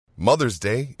Mother's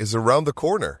Day is around the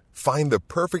corner. Find the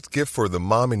perfect gift for the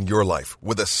mom in your life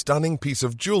with a stunning piece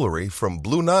of jewelry from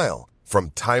Blue Nile.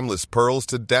 From timeless pearls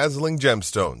to dazzling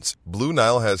gemstones, Blue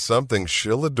Nile has something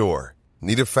she'll adore.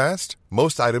 Need it fast?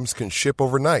 Most items can ship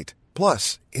overnight.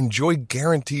 Plus, enjoy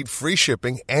guaranteed free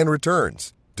shipping and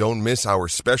returns. Don't miss our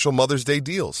special Mother's Day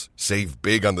deals. Save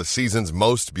big on the season's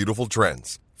most beautiful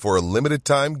trends. For a limited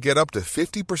time, get up to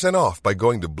 50% off by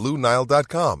going to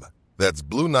BlueNile.com. That's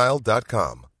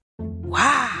BlueNile.com.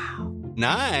 Wow.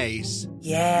 Nice.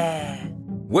 Yeah.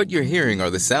 What you're hearing are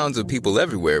the sounds of people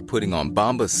everywhere putting on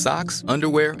Bombas socks,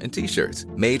 underwear, and T-shirts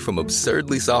made from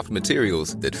absurdly soft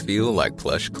materials that feel like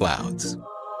plush clouds.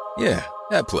 Yeah,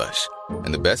 that plush.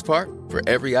 And the best part? For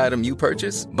every item you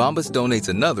purchase, Bombas donates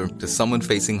another to someone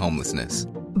facing homelessness.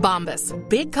 Bombas.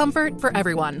 Big comfort for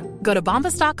everyone. Go to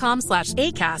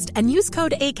bombas.com/ACAST and use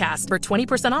code ACAST for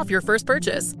 20% off your first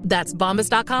purchase. That's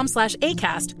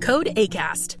bombas.com/ACAST. Code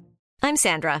ACAST. I'm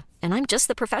Sandra, and I'm just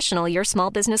the professional your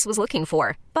small business was looking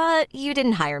for. But you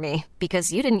didn't hire me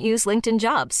because you didn't use LinkedIn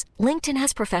Jobs. LinkedIn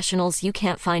has professionals you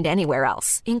can't find anywhere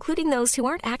else, including those who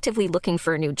aren't actively looking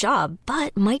for a new job,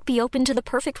 but might be open to the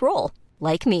perfect role,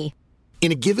 like me.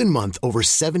 In a given month, over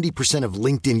 70% of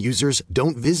LinkedIn users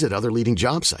don't visit other leading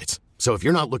job sites. So if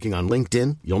you're not looking on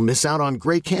LinkedIn, you'll miss out on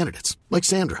great candidates like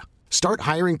Sandra. Start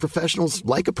hiring professionals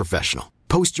like a professional.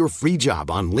 Post your free job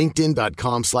on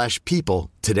linkedin.com/people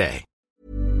today.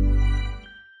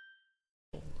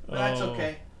 That's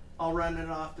okay. I'll run it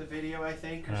off the video, I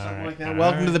think, or something like that.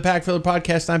 Welcome to the Pack Filler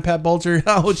Podcast. I'm Pat Bulger.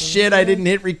 Oh, shit, I didn't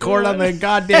hit record on the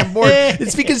goddamn board.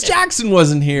 It's because Jackson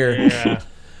wasn't here. Yeah.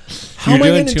 How am I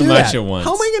going to do that? At once.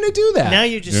 How am I going to do that? Now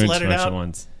you just Doing let too it much out at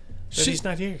once. that he's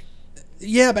not here.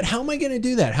 Yeah, but how am I going to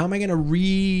do that? How am I going to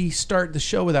restart the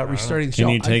show without restarting the show?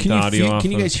 Can you take the audio off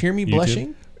Can you guys of hear me YouTube?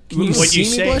 blushing? Can you What see you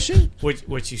me say, blushing?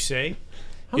 What you say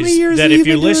How is many years that have you if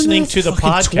you're been doing listening this? to the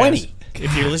Fucking podcast, 20.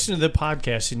 if you're listening to the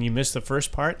podcast and you missed the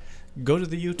first part, go to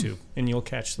the YouTube and you'll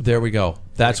catch the There we go.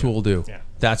 That's what we'll do. Yeah.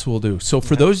 That's what we'll do. So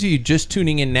for those of you just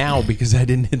tuning in now because I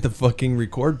didn't hit the fucking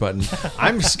record button,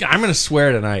 I'm going to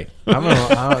swear tonight.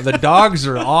 The dogs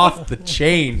are off the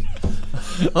chain.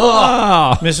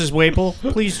 Oh. Mrs. Waple,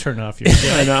 please turn off your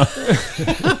I know.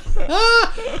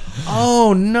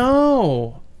 Oh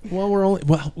no.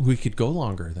 Well, we could go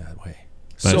longer that way.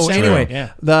 That's so true. anyway,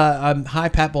 Yeah. the Hi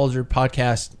Pat Bulger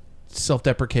podcast,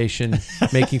 self-deprecation,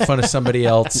 making fun of somebody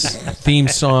else, theme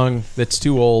song that's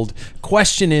too old.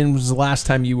 Question in was the last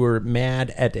time you were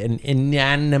mad at an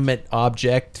inanimate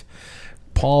object.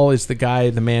 Paul is the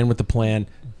man with the plan.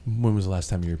 When was the last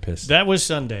time you were pissed? That was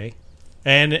Sunday.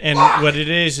 And what it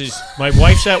is my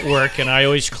wife's at work and I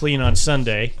always clean on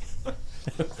Sunday.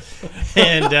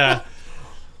 and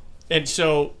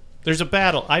so there's a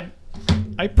battle. I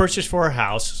purchased for our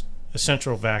house a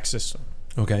central vac system.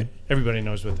 Okay. Everybody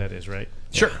knows what that is, right?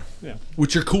 Sure. Yeah.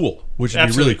 Which are cool. Which would be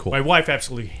Absolutely. really cool. My wife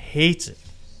absolutely hates it.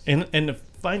 And to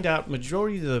find out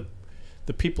majority of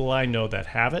the people I know that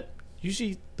have it,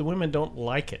 usually the women don't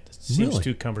like it. It seems Really?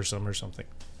 too cumbersome or something.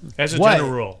 As a What?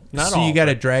 general rule. Not so all. you got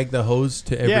to but- drag the hose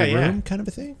to every Yeah. room kind of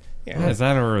a thing? Yeah. Is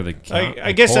that over the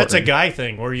I guess that's a guy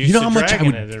thing. We're used You know to how much I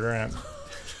dragging would- it around.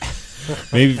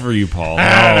 Maybe for you, Paul. I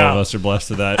don't All know. of us are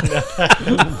blessed with that.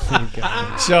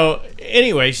 So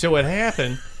anyway, what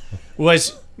happened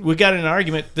was we got in an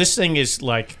argument. This thing is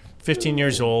like 15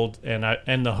 years old,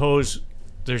 and the hose,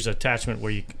 there's an attachment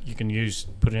where you can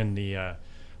put in the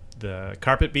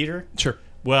carpet beater. Sure.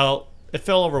 Well, it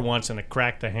fell over once and it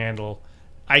cracked the handle.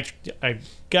 I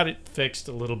got it fixed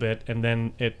a little bit, and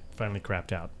then it finally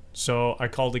crapped out. So I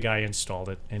called the guy, installed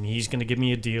it, and he's going to give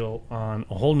me a deal on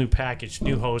a whole new package,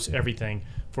 new hose, everything,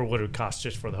 for what it would cost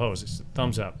just for the hose. It's a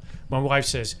thumbs up. My wife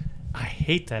says, I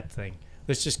hate that thing.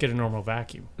 Let's just get a normal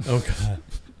vacuum. Okay.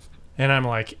 And I'm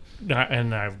like,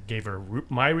 and I gave her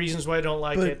my reasons why I don't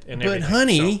like it. And but everything.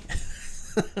 honey...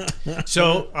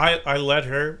 So I let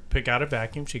her pick out a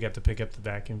vacuum. She got to pick up the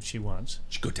vacuum she wants.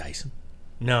 Should go Dyson.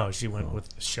 No, she went with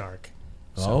the Shark.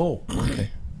 Okay.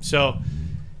 So,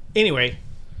 anyway,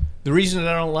 the reason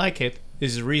that I don't like it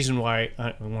is the reason why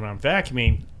when I'm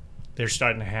vacuuming, they're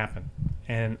starting to happen.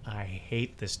 And I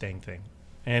hate this dang thing.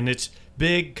 And it's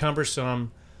big,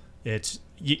 cumbersome. It's,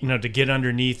 to get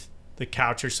underneath the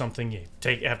couch or something, you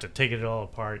have to take it all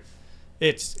apart.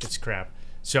 It's crap.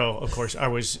 So, of course, I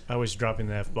was dropping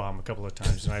the F-bomb a couple of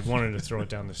times, and I wanted to throw it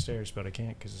down the stairs, but I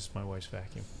can't because it's my wife's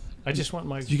vacuum. I just want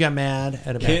my... You got mad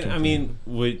at a vacuum.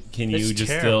 Can you It's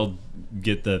just terrible. still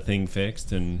get the thing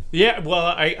fixed? And Yeah,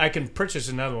 well, I can purchase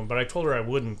another one, but I told her I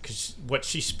wouldn't because what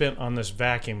she spent on this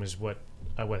vacuum is what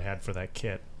I would have had for that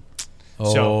kit.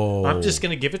 So I'm just going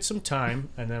to give it some time,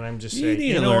 and then I'm just saying,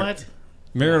 you know what?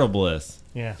 Marital bliss.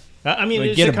 Yeah. I mean, Like,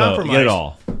 it's get a a boat. compromise. Get it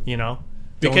all. You know?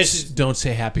 Don't, Because don't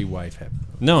say happy wife. Happy.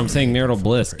 No, I'm saying marital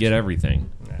bliss. Get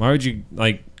everything. Why would you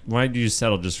why did you just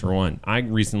settle just for one? I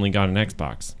recently got an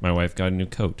Xbox. My wife got a new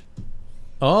coat.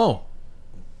 Oh,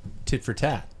 tit for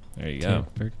tat. There you go.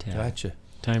 Gotcha.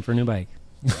 Time for a new bike.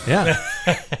 Yeah.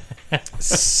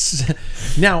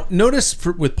 Now, notice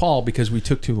with Paul, because we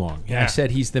took too long. Yeah. I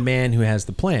said he's the man who has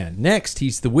the plan. Next,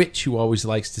 he's the witch who always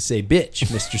likes to say bitch,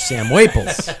 Mr. Sam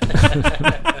Waples.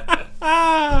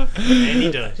 and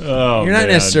he does. Oh, You're not man.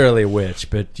 necessarily a witch,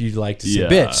 but you like to say Yeah,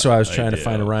 bitch. So I was I trying to do.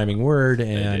 find a rhyming word,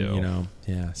 and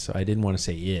do. so I didn't want to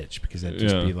say itch because that'd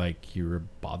just Yeah. be like you were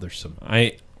bothersome.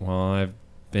 I've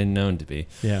been known to be.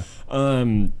 Yeah.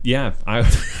 Yeah.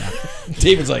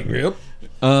 David's like, yep.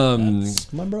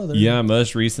 It's my brother. Yeah,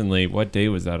 most recently, what day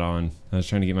was that on? I was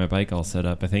trying to get my bike all set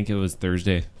up. I think it was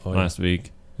Thursday last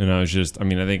week. And I was I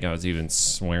think I was even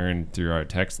swearing through our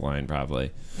text line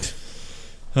probably.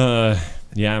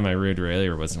 Yeah, my rear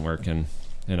derailleur wasn't working.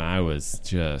 And I was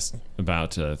just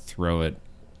about to throw it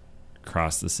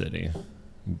across the city.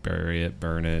 Bury it,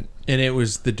 burn it. And it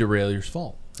was the derailleur's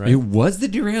fault, right? It was the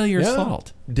derailleur's Yeah.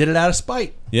 fault. Did it out of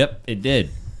spite. Yep, it did.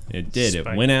 It did. It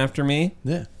Spite. went after me,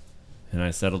 Yeah. and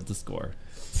I settled the score.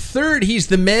 Third, he's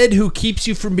the med who keeps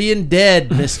you from being dead,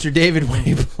 Mr. David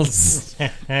Waples.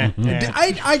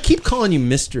 I keep calling you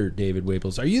Mr. David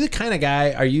Waples. Are you the kind of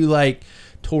guy, are you like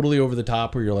totally over the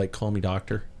top where you're like, call me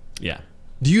doctor? Yeah.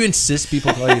 Do you insist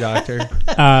people call you doctor?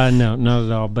 No, not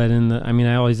at all. But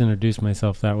I always introduce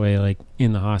myself that way, like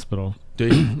in the hospital Do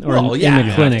you? or in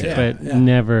the clinic, but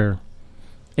never.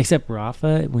 Except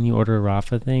Rafa, when you order a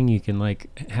Rafa thing, you can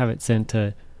like have it sent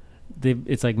to.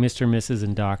 It's like Mr., Mrs.,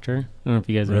 and Doctor. I don't know if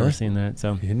you guys have ever seen that.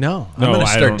 So No, I'm No, going to I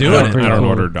start don't- doing I it. don't, I don't Cool.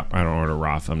 order. I don't order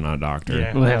Roth. I'm not a doctor.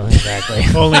 Yeah. well, exactly.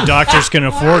 Only doctors can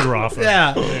afford Rafa.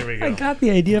 Yeah. There we I go. got the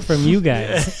idea from you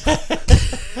guys.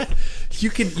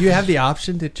 You have the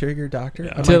option to trigger doctor?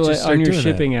 I might To, just start on your doing that.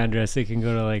 shipping address, it can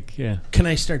go to like Can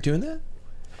I start doing that?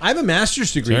 I have a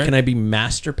master's degree. Sure. Can I be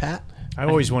Master Pat? I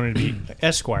always wanted to be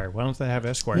Esquire. Why don't they have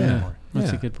Esquire anymore? That's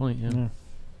Yeah. a good point. Yeah.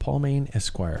 Paul Maine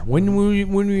Esquire. When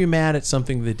were you mad at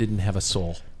something that didn't have a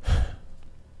soul?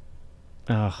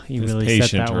 Oh, you Was really set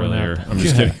patient that one earlier. up. I'm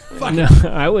just kidding. No,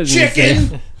 I was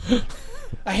Chicken.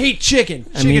 I hate chicken.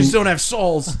 I Chickens mean- don't have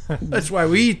souls. That's why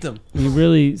we eat them. You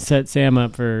really set Sam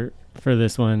up for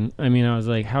this one. I mean, I was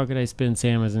like, how could I spin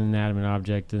Sam as an inanimate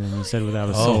object? And then you said without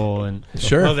a soul. And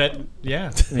Sure. Well, pretty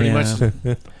Yeah. much.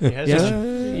 He has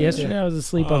his- Yesterday I was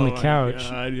asleep on the my couch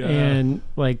God, yeah. and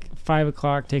like 5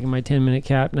 o'clock taking my 10-minute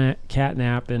cat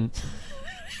nap, and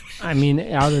I mean,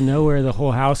 out of nowhere the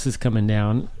whole house is coming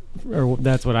down, or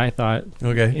that's what I thought.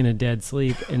 Okay. In a dead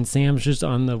sleep, and Sam's just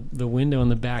on the window in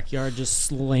the backyard, just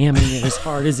slamming it as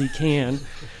hard as he can.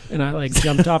 And I like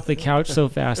jumped off the couch so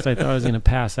fast I thought I was gonna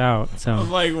pass out. So I'm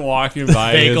like walking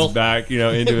by Bagel. his back,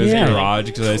 into his Yeah. garage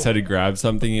because I just had to grab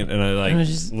something, and I like I was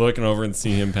just- looking over and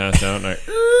see him pass out, and I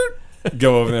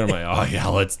go over there. And I'm like, oh yeah,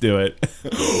 let's do it.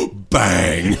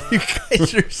 Bang! You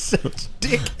guys are such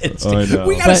dickheads. I know.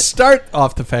 We got to But- start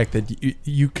off the fact that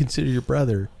you consider your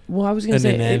brother. well, I was gonna An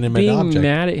say inanimate being object.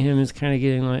 mad at him is kind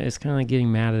of like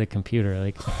getting mad at a computer.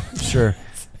 Like, Sure.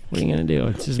 what are you gonna do?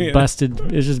 It's just busted.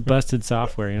 It's just busted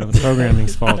software. The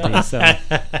programming's faulty. So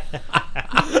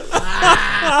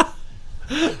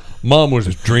Mom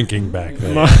was drinking back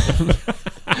then.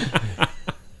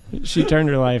 she turned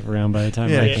her life around by the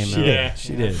time I came she out. did.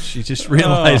 She did. She just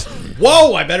realized,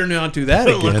 whoa, I better not do that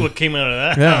Look again. what came out of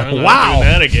that. Yeah. I'm not Wow. doing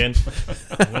that again.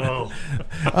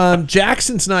 Whoa.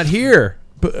 Jackson's not here,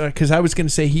 because I was going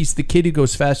to say he's the kid who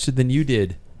goes faster than you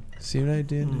did. See what I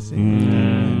did? See?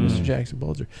 Mr. Jackson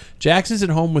Bulger. Jackson's at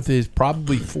home with his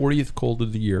probably 40th cold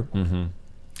of the year. Mm-hmm.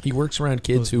 He works around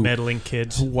kids Those who meddling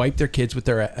kids. who wipe their kids with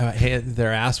their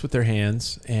their ass with their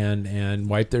hands and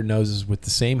wipe their noses with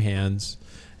the same hands.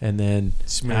 And then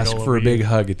Smear it ask all for a over big you.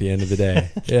 hug at the end of the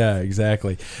day. Yeah,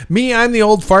 exactly. Me, I'm the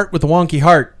old fart with the wonky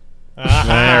heart.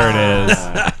 There it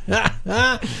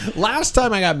is. Last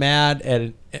time I got mad at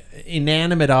an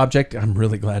inanimate object, I'm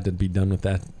really glad to be done with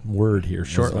that word here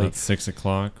shortly. At 6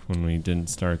 o'clock when we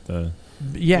didn't start the.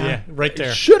 Yeah, Yeah, right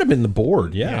there. Should have been the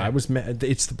board. Yeah, Yeah. I was mad.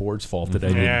 It's the board's fault that I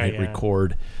didn't Yeah, hit yeah.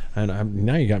 record. And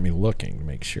now you got me looking to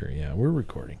make sure. Yeah, we're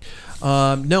recording.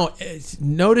 No,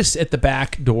 notice at the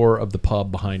back door of the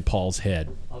pub behind Paul's head,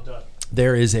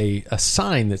 there is a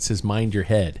sign that says "Mind Your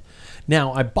Head."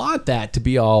 Now, I bought that to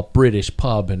be all British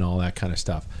pub and all that kind of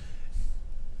stuff.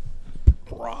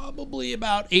 Probably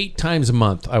about 8 times a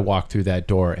month, I walk through that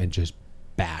door and just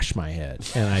bash my head,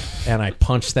 and I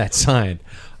punched that sign.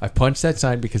 I punched that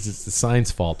sign because it's the sign's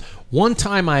fault. One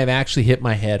time I have actually hit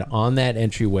my head on that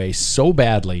entryway so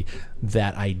badly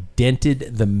that I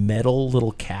dented the metal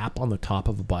little cap on the top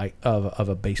of a bike of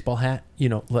a baseball hat. You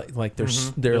know, like they're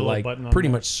The like button on pretty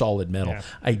there. much solid metal. Yeah.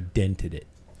 I dented it.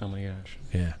 Oh my gosh.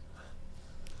 Yeah.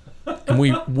 And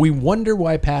we wonder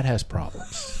why Pat has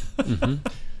problems.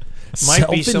 Might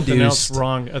be something else Self-induced.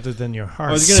 wrong other than your heart.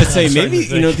 I was gonna say I'm starting maybe to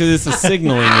think. because it's a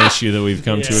signaling issue that we've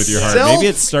come to with your heart. Maybe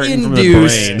it's starting from the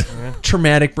Self-induced brain.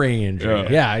 traumatic brain injury. Yeah.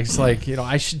 Yeah, it's like,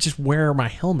 I should just wear my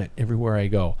helmet everywhere I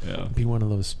go. Yeah. Be one of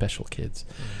those special kids.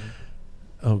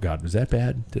 Oh God, was that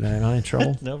bad? Am I in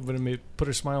trouble? No, but it put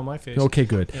a smile on my face. Okay,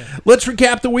 good. Let's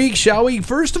recap the week, shall we?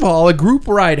 First of all, a group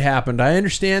ride happened. I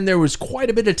understand there was quite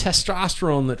a bit of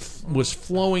testosterone that was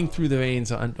flowing through the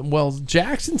veins. Well,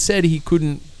 Jackson said he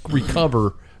couldn't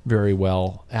recover very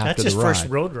well after That's the his ride. first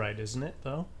road ride, isn't it?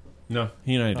 Though. No,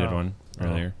 he and I did one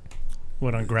earlier.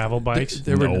 What, on gravel bikes?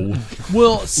 There were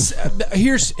well,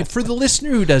 here's for the listener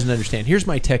who doesn't understand. Here's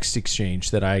my text exchange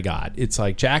that I got. It's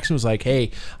like Jackson was like, "Hey,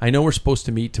 I know we're supposed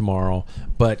to meet tomorrow,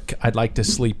 but I'd like to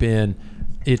sleep in."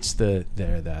 It's that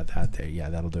there. Yeah,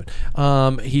 that'll do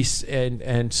it. He's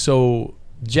and so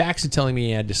Jackson telling me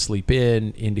he had to sleep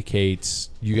in indicates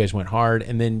you guys went hard,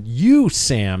 and then you,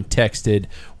 Sam, texted,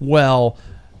 "Well,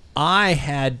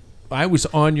 I was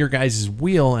on your guys'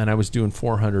 wheel and I was doing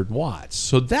 400 watts."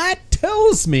 So that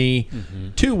tells me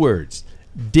two words: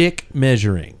 dick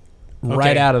measuring,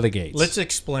 right Okay, out of the gates. Let's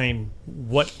explain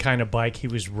what kind of bike he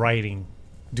was riding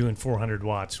doing 400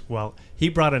 watts. Well, he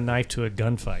brought a knife to a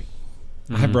gunfight.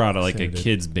 I brought a Same did.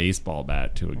 kid's baseball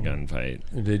bat to a gunfight.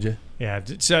 Did you? Yeah,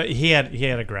 so he had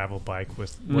a gravel bike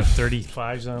with what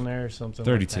 35s on there or something.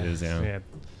 32s, like that. yeah.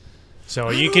 So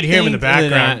you could hear him in the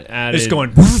think background. that It's added-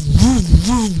 going.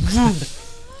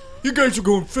 You guys are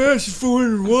going fast. It's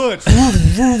 400 watts.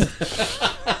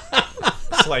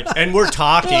 It's like, and we're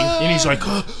talking, and he's like,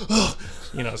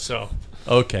 so.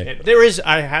 Okay. There is,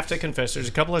 I have to confess, there's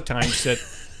a couple of times that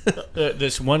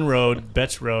this one road,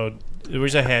 Betts Road, there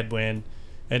was a headwind,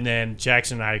 and then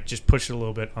Jackson and I just pushed it a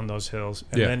little bit on those hills.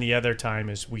 And Yeah. then the other time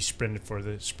is we sprinted for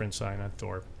the sprint sign on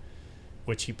Thorpe,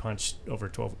 which he punched over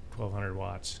 1,200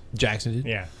 watts. Jackson did?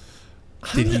 Yeah.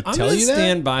 Did he I'm tell gonna you that?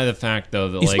 stand by the fact though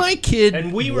that Is my kid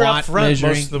And we were up watt front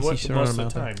measuring? most of the, Is he throwing most them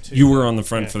of the out there? time, too. you were on the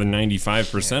front Yeah. for the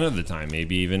 95% of the time,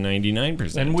 maybe even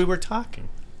 99%. And we were talking.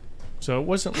 So it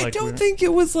wasn't like I don't think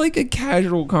it was like a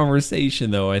casual conversation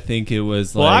though. I think it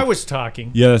was like Well, I was talking.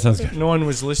 Yeah, that sounds good. No one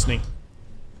was listening.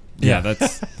 Yeah,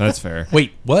 that's fair.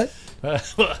 Wait, what? I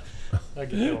get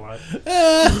that a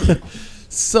lot.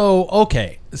 So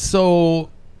okay, so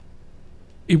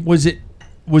was it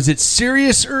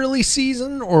serious early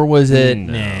season or was it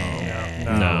No.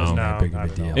 No, not big of a not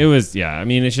at deal. all. It was, yeah. I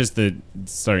mean, it's just the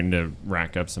starting to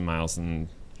rack up some miles and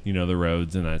the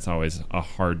roads, and that's always a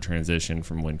hard transition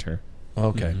from winter.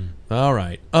 Okay, all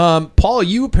right. Paul,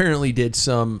 you apparently did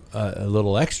some a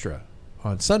little extra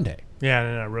on Sunday. Yeah,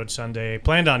 and then I rode Sunday.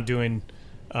 Planned on doing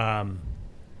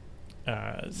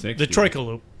the 60. Troika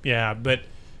Loop. Yeah, but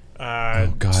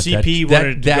Oh God, CP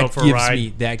wanted to go for a gives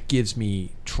ride. that gives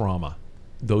me trauma.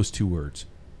 Those two words.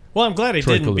 Well, I'm glad I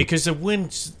Troika didn't Loop. because the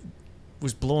wind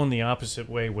was blowing the opposite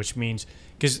way, which means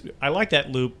because I like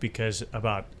that loop because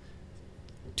about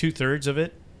 2/3 of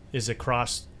it is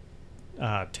across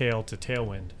tail to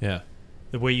tailwind. Yeah.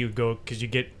 The way you go, because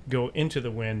you go into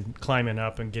the wind, climbing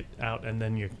up and get out, and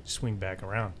then you swing back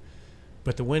around.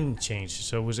 But the wind changed,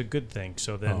 so it was a good thing.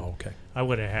 So then Oh, okay. I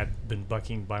would have been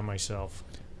bucking by myself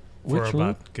for Which about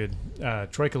loop? good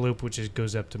Troika Loop, which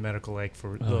goes up to Medical Lake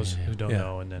for those who don't Yeah.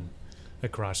 know, and then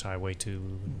across highway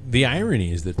to. The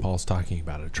irony is that Paul's talking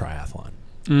about a triathlon.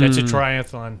 That's a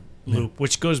triathlon loop,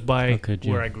 which goes by How could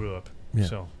you? where I grew up. Yeah.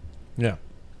 So Yeah.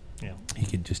 yeah. He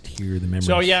could just hear the memories.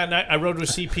 So yeah, and I rode with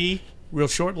CP real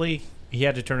shortly. He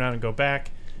had to turn around and go back,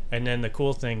 and then the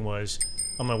cool thing was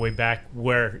on my way back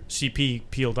where CP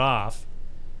peeled off.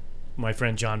 My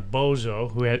friend John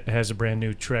Bozo, who has a brand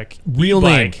new Trek Real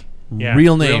e-bike. name.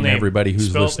 Real name, everybody who's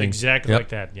Spelled listening. exactly Yep. like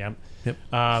that. Yep.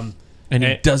 Yep. Um, And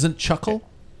he and- doesn't chuckle.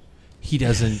 He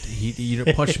doesn't. You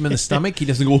don't punch him in the stomach. He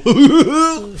doesn't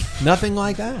go. Nothing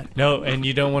like that. no, and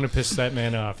you don't want to piss that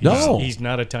man off. No. He's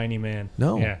not a tiny man.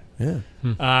 No. Yeah. Yeah.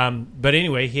 But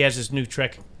anyway, he has this new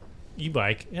Trek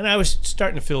e-bike, and I was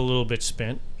starting to feel a little bit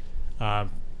spent.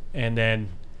 And then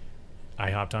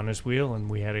I hopped on his wheel, and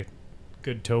we had a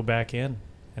good tow back in,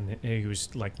 and he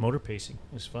was like motor pacing.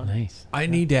 It was fun. Nice. I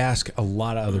need to ask a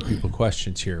lot of other people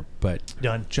questions here, but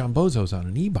Done. John Bozo's on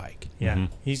an e-bike. Yeah,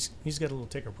 he's got a little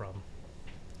ticker problem.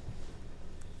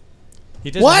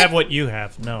 He doesn't have what you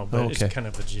have, no, but it's kind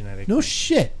of a genetic. No thing.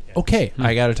 shit. Yeah. Okay,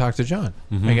 I got to talk to John.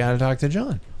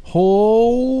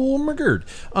 Oh my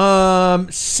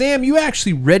god. Sam, you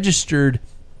actually registered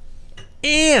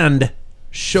and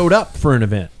showed up for an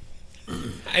event.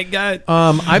 I got.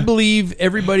 I believe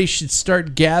everybody should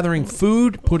start gathering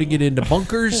food, putting it into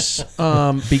bunkers,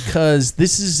 because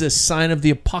this is a sign of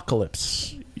the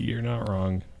apocalypse. You're not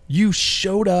wrong. You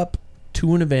showed up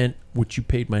to an event which you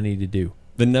paid money to do.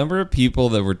 The number of people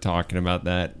that were talking about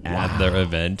that at their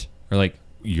event are like,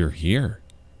 "You're here."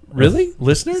 Really?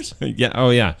 Listeners? Yeah. Oh,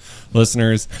 yeah.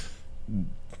 Listeners.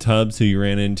 Tubbs, who you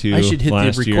ran into I should hit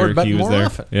last the record year, button he was more there.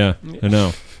 often. Yeah, I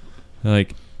know. They're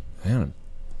like, man,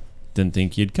 didn't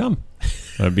think you'd come.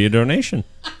 That'd be a donation.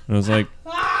 And I was like,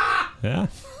 yeah.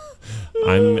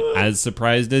 I'm as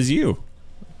surprised as you.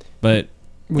 But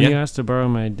when you asked to borrow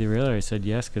my derailleur, I said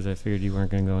yes because I figured you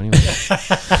weren't going to go anywhere.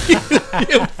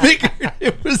 You figured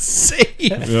it was safe.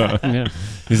 Yeah.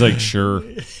 He's like, sure.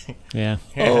 Yeah.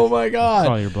 Oh my god.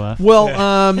 Call your bluff. Well,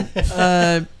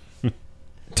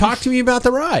 talk to me about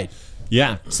the ride.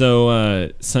 Yeah.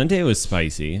 So Sunday was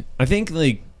spicy. I think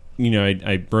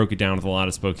I broke it down with a lot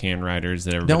of Spokane riders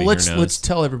that everybody Now here knows. let's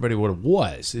tell everybody what it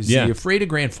was. Is the Afraid of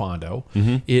Grand Fondo?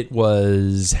 Mm-hmm. It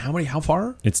was how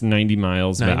far? It's 90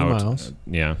 miles. 90 miles.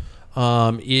 Yeah.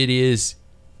 It is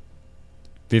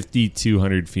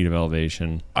 5,200 feet of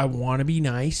elevation. I want to be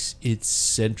nice. It's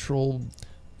central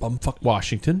bumfuck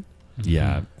Washington.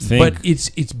 Yeah. But it's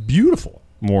beautiful.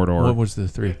 Mordor. What was the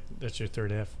 3? That's your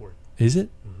third F word. Is it?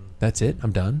 Mm-hmm. That's it?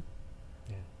 I'm done?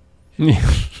 Yeah.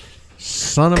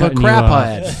 Son of Cutting a you crap off.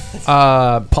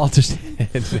 head. Paul just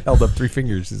held up 3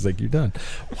 fingers. He's like, "You're done."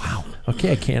 Wow.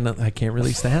 Okay, I can't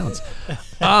release the hounds.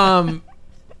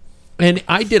 And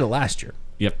I did it last year.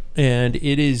 Yep. And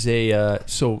it is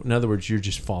so in other words, you're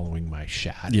just following my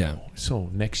shadow. Yeah. So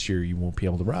next year you won't be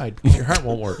able to ride because your heart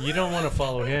won't work. You don't want to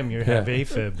follow him. You have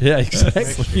AFib. Yeah,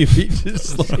 exactly. You'd be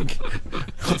just like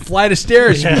flight of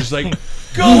stairs. You're just like,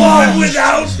 go on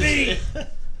without me.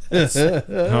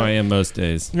 How I am most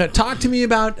days. Now, talk to me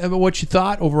about what you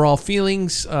thought, overall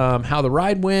feelings, how the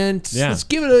ride went. Yeah. Let's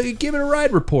give it a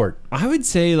ride report. I would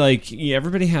say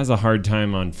everybody has a hard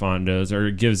time on Fondos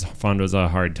or gives Fondos a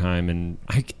hard time, and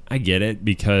I get it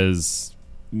because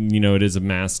it is a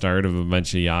mass start of a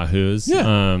bunch of yahoos. Yeah.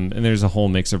 And there's a whole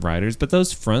mix of riders, but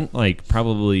those front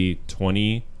probably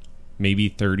 20, maybe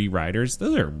 30 riders,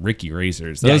 those are Ricky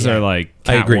racers. Those are like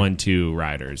Cat 1-2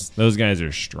 riders. Those guys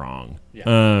are strong.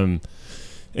 Yeah.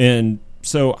 And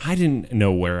so I didn't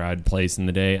know where I'd place in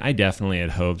the day. I definitely had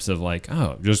hopes of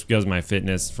just because my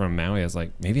fitness from Maui, I was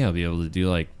like, maybe I'll be able to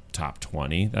do top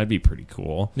 20. That'd be pretty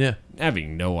cool. Yeah.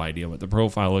 Having no idea what the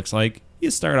profile looks like,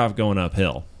 you start off going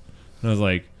uphill. And I was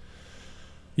like,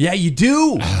 yeah, you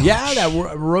do. Yeah,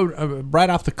 that road right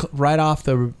off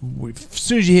the as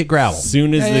soon as you hit gravel. As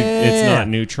soon as it's not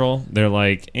neutral, they're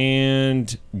like,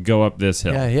 and go up this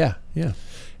hill. Yeah.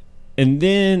 And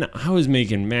then I was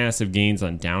making massive gains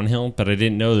on downhill, but I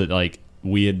didn't know that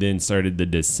we had then started the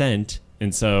descent.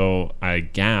 And so I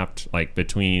gapped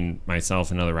between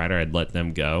myself and another rider. I'd let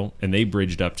them go, and they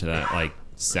bridged up to that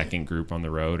second group on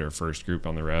the road or first group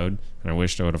on the road. And I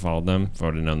wished I would have followed them. If I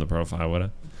would have known the profile, would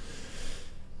have.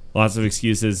 Lots of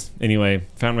excuses. Anyway,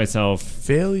 found myself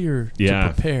failure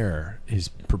to prepare is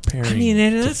preparing. I mean,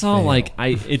 and that's all fail.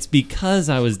 it's because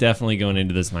I was definitely going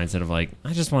into this mindset of I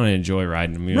just want to enjoy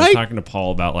riding. I mean, I was talking to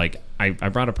Paul about I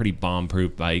brought a pretty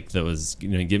bomb-proof bike that was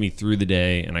get me through the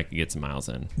day and I could get some miles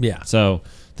in. Yeah. So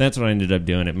that's what I ended up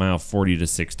doing at mile 40 to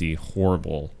 60.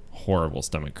 Horrible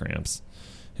stomach cramps,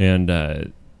 and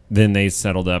then they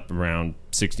settled up around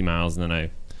 60 miles, and then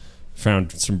I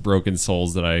found some broken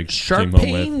soles that I sharp came home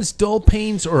pains, dull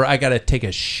pains, or I gotta take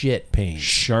a shit pain.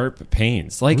 Sharp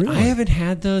pains. Really? I haven't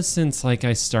had those since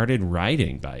I started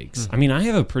riding bikes. I mean, I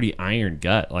have a pretty iron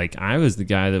gut. I was the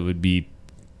guy that would be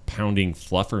pounding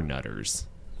fluffer nutters.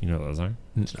 You know what those are?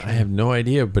 I have no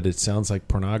idea, but it sounds like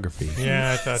pornography.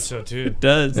 Yeah, I thought so too. It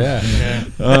does. Yeah.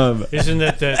 Isn't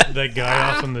that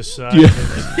guy off on the side?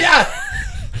 Yeah.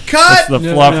 Cut! That's the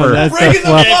fluffer.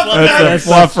 That's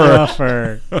the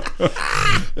fluffer.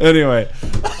 Anyway,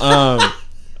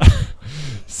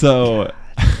 so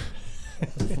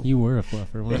you were a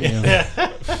fluffer, weren't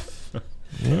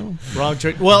you? Wrong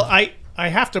choice. Well, I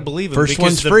have to believe him First because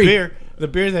one's free. The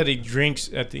beer that he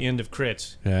drinks at the end of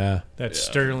crits. Yeah. That's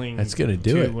Sterling. That's going to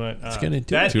do it. It's going to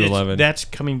do it. 211. That's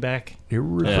coming back.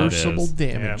 Irreversible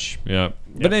damage. Yep.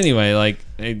 But anyway,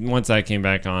 once I came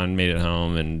back on, made it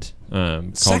home, and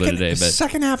called it a day. But the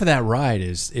second half of that ride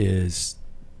is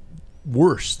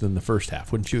worse than the first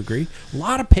half. Wouldn't you agree? A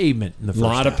lot of pavement in the first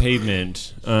half. A lot of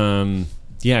pavement.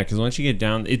 Yeah, because once you get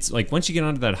down, it's like once you get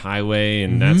onto that highway,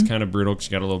 and that's kind of brutal because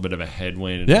you got a little bit of a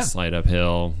headwind and a slight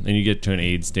uphill. And you get to an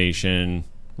aid station,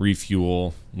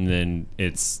 refuel, and then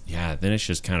it's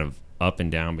just kind of up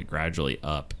and down, but gradually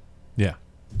up. Yeah.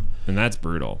 And that's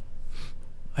brutal.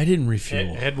 I didn't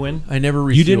refuel. Headwind? I never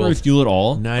refueled. You didn't refuel at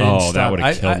all? No, I didn't stop. That would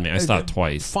have killed me. I stopped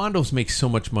twice. Fondos make so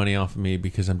much money off of me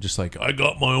because I'm just like, I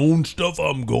got my own stuff,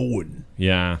 I'm going.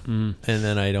 Yeah. And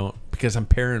then I don't, because I'm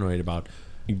paranoid about,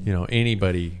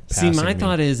 anybody passing See, my me.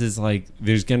 thought is like,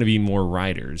 there's going to be more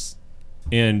riders.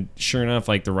 And sure enough,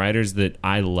 like the riders that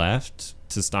I left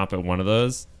to stop at one of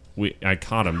those, I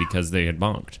caught them because they had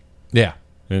bonked. Yeah.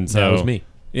 And so that was me.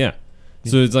 Yeah.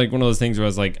 So it's like one of those things where I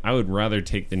was like, I would rather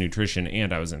take the nutrition,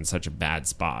 and I was in such a bad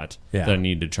spot that I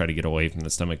need to try to get away from the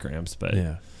stomach cramps. But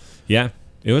yeah,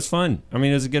 it was fun. I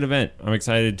mean, it was a good event. I'm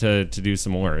excited to do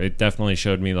some more. It definitely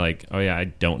showed me like, oh yeah, I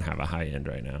don't have a high end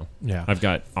right now. Yeah. I've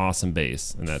got awesome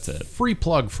base, and that's it. Free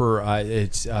plug for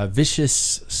it's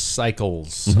Vicious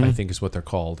Cycles, I think is what they're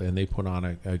called, and they put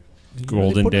on a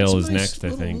Golden Dale is next,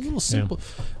 I think. Little simple.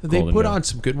 Yeah. They put on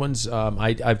some good ones.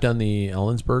 I've done the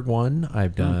Ellensburg one.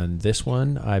 I've done this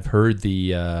one. I've heard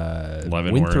the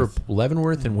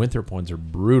Leavenworth and Winthrop ones are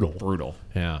brutal. Brutal.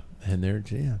 Yeah, and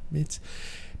it's.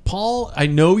 Paul, I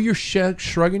know you're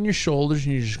shrugging your shoulders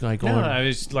and you're just like going. No, I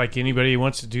was like, anybody who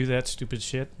wants to do that stupid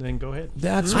shit, then go ahead.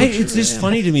 It's just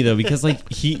funny to me though, because like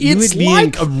it's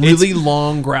like a really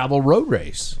long gravel road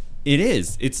race. It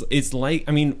is. It's like,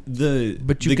 I mean, the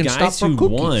guys who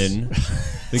won,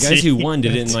 the guys who won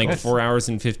did it in like 4 hours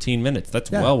and 15 minutes.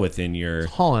 That's well within your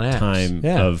time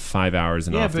of 5 hours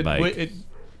and off the bike.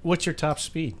 What's your top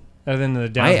speed other than the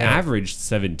downhill? I averaged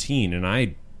 17, and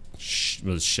I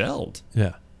was shelled.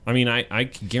 Yeah. I mean, I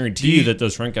can guarantee you that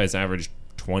those front guys averaged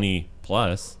 20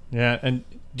 plus. Yeah, and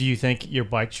do you think your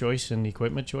bike choice and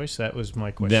equipment choice? That was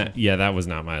my question. That was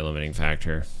not my limiting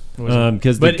factor.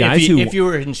 Because the guys if you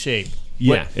were in shape,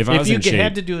 if I was in shape,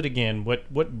 had to do it again,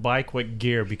 what bike, what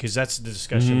gear? Because that's the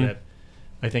discussion that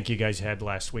I think you guys had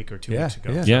last week or 2 weeks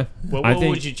ago. Yeah. What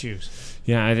would you choose?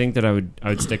 Yeah, I think that I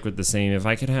would stick with the same. If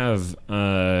I could have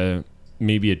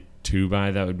maybe a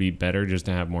 2x, that would be better, just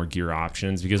to have more gear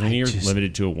options, because when you're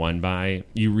limited to a 1x,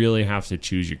 you really have to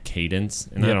choose your cadence,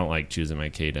 and I don't like choosing my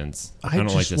cadence. I don't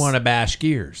just want to bash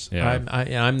gears. Yeah.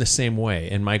 I'm the same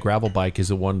way, and my gravel bike is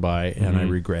a 1x, and I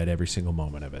regret every single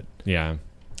moment of it. Yeah.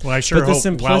 Well, I sure hope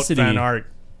Wout Van Aert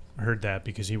heard that,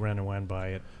 because he ran a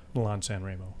 1x at Milan San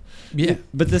Remo. Yeah,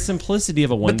 but the simplicity of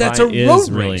a 1x that's a road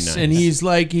is really race, nice. and he's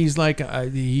like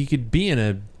he could be in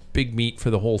a big meet for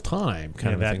the whole time,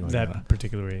 kind of thing. That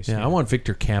particular race. Yeah, I want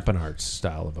Victor Campenhart's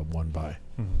style of a 1x.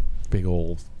 Big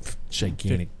old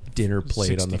gigantic dinner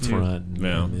plate 62. On the front,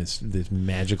 and this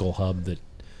magical hub that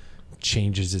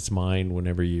changes its mind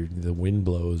whenever the wind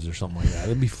blows or something like that.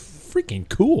 It'd be freaking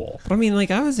cool. I mean,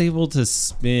 like, I was able to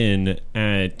spin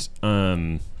at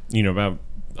about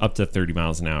up to 30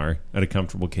 miles an hour at a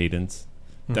comfortable cadence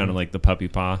down to like the puppy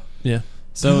paw. Yeah.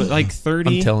 So like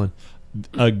 30. I'm telling.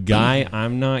 A guy,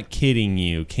 I'm not kidding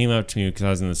you, came up to me because I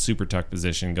was in the super tuck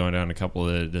position going down a couple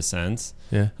of descents.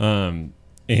 Yeah. And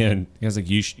he was like,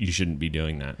 you shouldn't be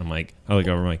doing that. And I look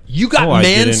over, I'm like, you got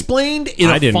mansplained in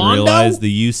a I didn't Fondo? realize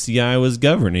the UCI was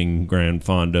governing Grand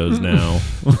Fondos now.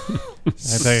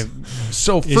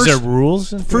 So is there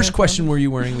rules? First question, were you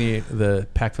wearing the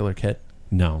pack filler kit?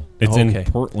 No, it's in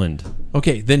Portland.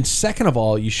 Okay, then second of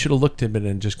all, you should have looked at it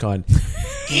and just gone,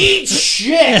 eat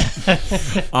shit.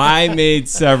 I made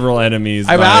several enemies.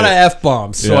 I'm out of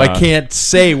F-bombs, so I can't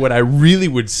say what I really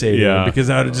would say to him, because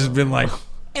I would have just been like,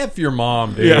 F your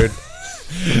mom, dude.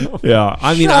 Yeah.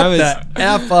 I mean, Shut the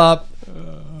F up.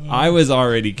 I was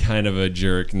already kind of a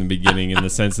jerk in the beginning, in the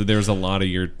sense that there was a lot of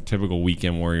your typical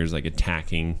weekend warriors like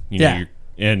attacking,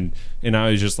 and I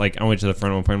was just like, I went to the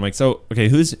front at one point. I'm like, so okay,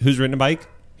 who's ridden a bike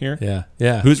here?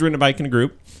 Yeah. Who's ridden a bike in a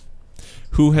group?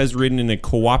 Who has ridden in a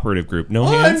cooperative group? No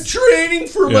hands. I'm training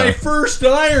for my first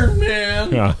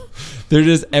Ironman. Yeah. They're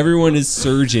just, everyone is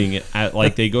surging at,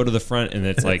 like, they go to the front and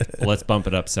it's like, let's bump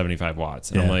it up 75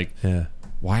 watts. And I'm like,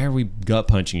 why are we gut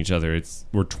punching each other?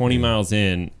 We're 20 miles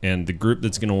in, and the group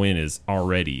that's going to win is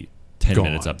already 10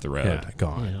 minutes up the road. Yeah,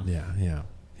 gone. Yeah.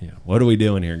 What are we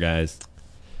doing here, guys?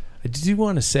 I do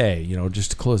want to say,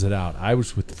 just to close it out, I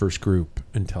was with the first group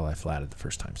until I flatted the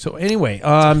first time. So anyway,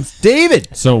 David.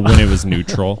 So when it was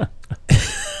neutral.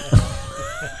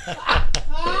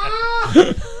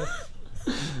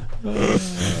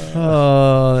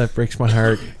 Oh, that breaks my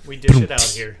heart. We dish it out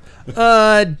here.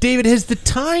 David, has the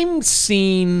time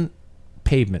seen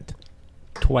pavement?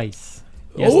 Twice.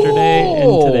 Yesterday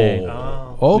and today.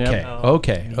 Okay. Yep.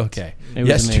 Okay. It was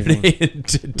Yesterday and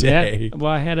today. Yeah.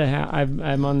 Well, I had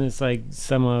I'm on this like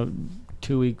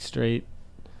 2 weeks straight.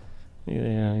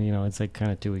 Yeah, it's like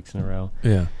kind of 2 weeks in a row.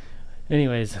 Yeah.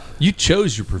 Anyways, you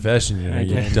chose your profession, you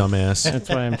dumbass. That's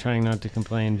why I'm trying not to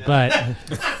complain. But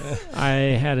I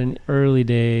had an early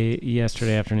day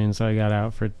yesterday afternoon, so I got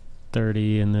out for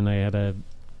 30, and then I had a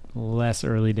less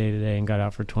early day today and got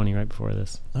out for 20 right before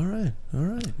this. All right.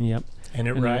 Yep. And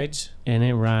it rides? And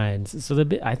it rides. So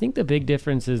I think the big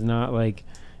difference is not like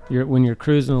when you're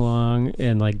cruising along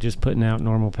and like just putting out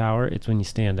normal power, it's when you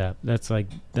stand up. That's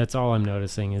all I'm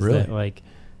noticing is that like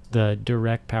the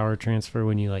direct power transfer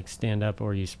when you like stand up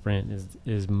or you sprint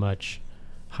is much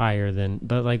higher than,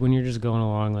 but like when you're just going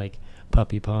along like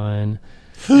puppy pawn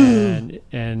and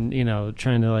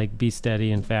trying to like be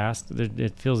steady and fast,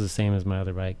 it feels the same as my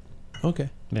other bike. Okay.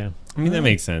 Yeah. I mean, that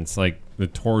makes sense. Like the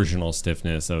torsional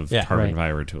stiffness of carbon right.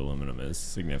 fiber to aluminum is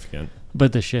significant.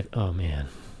 But the shift, oh man,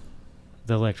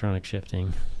 the electronic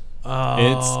shifting. Oh,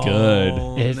 it's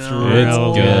good. It's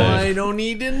real good. I don't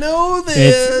need to know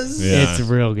this. It's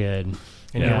real good.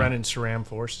 And you're running SRAM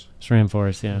Force? SRAM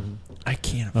Force, yeah. I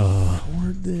can't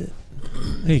afford it.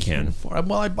 You can.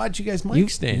 Well, I bought you guys mic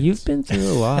stands. You've been through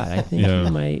a lot. I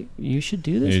think you should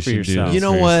do this for yourself. You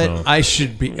know what? I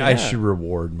should I should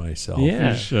reward myself.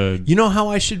 Yeah. You should. You know how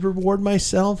I should reward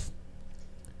myself?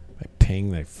 By paying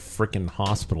the freaking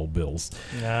hospital bills.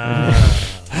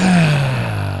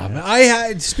 I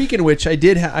had. Speaking of which, I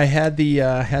did. I had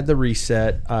the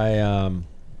reset.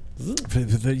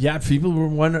 People were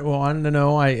wanting to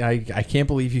know. I can't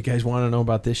believe you guys want to know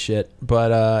about this shit.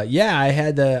 But I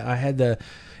had the.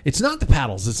 It's not the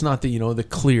paddles. It's not the the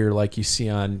clear like you see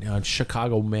on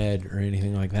Chicago Med or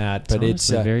anything like that. But it's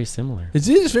very similar. It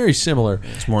is very similar.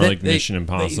 It's more like Mission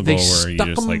Impossible where you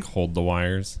just like hold the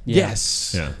wires. Yeah.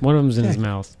 Yes. Yeah. One of them's in his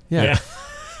mouth. Yeah.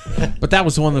 But that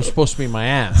was the one that was supposed to be in my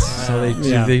ass, so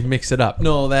they mix it up.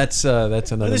 No, that's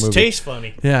another this movie. tastes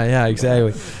funny. Yeah,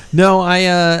 exactly. No,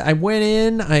 I went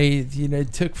in.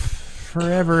 It took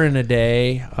forever and a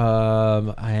day,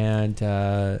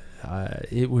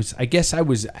 it was. I guess I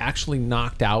was actually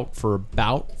knocked out for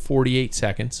about 48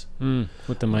 seconds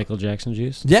with the Michael Jackson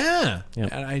juice. Yeah, Yep.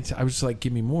 and I was like,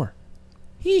 give me more.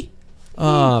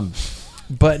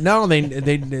 But no, they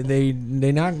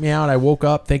knocked me out. I woke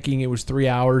up thinking it was 3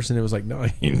 hours, and it was like, no,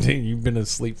 you've been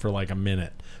asleep for like a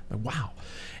minute. Like, wow.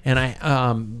 And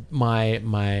I my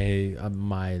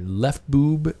left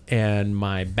boob and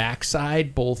my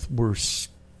backside both were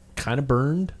kind of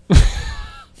burned.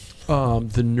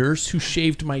 The nurse who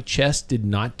shaved my chest did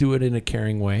not do it in a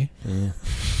caring way.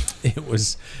 It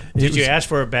was. Did you ask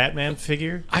for a Batman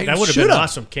figure? That would have been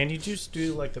awesome. Can you just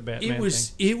do like the Batman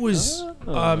thing? It was.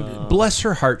 Bless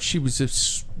her heart. She was a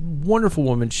wonderful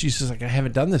woman. She's just like, I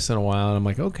haven't done this in a while, and I'm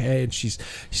like, okay. And she's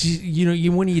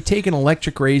when you take an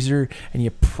electric razor and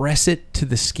you press it to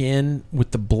the skin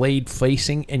with the blade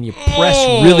facing, and you press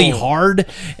really hard,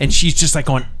 and she's just like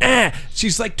going, ah.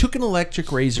 She's like took an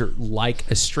electric razor like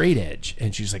a straight edge,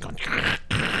 and she's like going.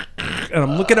 And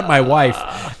I'm looking at my wife.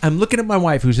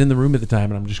 Who's in the room at the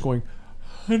time, and I'm just going,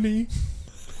 honey,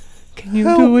 can you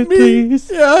do it, please?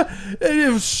 Yeah. And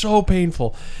it was so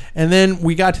painful. And then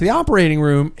we got to the operating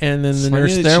room, and then the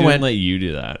nurse there went, let you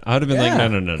do that. I would have been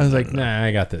like, no. I was like, nah,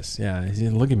 I got this. Yeah. He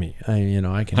said, look at me.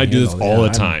 I can. I do this all the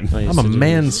time. I'm a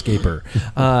manscaper.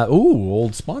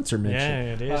 Old sponsor mention.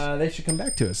 Yeah, it is. They should come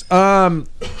back to us.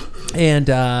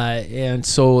 And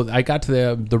so I got to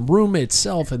the room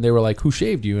itself, and they were like, who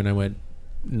shaved you? And I went,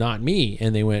 not me.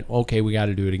 And they went, okay, we got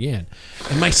to do it again.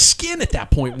 And my skin at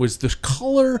that point was the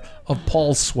color of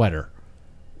Paul's sweater.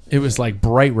 It was like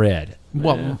bright red.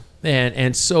 Well,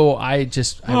 and so I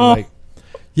was like,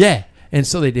 yeah. And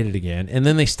so they did it again. And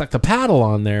then they stuck the paddle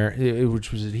on there,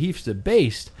 which was adhesive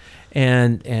based.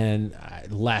 And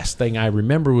last thing I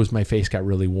remember was my face got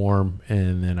really warm,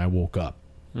 and then I woke up.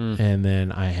 And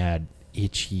then I had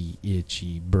itchy,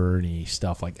 burny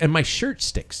stuff and my shirt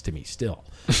sticks to me still.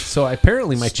 So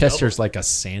apparently my chest hair is like a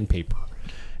sandpaper.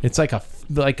 It's like a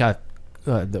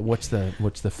what's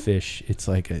the fish? It's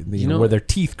like where their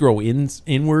teeth grow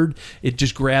inward. It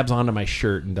just grabs onto my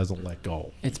shirt and doesn't let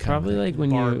go. It's probably like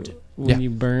when you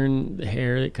burn the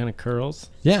hair that kind of curls.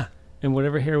 Yeah. And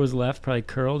whatever hair was left probably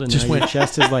curled, and now your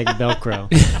chest is like Velcro.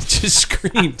 It just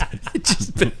screamed. It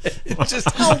just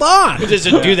held on. Does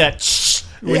it do that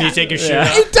when you take your shirt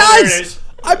off? It does.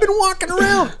 I've been walking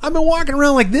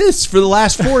around like this for the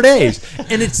last 4 days,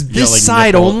 and it's this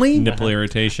side only. Nipple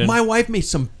irritation. My wife made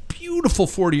some beautiful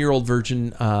 40-year-old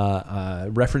virgin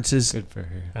references. Good for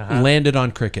her. Landed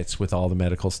on crickets with all the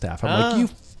medical staff. I'm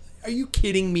like, Are you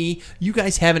kidding me? You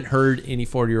guys haven't heard any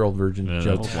 40-year-old virgin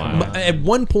jokes. Wow. At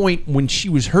one point, when she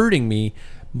was hurting me,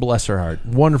 bless her heart,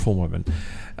 wonderful woman,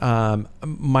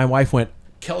 my wife went,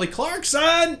 Kelly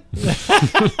Clarkson!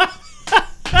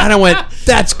 And I went,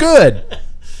 that's good.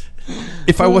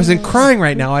 If I wasn't crying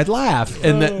right now, I'd laugh.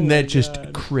 And that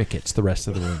just crickets the rest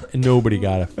of the room. And nobody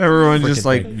got it. Everyone's just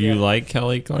like, you like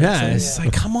Kelly Clarkson? Yeah, it's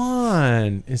like, come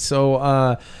on. And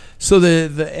so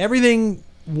the everything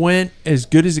went as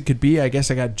good as it could be. I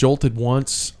guess I got jolted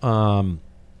once. And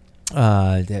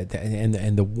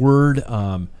the word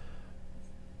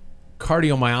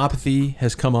cardiomyopathy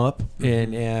has come up.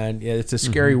 And it's a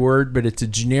scary word, but it's a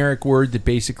generic word that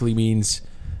basically means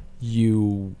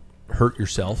you hurt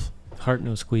yourself. Heart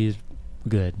no squeeze,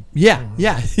 good. Yeah.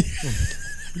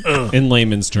 In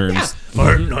layman's terms.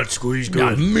 Heart not squeeze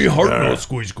good. Me heart not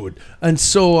squeeze good. And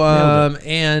so,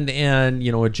 and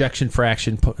ejection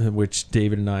fraction, which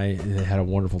David and I had a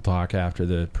wonderful talk after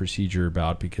the procedure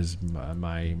about, because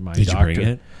my Did doctor. you bring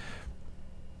it?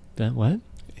 That what?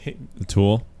 The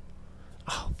tool?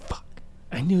 Oh, fuck.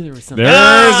 I knew there was something.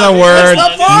 There's a word.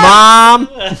 Mom!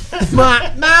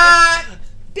 Ma,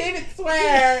 David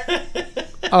swear.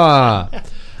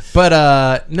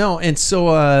 But no, and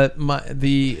so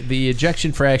the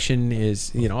ejection fraction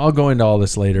is, I'll go into all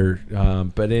this later.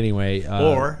 But anyway,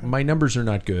 my numbers are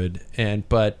not good,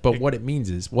 but what it means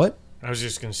is what? I was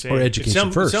just going to say, or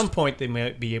education first. At some point, they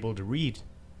might be able to read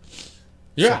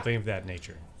something of that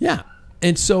nature. Yeah.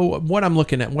 And so what I'm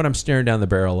looking at, what I'm staring down the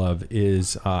barrel of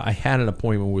is, I had an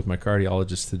appointment with my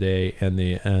cardiologist today, and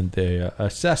the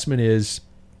assessment is,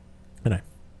 and I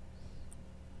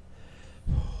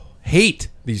hate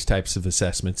these types of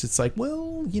assessments. It's like,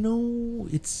 well,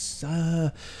 it's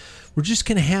we're just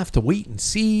gonna have to wait and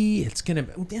see. It's gonna,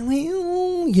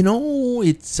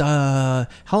 it's how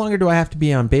long do I have to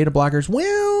be on beta blockers?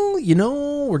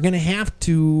 Well, we're gonna have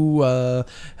to.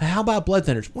 How about blood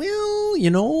thinners? Well,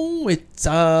 it's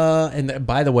and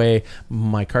by the way,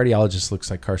 my cardiologist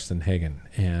looks like Karsten Hagen,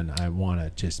 and I want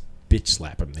to just bitch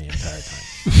slap him the entire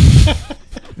time.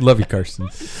 Love you, Karsten.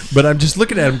 But I'm just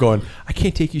looking at him going, I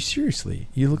can't take you seriously.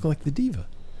 You look like the diva.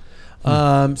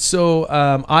 I've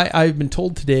been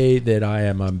told today that I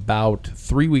am about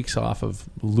 3 weeks off of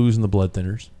losing the blood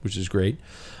thinners, which is great.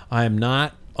 I am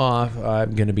not off.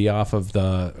 I'm going to be off of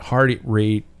the heart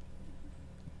rate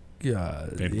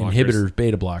inhibitors,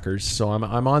 beta blockers. So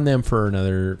I'm on them for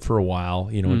a while,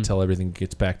 until everything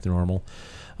gets back to normal.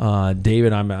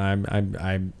 David,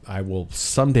 I will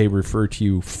someday refer to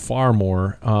you far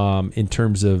more in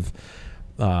terms of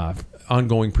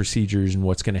ongoing procedures and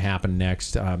what's going to happen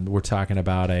next. We're talking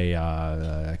about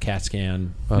a CAT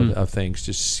scan of things,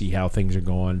 just to see how things are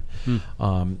going.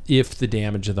 If the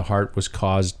damage of the heart was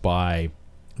caused by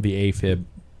the AFib,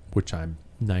 which I'm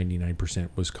 99%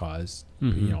 was caused,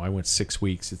 I went 6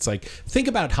 weeks. It's like, think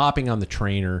about hopping on the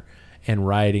trainer and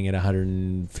riding at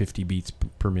 150 beats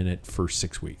per minute for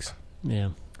 6 weeks. Yeah.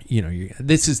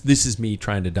 This is me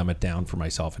trying to dumb it down for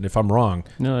myself, and if I'm wrong,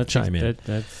 chime in.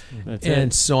 That's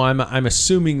and so I'm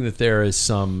assuming that there is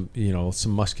some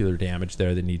muscular damage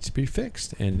there that needs to be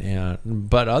fixed,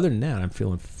 but other than that, I'm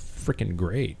feeling freaking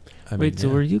great. So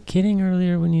were you kidding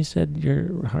earlier when you said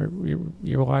your heart,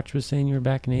 your watch was saying you were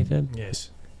back in AFib?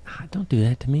 Yes. Don't do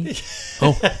that to me.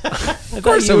 Oh, of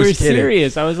course you were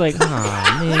serious. I was like,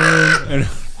 oh man.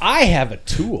 I have a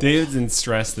tool. David's in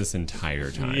stress this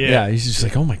entire time. Yeah, he's just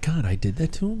like, oh my God, I did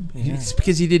that to him. Yeah. It's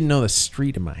because he didn't know the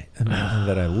street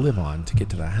that I live on to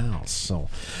get to the house. So,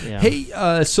 hey,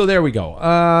 so there we go.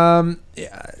 I'll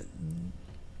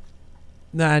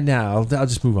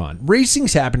just move on.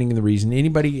 Racing's happening in the region.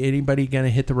 Anybody gonna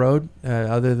hit the road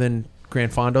other than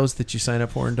Grand Fondos that you sign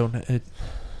up for and don't?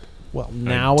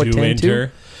 Now attend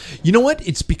to. You know what?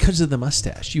 It's because of the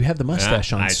mustache. You have the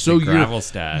mustache on, so you're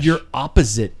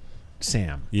opposite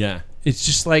Sam. Yeah. It's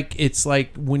just like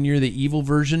when you're the evil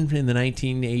version in the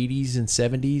 1980s and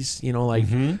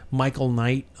 70s. Michael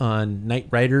Knight on Knight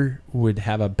Rider would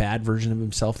have a bad version of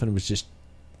himself, and it was just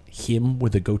him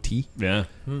with a goatee. Yeah.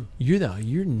 You're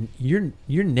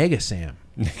Nega Sam.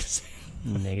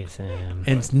 Nega Sam.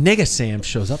 And Nega Sam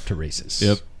shows up to races.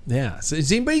 Yep. Yeah. So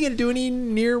is anybody going to do any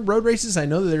near road races? I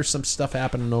know that there's some stuff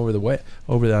happening over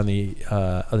on the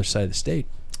other side of the state.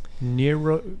 Near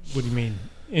road? What do you mean?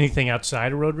 Anything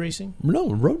outside of road racing?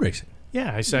 No, road racing.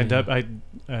 Yeah, I signed up. But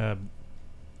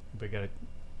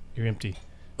you're empty.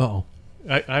 Uh-oh.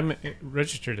 I'm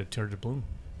registered at Tour de Bloom.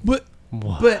 But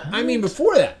I mean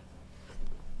before that.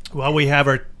 Well, we have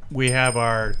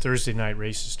our Thursday night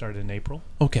races start in April.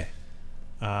 Okay.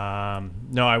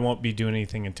 No, I won't be doing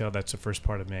anything until that's the first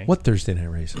part of May. What Thursday night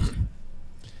races?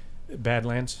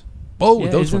 Badlands. Oh,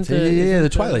 Yeah, those isn't ones. the- Yeah, the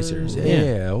isn't Twilight the- series. yeah.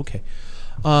 Yeah, okay.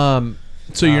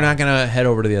 So you're not gonna head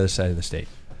over to the other side of the state?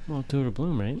 Well, Tour de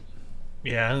Bloom, right?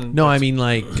 Yeah. and No, I that's mean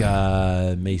like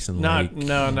Mason Lake.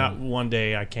 not one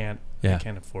day. I can't. Yeah. I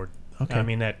can't afford. Okay. I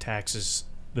mean that taxes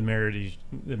the marriage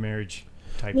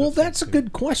type. Well, of that's a thing, too.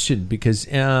 good question because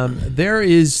there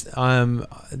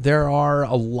are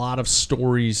a lot of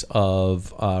stories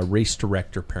of race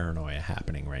director paranoia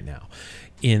happening right now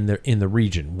in the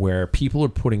region where people are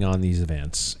putting on these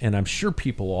events, and I'm sure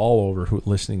people all over who are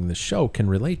listening to the show can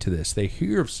relate to this. They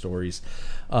hear of stories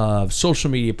of social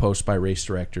media posts by race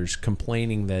directors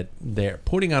complaining that they're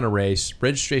putting on a race,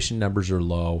 registration numbers are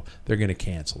low, they're going to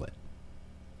cancel it.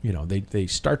 You know, they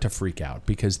start to freak out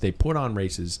because they put on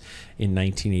races in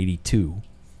 1982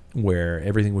 where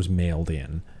everything was mailed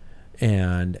in,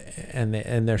 and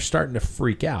they're starting to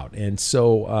freak out. And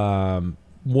so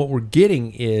what we're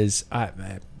getting is,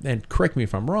 and correct me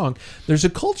if I'm wrong, there's a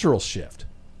cultural shift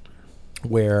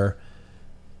where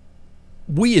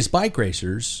we as bike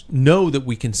racers know that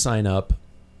we can sign up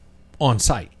on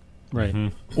site,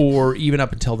 Right. or even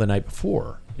up until the night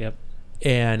before. Yep.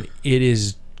 And it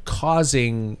is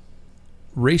causing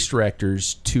race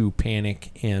directors to panic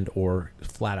and or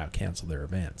flat out cancel their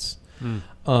events.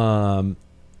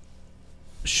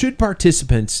 Should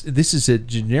participants, this is a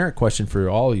generic question for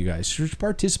all you guys, should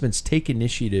participants take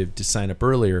initiative to sign up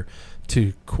earlier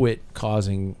to quit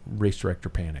causing race director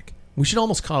panic? We should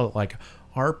almost call it like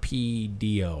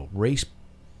RDPD, race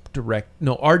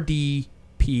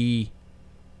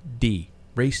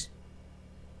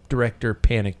director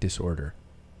panic disorder.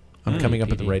 I'm coming up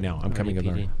with it right now. I'm coming up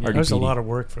with it. RDPD. There's a lot of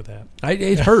work for that.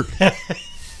 It hurt. I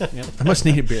must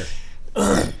need a beer.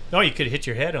 No, you could hit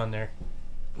your head on there.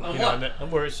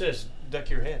 Where it says duck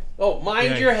your head. Oh,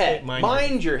 mind Yeah, your head. mind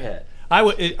Mind your head.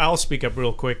 I'll speak up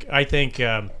real quick. I think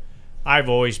I've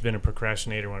always been a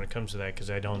procrastinator when it comes to that because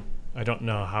I don't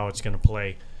know how it's going to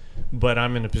play, but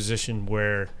I'm in a position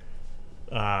where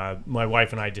my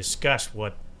wife and I discussed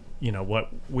what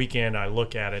weekend I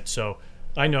look at it. So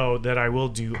I know that I will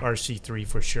do RC3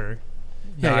 for sure.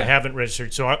 Yeah, I yeah. haven't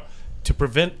registered, so to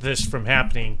prevent this from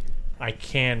happening, I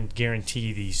can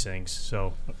guarantee these things.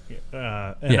 So,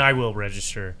 I will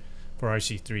register for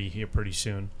RC3 here pretty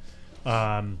soon.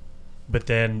 But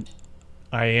then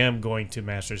I am going to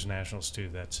Masters Nationals too.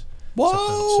 That's something.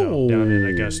 So down in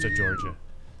Augusta, Georgia.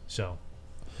 So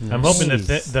I'm hoping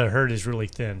that the herd is really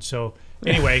thin. So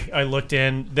anyway, I looked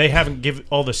in. They haven't given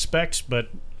all the specs, but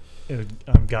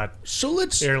I've got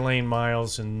airlane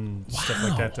miles and stuff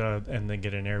like that, and then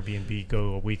get an Airbnb,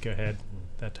 go a week ahead.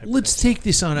 That type Let's of thing. take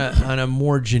this on a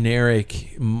more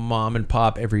generic mom and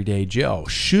pop everyday Joe.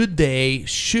 Should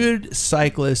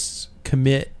cyclists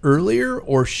commit earlier,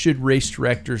 or should race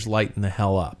directors lighten the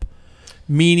hell up?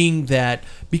 Meaning that,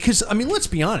 because I mean, let's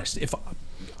be honest. If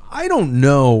I don't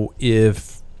know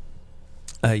if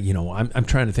I'm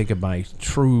trying to think of my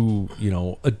true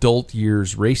adult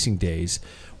years racing days,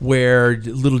 where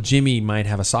little Jimmy might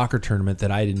have a soccer tournament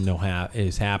that I didn't know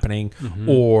is happening,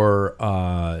 or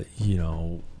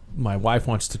my wife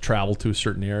wants to travel to a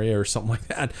certain area or something like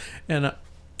that, and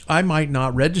I might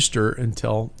not register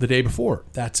until the day before.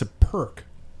 That's a perk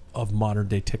of modern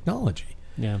day technology.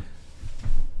 Yeah.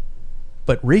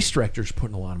 But race directors are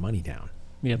putting a lot of money down.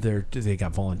 Yep. They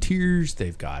got volunteers,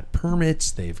 they've got permits,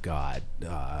 they've got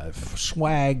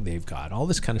swag, they've got all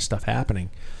this kind of stuff happening.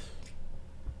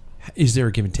 Is there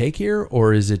a give and take here,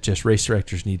 or is it just race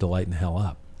directors need to lighten the hell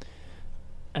up?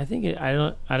 I think I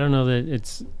don't know that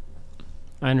it's.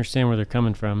 I understand where they're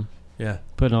coming from. Yeah,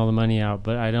 putting all the money out,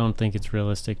 but I don't think it's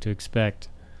realistic to expect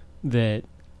that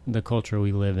the culture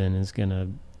we live in is gonna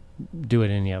do it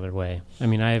any other way. I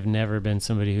mean, I have never been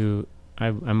somebody who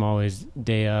I'm always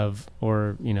day of,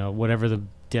 or whatever the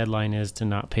deadline is to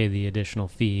not pay the additional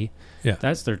fee. Yeah,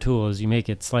 that's their tool, is you make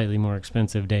it slightly more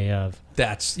expensive day of.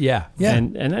 That's yeah,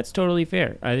 and that's totally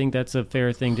fair. I think that's a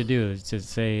fair thing to do, is to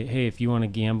say, hey, if you want to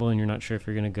gamble and you're not sure if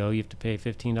you're going to go, you have to pay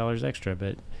 $15 extra.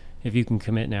 But if you can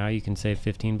commit now, you can save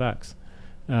 $15.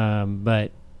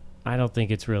 But I don't think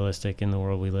it's realistic in the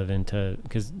world we live in,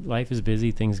 because life is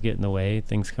busy, things get in the way,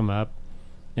 things come up,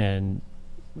 and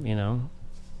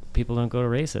people don't go to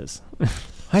races.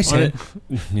 Hi, Sam.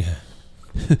 Yeah.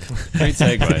 Great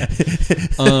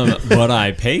segue. But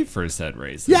I pay for said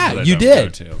races. Yeah, you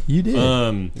did. You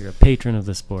did. You're a patron of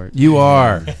the sport. You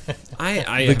are.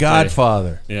 I the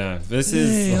Godfather. Yeah, this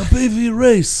is. Hey, I'll pay for your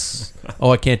race.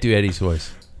 Oh, I can't do Eddie's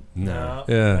voice. No.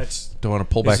 Yeah. Don't want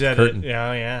to pull back the curtain.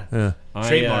 Yeah.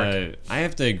 Trademark. I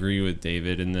have to agree with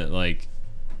David in that,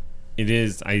 it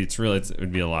is. It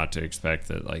would be a lot to expect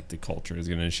that like the culture is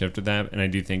going to shift with that, and I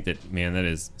do think that that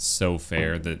is so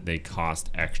fair that they cost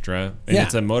extra, and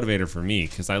it's a motivator for me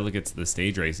because I look at the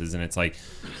stage races and it's like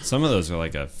some of those are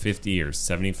like a $50 or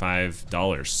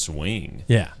 $75 swing.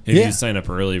 Yeah, if you sign up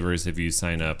early versus if you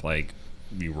sign up like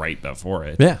right before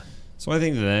it. Yeah. So I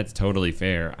think that's totally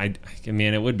fair.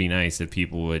 It would be nice if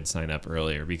people would sign up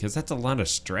earlier because that's a lot of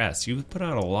stress. You put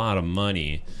out a lot of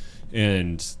money,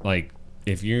 and like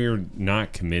if you're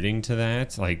not committing to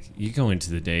that, like you go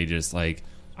into the day just like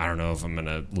I don't know if I'm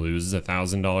gonna lose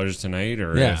 $1,000 tonight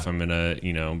or if I'm gonna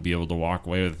be able to walk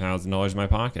away with $1,000 in my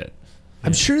pocket.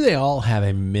 I'm sure they all have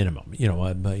a minimum,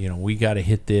 but we got to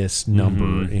hit this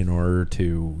number in order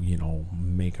to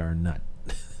make our nut.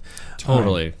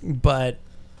 Totally, but.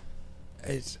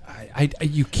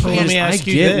 You can't. Let me ask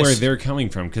you this. Where they're coming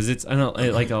from because it's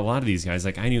like a lot of these guys.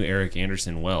 Like I knew Eric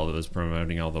Anderson well, that was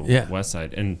promoting all the West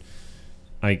Side, and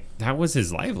like that was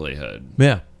his livelihood.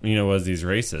 Yeah, was these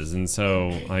races, and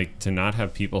so like to not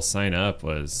have people sign up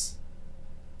was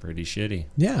pretty shitty.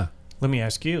 Yeah. Let me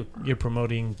ask you. You're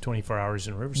promoting 24 Hours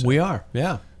in Riverside. We are.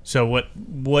 Yeah. So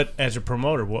what as a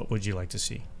promoter, what would you like to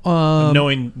see?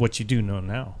 Knowing what you do know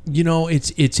now.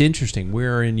 It's interesting.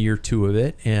 We're in year 2 of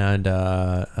it, and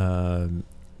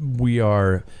we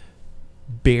are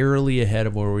barely ahead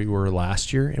of where we were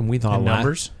last year. And we thought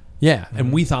numbers.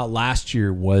 And we thought last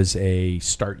year was a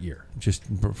start year, just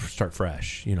start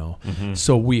fresh.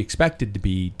 So we expected to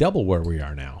be double where we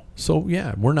are now. So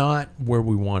we're not where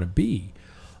we want to be.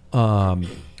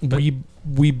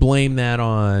 We blame that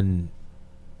on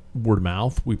word of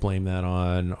mouth. We blame that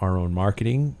on our own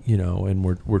marketing, and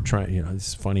we're trying,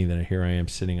 it's funny that here I am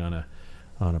sitting on a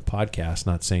podcast,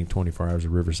 not saying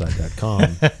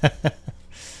 24hoursofriverside.com.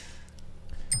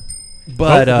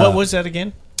 But what was that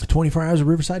again?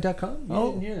 24hoursofriverside.com?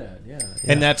 Oh, didn't hear that. Yeah.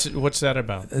 And what's that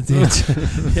about?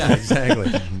 Yeah,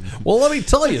 exactly. Well, let me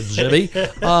tell you, Jimmy.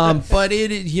 But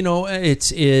it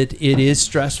is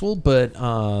stressful, but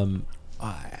I'm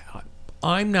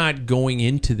not going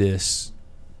into this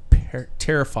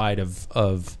terrified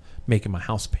of making my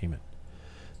house payment.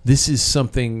 This is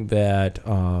something that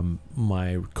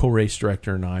my co-race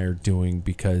director and I are doing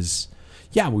because,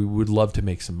 we would love to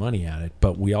make some money at it,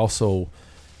 but we also,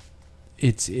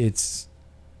 it's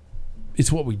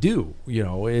what we do.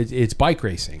 It's bike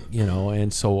racing.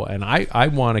 And I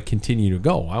want to continue to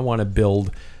go. I want to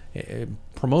build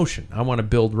promotion. I want to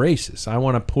build races. I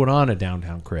want to put on a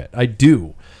downtown crit. I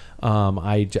do.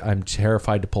 I'm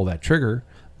terrified to pull that trigger.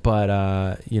 But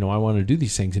I want to do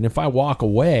these things, and if I walk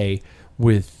away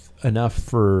with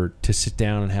enough to sit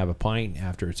down and have a pint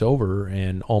after it's over,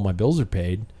 and all my bills are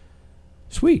paid,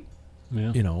 sweet.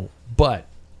 Yeah. But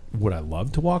would I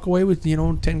love to walk away with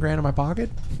 $10,000 in my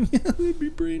pocket? That'd be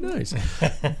pretty nice.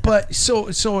 But so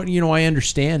I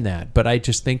understand that, but I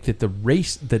just think that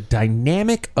the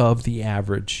dynamic of the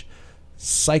average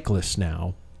cyclist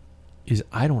now is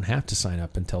I don't have to sign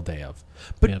up until day of.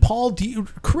 But Paul,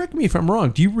 correct me if I'm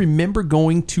wrong. Do you remember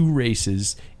going to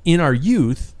races in our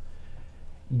youth,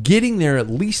 getting there at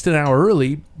least an hour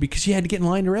early because you had to get in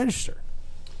line to register?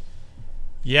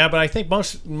 Yeah, but I think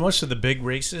most of the big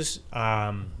races,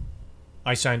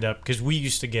 I signed up because we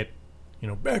used to get,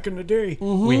 back in the day,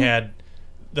 we had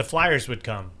the flyers would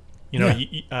come.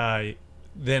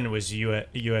 Then it was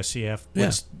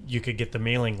USCF. You could get the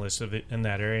mailing list of it in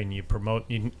that area, and you promote.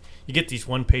 You get these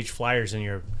one-page flyers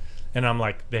and I'm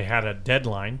like, they had a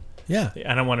deadline. Yeah.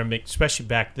 And I want to make, especially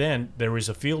back then, there was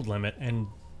a field limit, and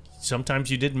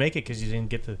sometimes you didn't make it because you didn't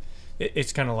get the.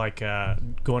 It's kind of like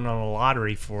going on a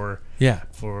lottery for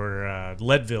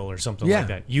Leadville or something like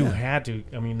that. You had to.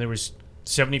 I mean, there was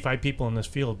 75 people in this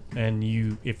field, and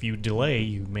if you delay,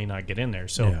 you may not get in there.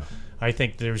 So I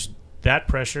think there's that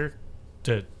pressure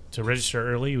to register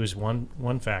early was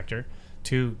one factor.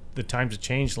 Two, the times have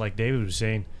changed, like David was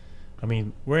saying. I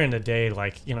mean, we're in a day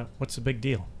like, what's the big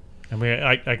deal? I mean,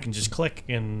 I can just click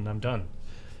and I'm done.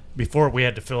 Before we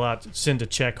had to send a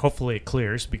check. Hopefully it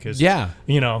clears because, and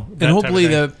hopefully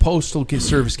the postal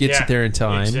service gets it there in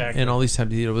time. Exactly. And all these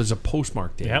times, there's a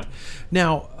postmark date. Yep.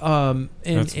 Now,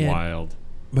 that's wild.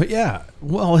 But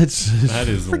well, that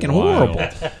is freaking wild.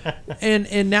 Horrible.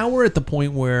 and now we're at the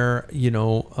point where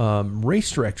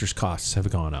race directors' costs have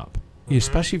gone up,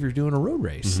 especially if you're doing a road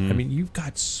race. I mean, you've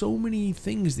got so many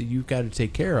things that you've got to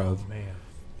take care of. Oh, man.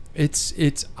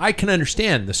 It's I can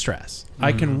understand the stress.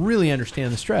 I can really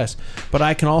understand the stress, but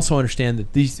I can also understand that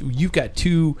you've got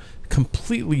two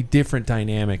completely different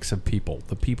dynamics of people: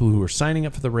 the people who are signing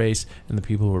up for the race and the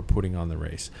people who are putting on the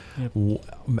race. Yep.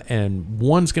 And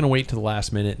one's going to wait to the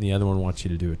last minute, and the other one wants you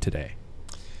to do it today.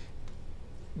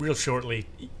 Real shortly,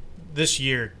 this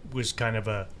year was kind of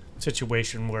a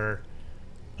situation where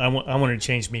I wanted to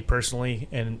change me personally,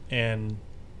 and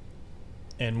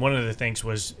one of the things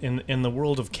was in the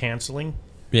world of canceling.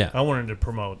 Yeah, I wanted to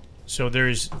promote. So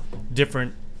there's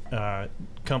different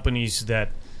companies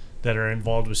that are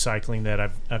involved with cycling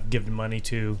that I've given money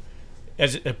to,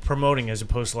 as promoting, as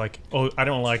opposed to like, oh, I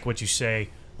don't like what you say,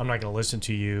 I'm not going to listen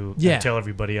to you and tell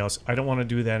everybody else. I don't want to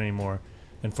do that anymore.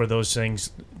 And for those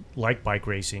things like bike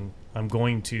racing, I'm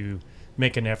going to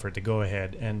make an effort to go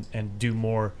ahead and do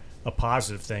more a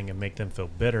positive thing and make them feel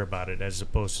better about it, as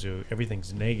opposed to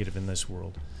everything's negative in this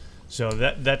world. So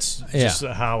that's just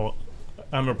how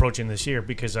I'm approaching this year,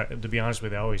 because to be honest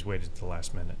with you, I always waited to the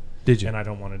last minute. Did you? And I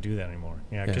don't want to do that anymore.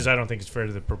 Yeah, because I don't think it's fair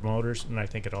to the promoters, and I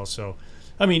think it also,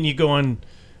 I mean, you go on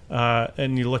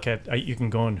and you look at, you can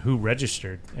go on who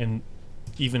registered, and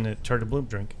even at Turtle Bloom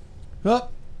Drink.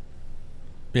 Well,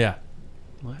 yeah.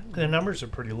 The numbers are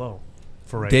pretty low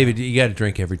for right David, now. you got to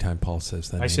drink every time Paul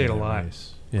says that. I say it a lot.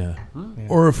 Yeah.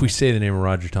 Or if we say the name of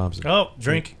Roger Thompson. Oh,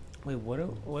 drink. Wait, what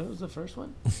was the first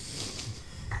one?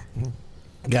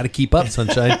 Got to keep up,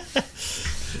 sunshine.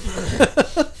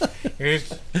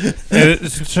 It's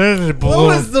What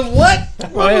was the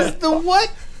what? What was the what?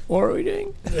 What are we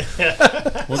doing?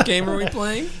 What game are we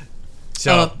playing?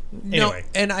 So no, anyway,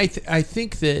 and I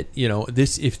think that, you know,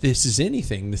 this, if this is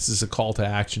anything, this is a call to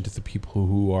action to the people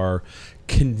who are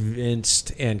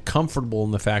convinced and comfortable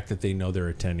in the fact that they know they're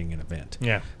attending an event.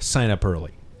 Yeah, sign up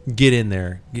early, get in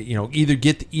there. Either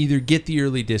get the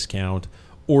early discount,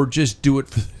 or just do it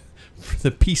for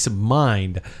the peace of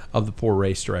mind of the poor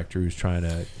race director who's trying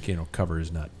to cover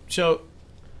his nut. So,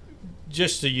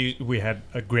 just to use, we had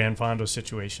a Grand Fondo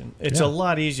situation. It's a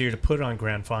lot easier to put on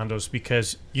Grand Fondos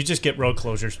because you just get road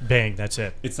closures. Bang, that's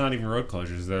it. It's not even road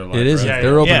closures. They're like it isn't. Yeah,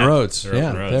 they're open yeah. roads. They're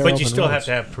open roads. But you still have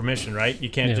to have permission, right? You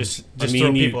can't just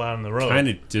throw people out on the road. Kind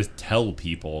of just tell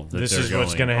people that this they're is going.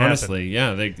 what's going to happen. Honestly,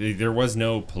 yeah. There was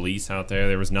no police out there.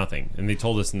 There was nothing, and they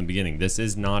told us in the beginning, this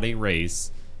is not a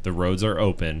race. The roads are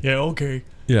open. Yeah. Okay.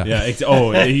 Yeah.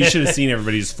 Yeah. You should have seen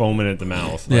everybody just foaming at the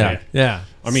mouth. Like, yeah.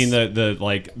 I mean,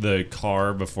 the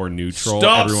car before neutral.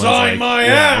 Stop everyone's sawing my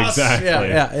ass! Exactly.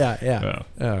 Yeah.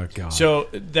 Oh God. So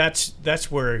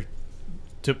that's where,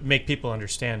 to make people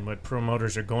understand what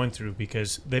promoters are going through,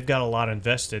 because they've got a lot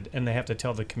invested, and they have to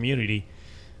tell the community,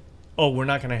 oh, we're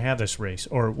not going to have this race,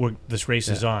 or this race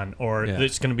is on, or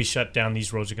it's going to be shut down.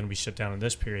 These roads are going to be shut down in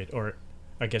this period, or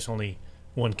I guess only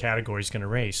one category is going to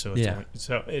race. So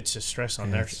it's a stress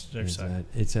on their side.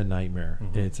 It's a nightmare.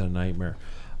 Mm-hmm. It's a nightmare.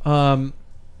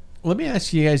 Let me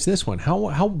ask you guys this one: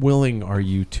 How willing are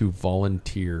you to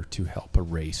volunteer to help a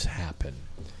race happen?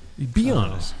 Be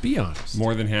honest. Be honest.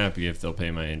 More than happy if they'll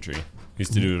pay my entry.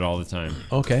 Used to do it all the time.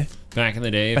 Okay. Back in the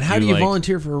day. But how do you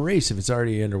volunteer for a race if it's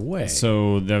already underway?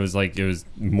 So that was it was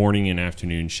morning and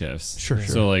afternoon shifts. Sure.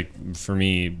 So for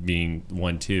me being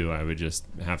 1-2, I would just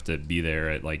have to be there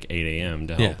at 8 a.m.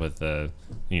 to help with the,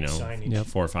 signage.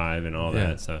 4-5 and all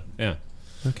that. So yeah.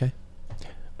 Okay.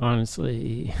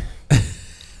 Honestly,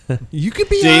 you could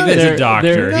be David's honest. a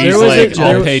doctor. He's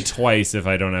I'll pay twice if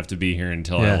I don't have to be here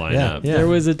until I line up. There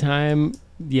was a time,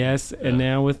 yes, and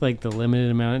now with the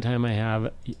limited amount of time I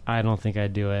have, I don't think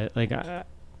I'd do it. I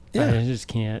just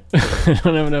can't. I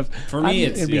don't have enough. For me,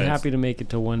 I'd be happy to make it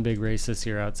to one big race this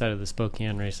year outside of the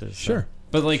Spokane races. Sure.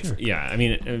 But I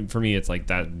mean, for me, it's that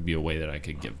would be a way that I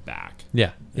could give back.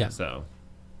 Yeah. So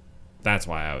that's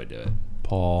why I would do it.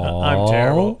 Paul, I'm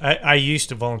terrible. I used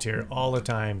to volunteer all the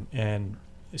time, and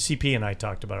CP and I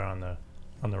talked about it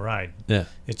on the ride. Yeah.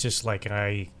 It's just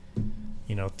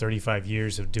 35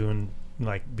 years of doing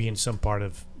being some part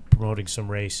of promoting some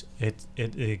race. It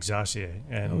exhausts you.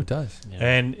 And it does. Yeah.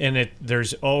 And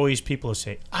there's always people who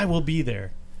say, I will be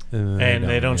there. And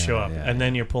they don't show up. And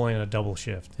then you're pulling a double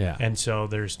shift. Yeah. And so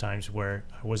there's times where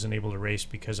I wasn't able to race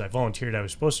because I volunteered. I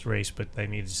was supposed to race, but they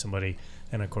needed somebody.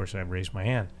 And of course I raised my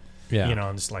hand. Yeah.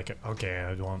 And it's okay,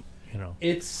 I won't,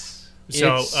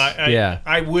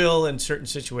 I will in certain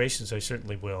situations. I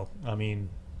certainly will. I mean,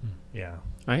 yeah.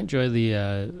 I enjoy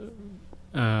the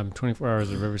 24 hours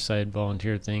of Riverside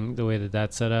volunteer thing, the way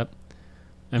that's set up.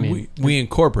 I mean, we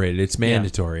incorporate it. It's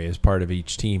mandatory as part of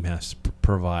each team has to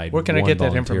provide. Where can I get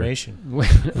volunteer. that information?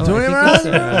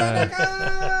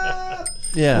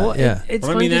 It's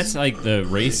I mean, that's the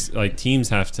race. Teams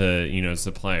have to,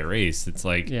 supply a race. It's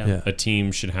a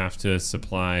team should have to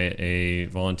supply a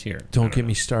volunteer. Don't get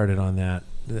me started on that.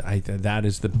 That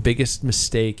is the biggest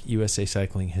mistake USA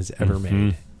Cycling has ever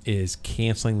made, is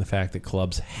canceling the fact that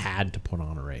clubs had to put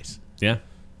on a race. Yeah.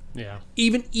 Yeah.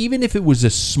 Even if it was a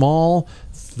small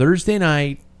Thursday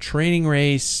night training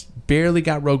race, barely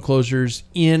got road closures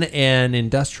in an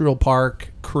industrial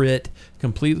park, crit,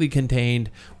 completely contained.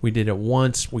 We did it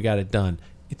once. We got it done.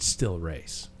 It's still a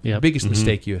race. Yeah. The biggest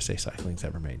mistake USA Cycling's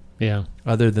ever made. Yeah.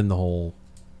 Other than the whole...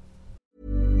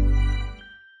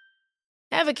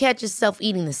 Ever catch yourself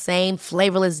eating the same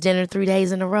flavorless dinner 3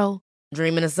 days in a row?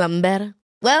 Dreaming of something better?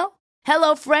 Well,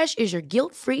 HelloFresh is your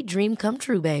guilt-free dream come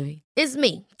true, baby. It's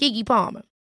me, Keke Palmer.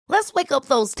 Let's wake up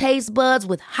those taste buds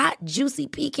with hot, juicy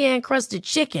pecan-crusted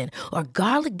chicken or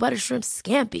garlic butter shrimp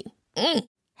scampi.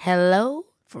 Hello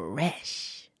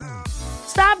Fresh.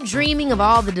 Stop dreaming of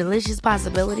all the delicious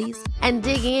possibilities and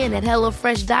dig in at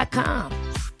HelloFresh.com.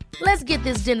 Let's get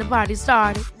this dinner party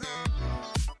started.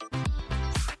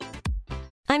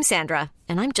 I'm Sandra,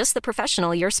 and I'm just the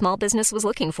professional your small business was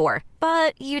looking for.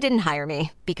 But you didn't hire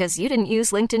me because you didn't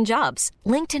use LinkedIn Jobs.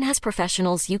 LinkedIn has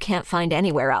professionals you can't find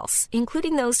anywhere else,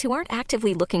 including those who aren't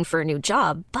actively looking for a new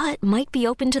job, but might be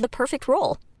open to the perfect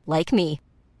role, like me.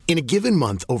 In a given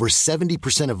month, over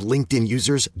 70% of LinkedIn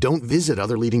users don't visit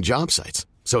other leading job sites.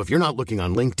 So if you're not looking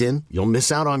on LinkedIn, you'll miss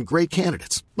out on great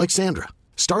candidates like Sandra.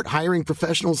 Start hiring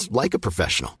professionals like a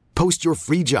professional. Post your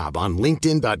free job on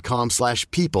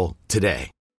linkedin.com/people today.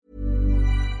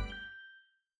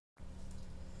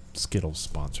 Skittles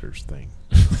sponsors thing.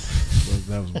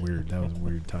 That was weird. That was a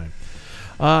weird time.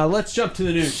 Let's jump to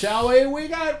the news, shall we? We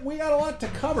got a lot to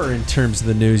cover in terms of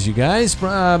the news, you guys.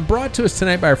 Brought to us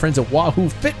tonight by our friends at Wahoo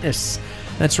Fitness.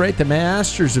 That's right, the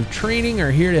masters of training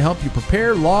are here to help you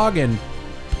prepare, log, and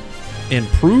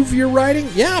prove your riding.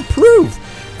 Yeah, prove.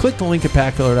 Click the link at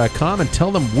packfiller.com and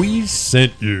tell them we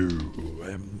sent you.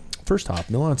 First off,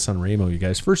 Milan-San Remo, you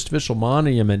guys. First official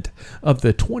monument of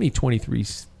the 2023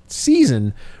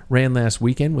 season ran last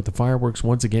weekend with the fireworks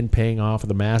once again paying off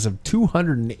with a massive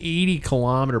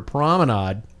 280-kilometer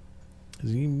promenade.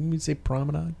 Does you say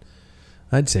promenade?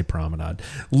 I'd say promenade.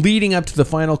 Leading up to the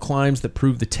final climbs that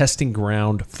proved the testing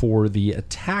ground for the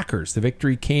attackers. The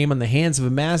victory came on the hands of a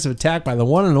massive attack by the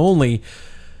one and only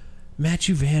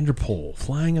Mathieu van der Poel,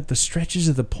 flying up the stretches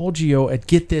of the Poggio at,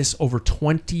 get this, over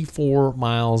 24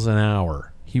 miles an hour.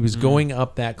 He was going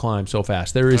up that climb so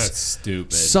fast. That's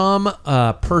stupid. Some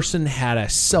person had a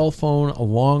cell phone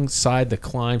alongside the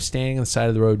climb, standing on the side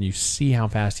of the road, and you see how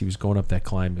fast he was going up that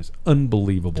climb. It was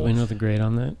unbelievable. Do we know the grade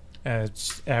on that?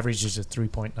 Its average is a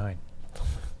 3.9.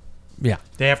 Yeah.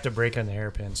 They have to brake on the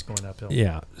hairpins going uphill.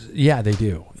 Yeah. Yeah, they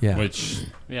do. Yeah. Which,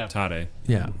 Tade.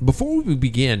 Yeah. Before we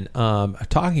begin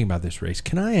talking about this race,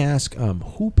 can I ask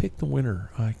who picked the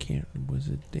winner? Was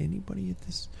it anybody at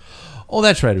this? Oh,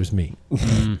 that's right. It was me.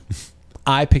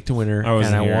 I picked a winner. I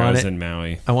was in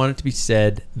Maui. I want it to be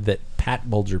said that Pat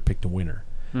Bulger picked a winner.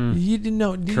 You didn't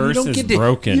know. Curse is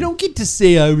broken. You don't get to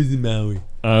say I was in Maui.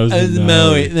 I was in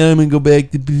Maui. Now I'm going to go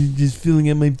back to just filling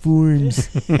out my forms.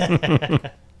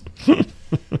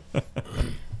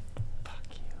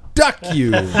 Duck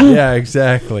you. Yeah,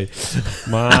 exactly.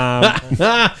 Mom.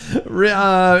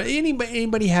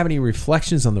 Anybody have any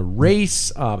reflections on the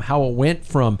race? How it went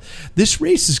from... This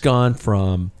race has gone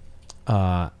from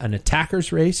an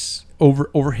attacker's race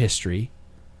over history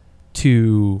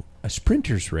to a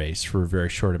sprinter's race for a very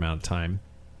short amount of time.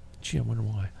 Gee, I wonder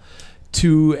why.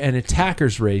 To an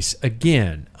attacker's race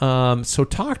again. So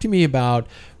talk to me about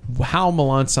how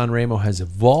Milan-San Remo has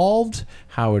evolved,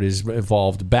 how it has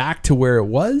evolved back to where it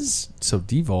was, so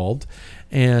devolved,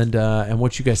 and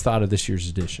what you guys thought of this year's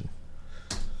edition.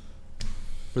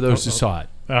 For those who saw it.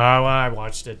 Well, I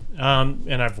watched it,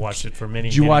 and I've watched it for many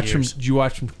years. Did you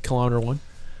watch from kilometer one?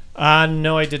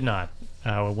 No, I did not.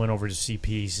 I went over to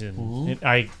CP's, and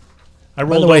I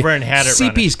rolled over and had it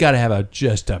running. CP's got to have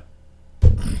just a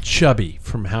chubby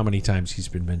from how many times he's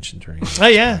been mentioned during this. Oh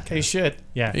yeah, he should.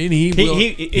 Yeah, and he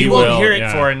won't hear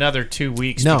it for another 2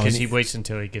 weeks because he waits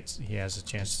until he has a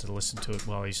chance to listen to it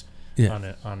while he's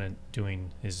on doing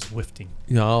his lifting.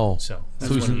 No, so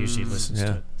that's when he usually listens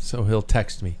to it. So he'll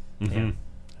text me. Mm-hmm.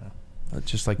 Yeah,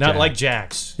 just like not like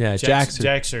Jack's. Yeah,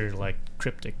 Jack's are like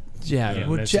cryptic. Yeah,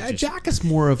 well, Jack is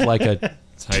more of like a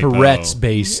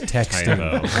Tourette's-based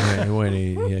texting. When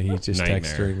he just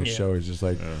texts during the show. He's just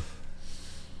like,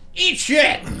 eat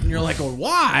shit! And you're like, well,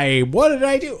 why? What did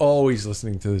I do? Oh, he's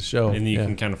listening to the show. And you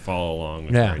can kind of follow along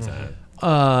with where he's at.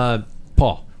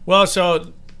 Paul. Well,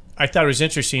 so I thought it was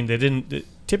interesting. They didn't...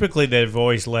 Typically, they've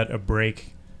always let a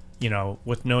break,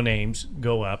 with no names,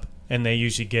 go up. And they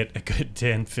usually get a good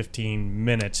 10, 15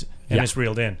 minutes. And it's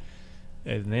reeled in.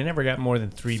 And they never got more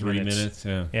than 3 minutes. 3 minutes,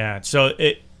 yeah. Yeah, so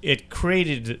it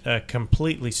created a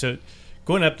completely... So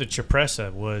going up to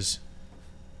Cipressa was...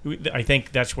 I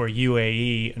think that's where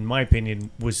UAE, in my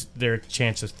opinion, was their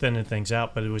chance of thinning things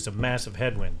out, but it was a massive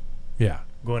headwind. Yeah.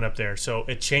 Going up there. So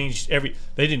it changed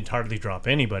they didn't hardly drop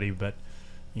anybody, but,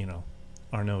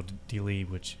 Arnaud Delis,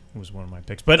 which was one of my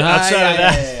picks. But outside of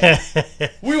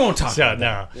that, we won't talk about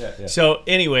that. No. Yeah. So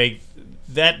anyway,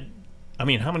 how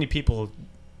many people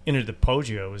entered the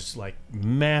Poggio? It was like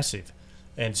massive,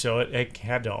 and so it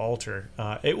had to alter.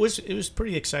 It was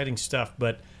pretty exciting stuff.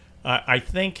 But I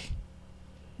think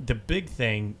the big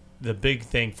thing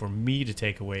for me to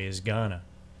take away is Ghana.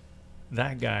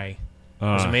 That guy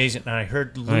was amazing. And I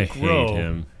heard Luke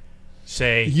Rowe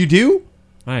say, "You do?"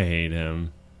 I hate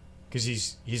him.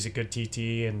 Because he's a good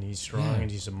TT and he's strong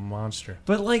and he's a monster.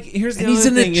 But here's the and other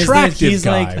thing: he's an attractive he's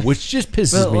guy, which just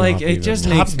pisses me off. It just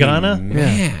Top makes Ghana. me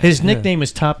mad. His nickname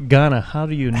is Top Ghana. How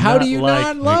do you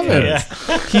not love him?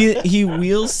 Yeah. he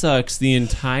wheel sucks the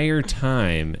entire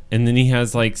time, and then he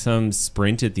has some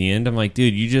sprint at the end. I'm like,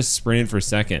 dude, you just sprinted for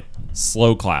second.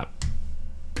 Slow clap.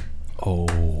 Oh,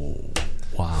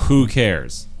 wow. Who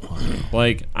cares?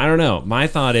 Wow. I don't know. My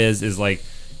thought is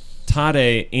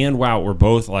Tade and Wout were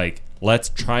both let's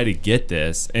try to get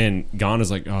this, and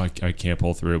Ghana's like, oh, I can't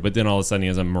pull through. But then all of a sudden he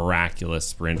has a miraculous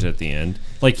sprint at the end.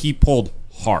 He pulled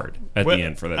hard at the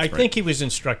end for that sprint. I think he was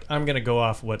instructed. I'm going to go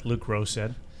off what Luke Rowe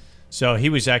said. So he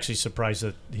was actually surprised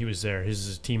that he was there.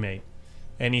 His teammate.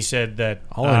 And he said that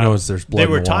all I know is there's blood. They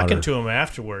were in the talking water. to him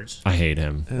afterwards. I hate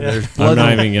him. There's blood.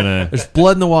 I'm not even gonna. There's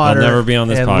blood in the water. I'll never be on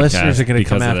this and podcast. Listeners are going to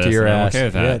come after your ass. I'm okay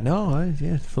with that. Yeah,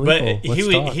 no, Filippo,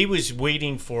 but he was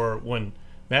waiting for when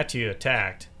Mathieu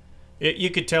attacked. You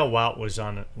could tell Wout was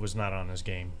not on his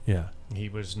game. Yeah, he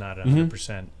was not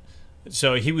 100%.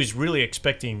 So he was really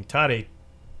expecting Tade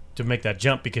to make that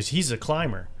jump because he's a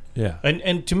climber. Yeah,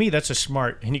 and to me that's a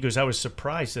smart. And he goes, I was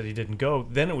surprised that he didn't go.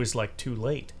 Then it was too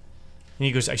late. And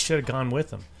he goes, I should have gone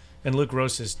with him. And Luke Rowe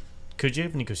says, could you?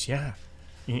 And he goes, yeah.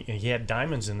 He had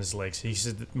diamonds in his legs. He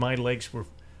said, my legs were.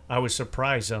 I was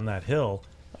surprised on that hill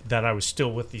that I was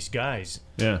still with these guys.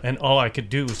 Yeah. And all I could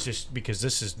do was just because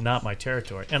this is not my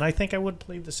territory. And I think I would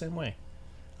play the same way.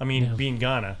 I mean, being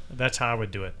Ghana, that's how I would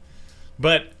do it.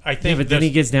 But I think. Yeah, but then he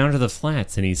gets down to the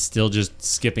flats and he's still just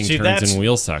skipping turns and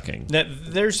wheel sucking.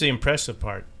 There's the impressive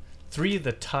part. 3 of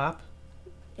the top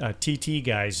TT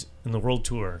guys in the World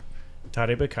Tour,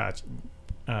 Tadej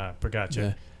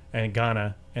Pogacar, and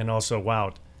Ghana, and also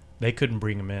Wout, they couldn't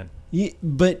bring him in. Yeah,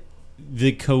 but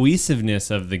the cohesiveness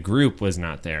of the group was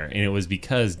not there, and it was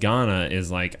because Ghana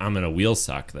is I'm going to wheel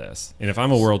suck this. And if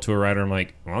I'm a World Tour rider, I'm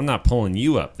like, well, I'm not pulling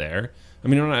you up there. I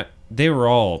mean, they were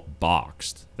all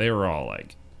boxed. They were all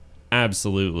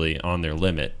absolutely on their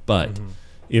limit. But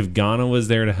if Ghana was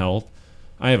there to help,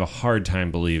 I have a hard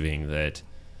time believing that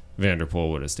Van der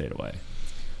Poel would have stayed away.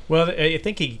 Well, I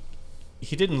think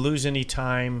he didn't lose any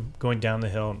time going down the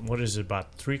hill. What is it,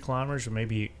 about 3 kilometers or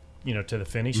maybe, to the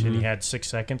finish, and he had 6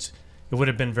 seconds. It would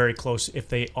have been very close if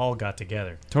they all got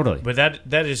together. Totally. But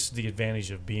that is the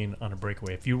advantage of being on a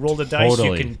breakaway. If you roll the dice,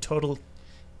 you can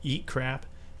eat crap,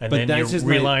 and then you're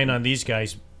relying on these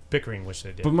guys bickering, which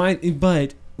they did.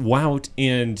 But Wout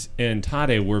and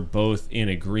Tade were both in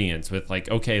agreement with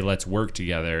okay, let's work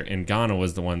together, and Ghana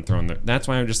was the one throwing that's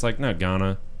why I'm just no,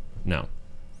 Ghana, no.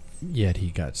 Yet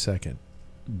he got second.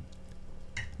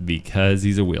 Because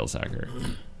he's a wheel sucker.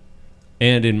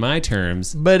 And in my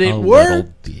terms, but it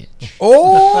worked. Bitch.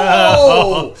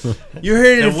 Oh, you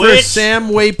heard it first. Sam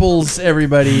Waples,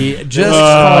 everybody. Just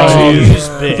called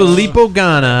Filippo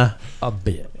Ghana a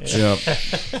bitch.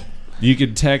 Yep. You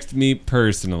could text me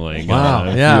personally.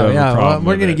 Wow. Yeah.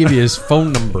 We're going to give you his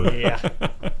phone number. Yeah.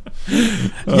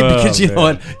 Because you know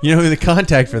what? You know who the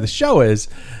contact for the show is?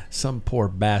 Some poor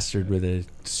bastard with a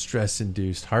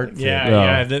stress-induced heart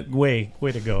failure. Way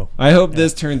to go. I hope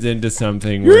this turns into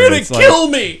something You're where gonna kill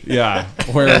me. Yeah,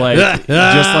 where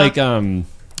just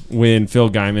when Phil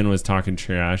Gaiman was talking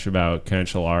trash about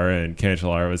Cancellara and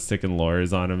Cancellara was sticking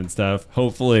lures on him and stuff.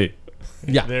 Hopefully,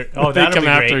 they come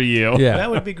after you. Yeah, that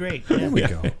would be great. There we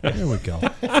go.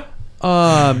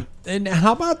 And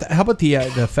how about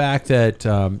the fact that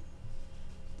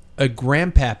a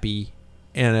grandpappy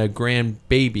and a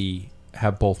grandbaby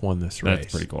have both won this race?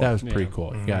 That's pretty cool. That was pretty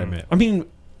cool. You gotta admit. I mean,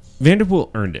 Van der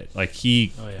Poel earned it.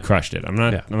 He crushed it. I'm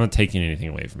not taking anything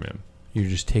away from him. You're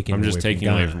just taking. I'm just taking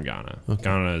away from Ghana. Okay.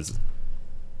 Ghana is.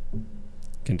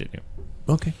 Continue.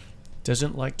 Okay.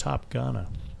 Doesn't like Top Ghana.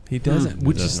 He doesn't,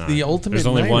 which is the ultimate. There's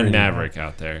only irony. one Maverick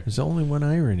out there. There's only one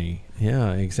irony.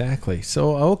 Yeah, exactly.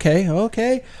 So okay.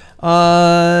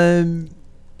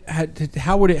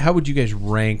 How would you guys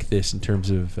rank this in terms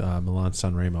of Milan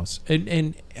San Remos?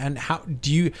 And how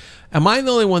do you? Am I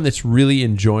the only one that's really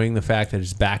enjoying the fact that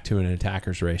it's back to an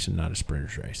attacker's race and not a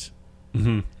sprinter's race?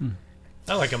 Mm-hmm.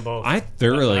 I like them both. I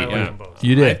thoroughly. like them both.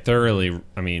 You did.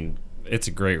 I mean, it's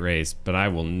a great race, but I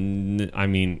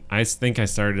think I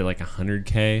started at like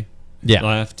 100K Yeah.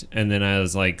 left, and then I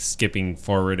was like skipping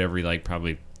forward every like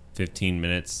probably 15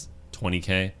 minutes,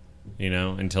 20K,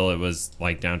 until it was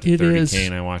like down to 30K,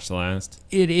 and I watched the last.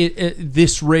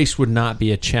 This race would not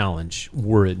be a challenge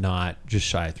were it not just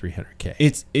shy of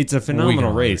 300K. It's a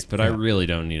phenomenal race, but I really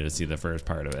don't need to see the first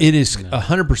part of it. It is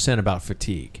 100% about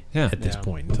fatigue at this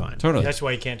point in time. Totally. That's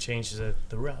why you can't change the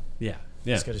route. Yeah.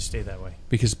 It's got to stay that way.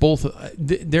 Because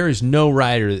there is no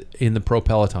rider in the Pro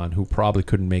Peloton who probably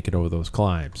couldn't make it over those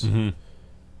climbs. Mm-hmm.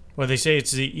 Well, they say it's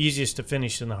the easiest to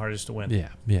finish and the hardest to win.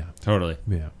 Yeah. Totally.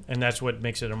 Yeah. And that's what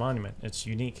makes it a monument. It's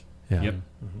unique. Yeah. Yep.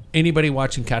 Mm-hmm. Anybody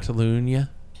watching Catalunya?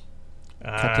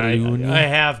 Catalunya? I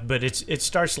have, but it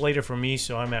starts later for me,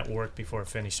 so I'm at work before I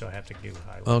finish, so I have to do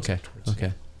highlights.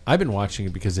 Okay. I've been watching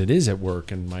it because it is at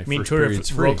work and my first Tour period's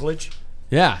of free. Roglic?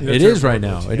 Yeah, it is right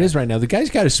now. It is right now. The guy's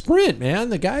got a sprint,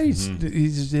 man. The guy's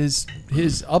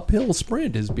his uphill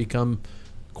sprint has become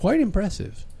quite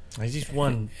impressive. He's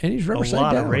won and he's a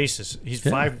lot down. of races. He's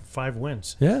five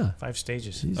wins. Yeah, 5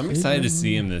 stages. I'm excited to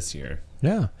see him this year.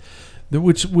 Yeah,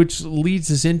 which leads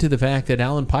us into the fact that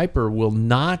Alan Piper will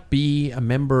not be a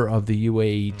member of the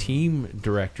UAE team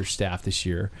director staff this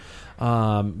year.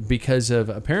 Because of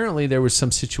apparently there was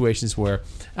some situations where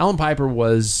Alan Piper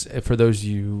was, for those of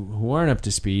you who aren't up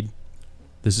to speed,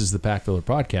 this is the Pack Filler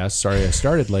podcast. Sorry I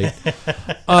started late.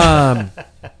 Alan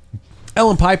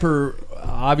Piper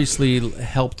obviously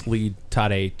helped lead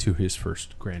Tadej to his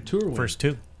first Grand Tour win. First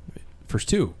two.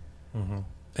 Mm-hmm.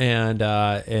 And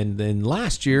then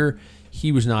last year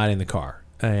he was not in the car.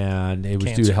 And it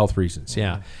was due to health reasons,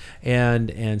 yeah.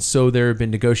 And so there have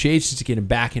been negotiations to get him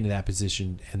back into that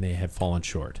position, and they have fallen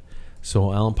short.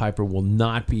 So Alan Piper will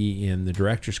not be in the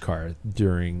director's car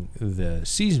during the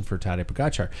season for Tadej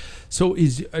Pogačar. So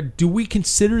do we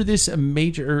consider this a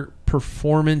major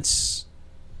performance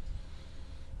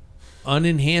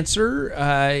unenhancer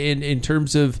in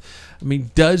terms of,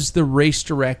 does the race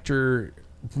director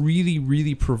really,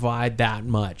 really provide that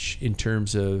much in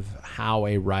terms of how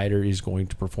a rider is going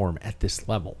to perform at this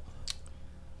level?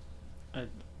 I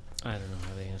don't know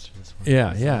how they answer this one.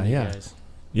 Yeah.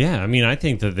 Yeah, I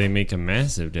think that they make a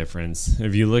massive difference.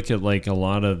 If you look at like a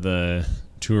lot of the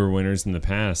tour winners in the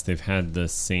past, they've had the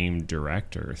same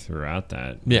director throughout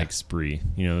that spree.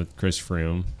 Chris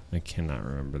Froome. I cannot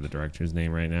remember the director's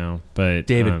name right now, but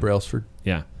David Brailsford.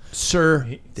 Yeah,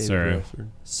 Sir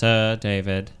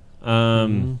David.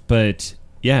 But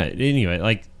yeah, anyway,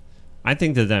 like I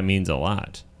think that means a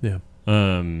lot. Yeah.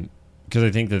 Because I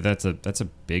think that's a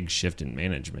big shift in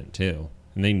management too,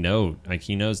 and they know, like,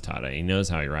 he knows Tadej, he knows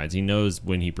how he rides, he knows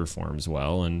when he performs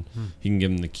well, and he can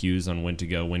give him the cues on when to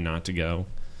go, when not to go,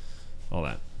 all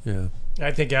that. Yeah.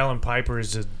 I think Alan Piper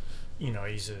is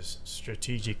he's a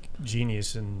strategic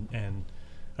genius, and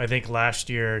I think last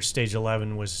year Stage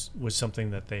 11 was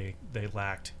something that they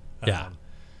lacked. Yeah.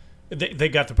 They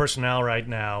got the personnel right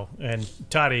now, and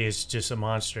Tadej is just a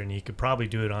monster, and he could probably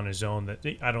do it on his own. That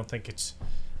I don't think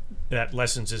that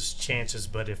lessens his chances,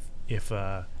 but if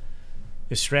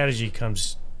his strategy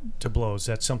comes to blows,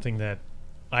 that's something that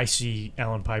I see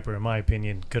Alan Piper, in my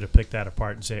opinion, could have picked that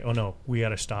apart and say, oh no, we got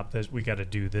to stop this, we got to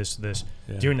do this.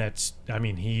 Yeah. Doing that,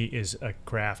 he is a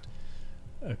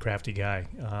crafty guy.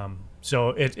 So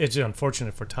it's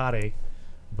unfortunate for Tadej,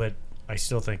 but I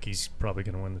still think he's probably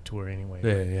going to win the Tour anyway.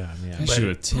 Yeah. Especially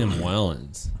with Tim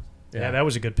Wellens. Yeah, that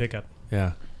was a good pickup.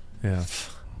 Yeah.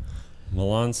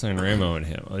 Milan Sanremo and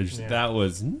him. That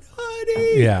was nutty.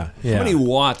 Yeah. How many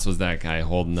watts was that guy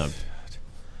holding up?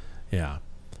 Yeah.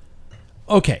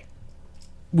 Okay.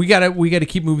 We gotta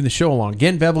keep moving the show along.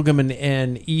 Gent Wevelgem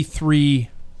and E3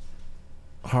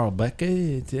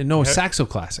 Harelbeke. No, Saxo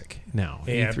Classic now.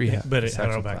 Yeah, E3 but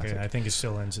Saxo Harelbeke, Classic. I think it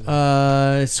still ends.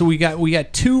 So we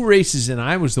got 2 races, and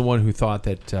I was the one who thought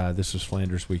that this was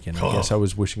Flanders weekend. I guess I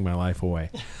was wishing my life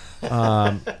away.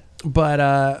 But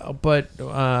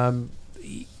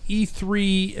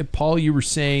E3, Paul, you were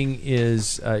saying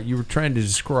is you were trying to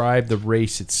describe the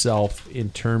race itself in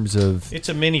terms of it's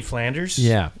a mini Flanders.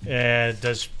 Yeah, it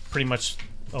does pretty much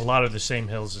a lot of the same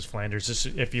hills as Flanders.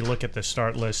 If you look at the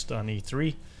start list on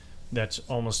E3, that's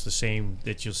almost the same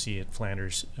that you'll see at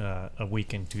Flanders a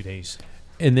week and 2 days.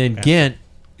 And then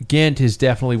Ghent is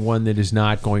definitely one that is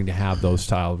not going to have those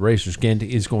style of racers. Ghent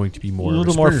is going to be more a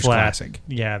little of a more sprinters flat. classic.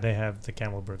 Yeah, they have the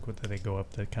Camelberg that they go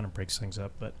up that kind of breaks things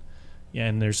up, but yeah,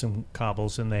 and there's some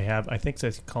cobbles, and they have, I think they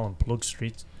call them plug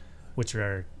streets, which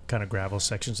are kind of gravel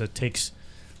sections that takes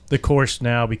the course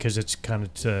now because it's kind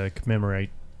of to commemorate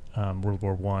World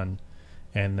War I,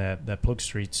 and that plug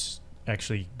streets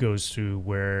actually goes through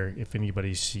where, if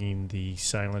anybody's seen the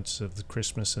Silence of the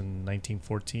Christmas in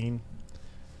 1914,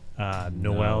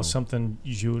 Noel something,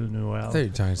 Jules Noel. I thought you were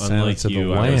talking Unlike Silence of the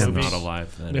you, I was Lambs. not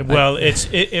alive then. Well,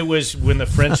 it was when the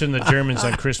French and the Germans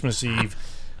on Christmas Eve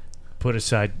put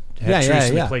aside, had truce,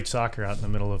 and they played soccer out in the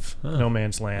middle of no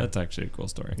man's land. That's actually a cool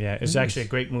story. Yeah, it's actually a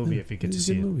great movie if you get to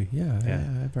see it. Movie. Yeah.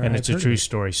 And it's a true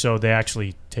story. So they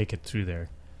actually take it through there.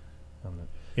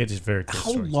 It is very cool.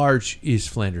 How story. large is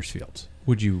Flanders Fields?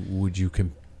 Would you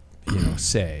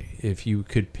say, if you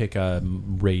could pick a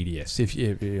radius, if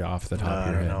off the top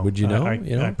of your head, know. would you know?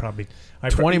 I probably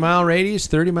 20-mile radius,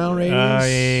 30-mile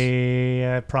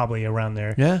radius, probably around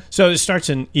there. Yeah. So it starts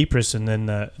in Ypres, and then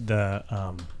the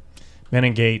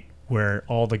Menengate, where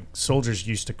all the soldiers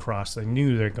used to cross. They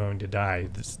knew they're going to die.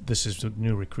 This is the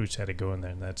new recruits had to go in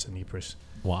there, and that's in Ypres.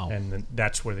 Wow. And then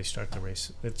that's where they start the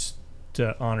race. It's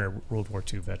to honor World War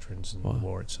II veterans and the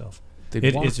war itself.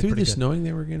 They walked through this knowing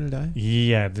they were going to die?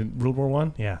 Yeah, the World War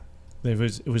I. Yeah, it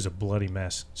was a bloody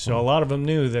mess. So a lot of them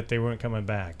knew that they weren't coming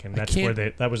back, and that's where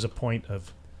that was a point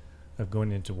of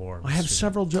going into war. I have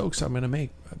several jokes I'm going to make,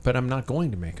 but I'm not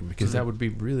going to make them because that would be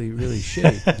really, really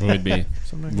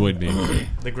shitty. Would be.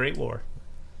 The Great War.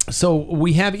 So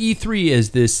we have E3 as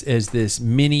this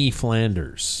mini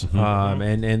Flanders,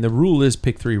 and the rule is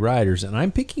pick 3 riders, and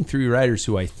I'm picking 3 riders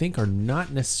who I think are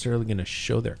not necessarily going to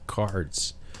show their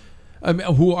cards.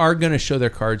 Who are going to show their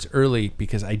cards early,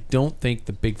 because I don't think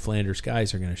the big Flanders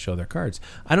guys are going to show their cards.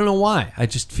 I don't know why. I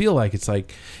just feel like it's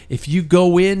like if you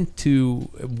go into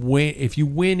if you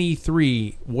win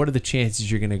E3, what are the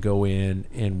chances you're going to go in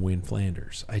and win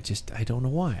Flanders? I don't know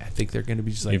why. I think they're going to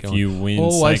be just like, if you win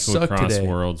Cyclocross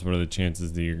Worlds, what are the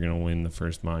chances that you're going to win the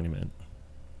first monument?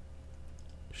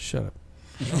 Shut up.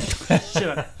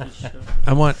 Shut up.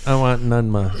 I want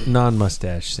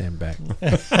non-mustache Sam back.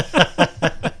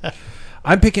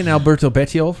 I'm picking Alberto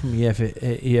Bettiol from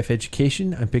EF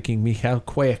Education. I'm picking Michał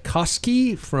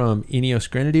Kwiatkowski from Ineos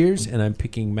Grenadiers, and I'm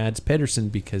picking Mads Pedersen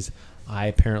because I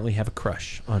apparently have a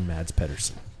crush on Mads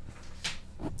Pedersen.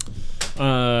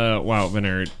 Wout van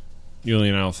Aert,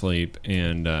 Julian Alaphilippe,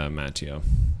 and Matteo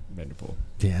van der Poel.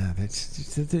 Yeah,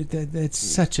 that's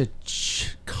such a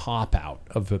cop-out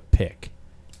of a pick.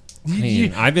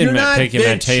 I've been picking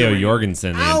Matteo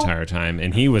Jorgensen the entire time,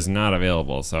 and he was not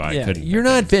available, so I couldn't. You're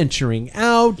not venturing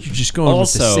out. You're just going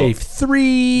with the safe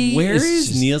 3. Where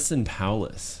is Neilson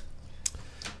Paulus?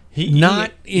 Not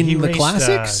in the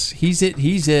classics. He's at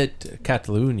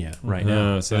Catalunya right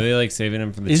now. So they saving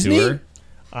him for the tour.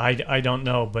 He? I don't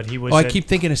know, but he was. I keep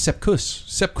thinking of Sepp Kuss.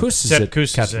 Sepp Kuss is at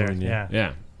Catalunya.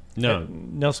 Yeah. No,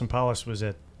 Nelson Paulus was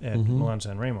at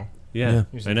Milan-San Remo. Yeah,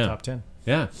 he was in the top 10.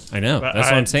 Yeah, I know. But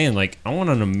that's what I'm saying. I want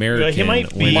an American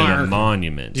winning a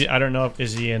monument. I don't know.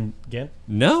 Is he in Ghent?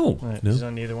 No. He's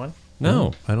on either one?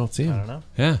 No. I don't see him. I don't know.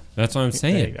 Yeah, that's what I'm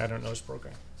saying. I don't know his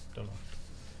program. Don't know.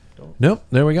 Nope.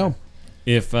 There we go.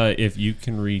 If you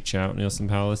can reach out, Neilson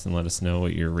Paulus, and let us know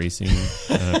what your racing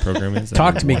program is.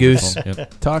 Talk to me, Goose.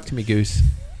 Yep. Talk to me, Goose.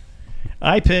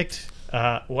 I picked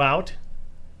Wout,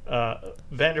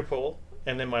 Van der Poel,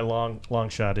 and then my long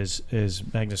shot is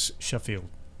Magnus Sheffield,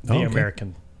 the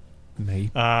American.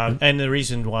 And the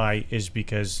reason why is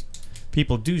because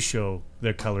people do show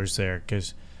their colors there,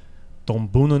 because Tom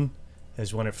Boonen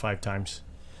has won it 5 times.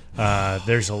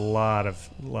 There's a lot of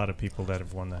people that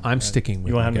have won that. I'm sticking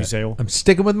with you. My Want gut. me to say? I'm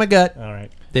sticking with my gut. All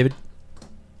right, David.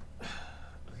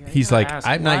 He's like,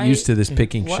 I'm not used to this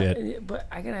picking shit. But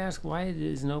I gotta ask, why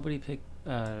does nobody pick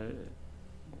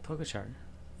Pogačar?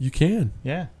 You can.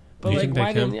 Yeah. But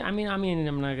why didn't I mean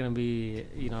I'm not gonna be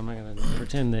I'm not gonna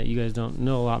pretend that you guys don't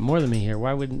know a lot more than me here.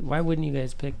 Why wouldn't you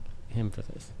guys pick him for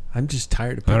this? I'm just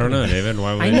tired of picking him. I don't know, David.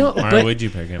 Why would you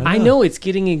pick him? I know it's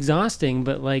getting exhausting,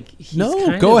 but he's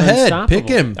go ahead. Unstoppable. Pick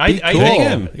him. I pick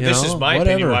him. This is my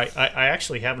opinion. I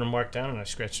actually have him marked down and I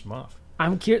scratched him off.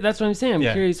 I'm curious. That's what I'm saying.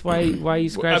 I'm curious why you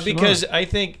scratched him off. Because I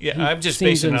think I'm just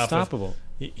basing off unstoppable.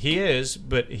 He is,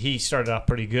 but he started off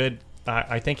pretty good.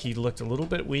 I think he looked a little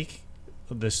bit weak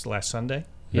this last Sunday.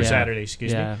 Or Saturday,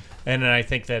 excuse me. And then I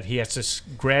think that he has to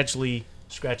gradually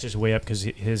scratch his way up because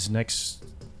his next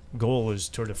goal is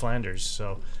Tour de Flanders.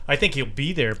 So I think he'll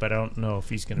be there, but I don't know if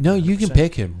he's going to be. No, you can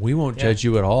pick him. We won't judge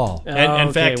you at all. And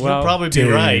in fact, he'll probably be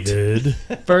right.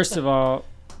 First of all,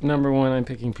 number 1, I'm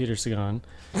picking Peter Sagan.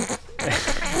 This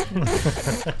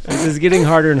is getting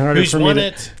harder and harder Who's for me. Who's won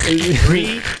it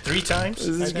three times?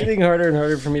 This is getting harder and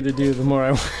harder for me to do the more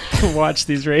I watch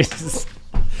these races.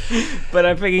 But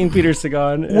I'm picking Peter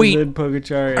Sagan and then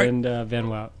Pogačar and Van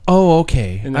Wout. Oh,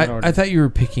 okay. I thought you were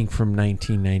picking from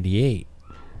 1998.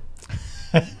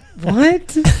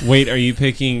 What? Wait, are you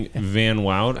picking Van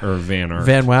Wout or Van Aert?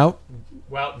 Van Wout.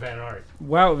 Wout Van Aert.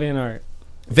 Wout Van Aert.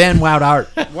 Van Wout Art.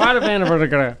 Wout Van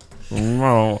Aert.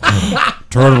 No.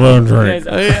 Total Guys,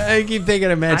 I keep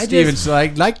thinking of Matt Stevens. So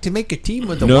I'd like to make a team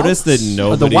with the Notice Wouts. that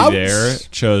nobody there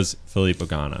chose Filippo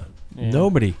Ganna. Yeah.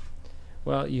 Nobody.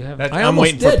 Well, you have. I'm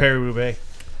waiting for Paris-Roubaix.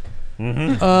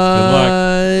 Mm-hmm.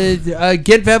 Good luck.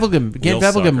 Gent Wevelgem. You'll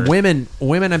sucker.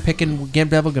 Women. I'm picking Gent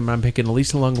Wevelgem. I'm picking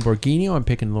Elisa Longo-Borghini. I'm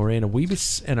picking Lorena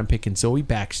Wiebes, and I'm picking Zoe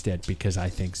Backstedt because I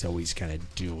think Zoe's gonna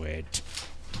do it.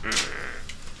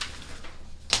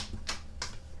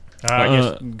 I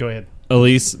guess, go ahead.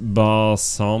 Elise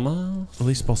Balsamo.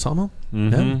 Elise Balsamo.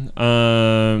 Mm-hmm.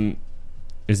 Yeah.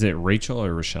 Is it Rachel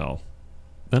or Rochelle?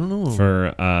 I don't know.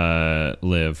 For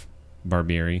Liv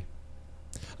Barbieri.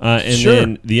 And Sure.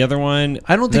 then the other one,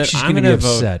 I don't think she's going to be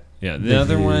upset. Yeah, the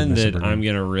other one that I'm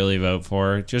going to really vote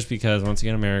for, just because once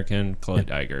again American, Chloe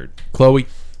Dygert. Chloe.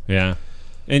 Yeah,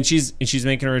 and she's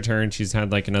making a return. She's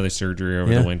had like another surgery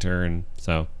over the winter, and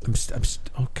so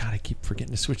oh God, I keep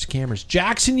forgetting to switch cameras.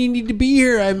 Jackson, you need to be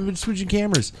here. I'm switching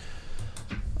cameras.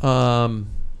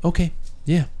 Okay.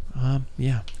 Yeah.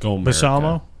 Yeah. go America.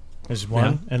 Balsamo is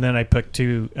one, and then I picked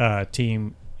two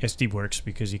team SD Works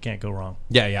because you can't go wrong.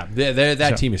 Yeah.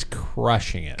 That team is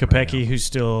crushing it. Kopecky, right who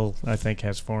still I think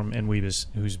has form, and Wiebes,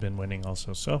 who's been winning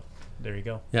also. So there you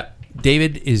go. yeah.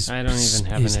 David is. I don't even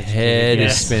have his an head educated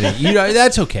is guess. spinning. You know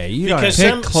that's okay. You Because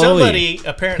don't. Pick Chloe. somebody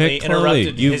apparently Pick Chloe.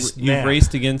 interrupted his You've nap.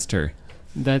 raced against her.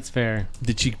 That's fair.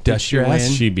 Did she dust your she ass?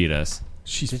 win? She beat us.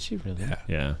 Did she really? Yeah.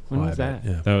 Yeah, When Oh, was I bet, that?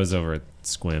 Yeah. that was over at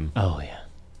Squim. Oh yeah.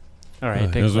 All right.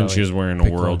 It pick was when Chloe. she was wearing a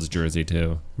Pick World's jersey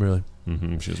too. Really.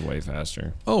 She was way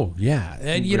faster. Oh yeah,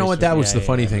 and you know what? That was the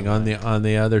funny thing on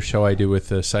the other show I do with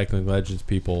the Cycling Legends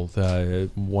people.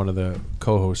 One of the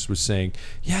co-hosts was saying,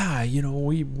 "Yeah, you know,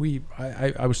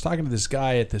 I was talking to this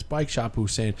guy at this bike shop who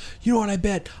was saying, you know what? I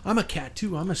bet I'm a cat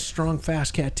too. I'm a strong,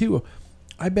 fast cat too.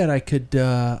 I bet I could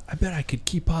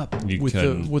keep up with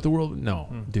the world. No,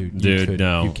 dude,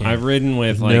 no. You can't. I've ridden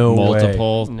with like No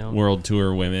multiple way. No. World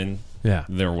Tour women. Yeah,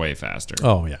 They're way faster.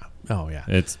 Oh yeah.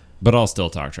 But I'll still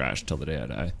talk trash till the day I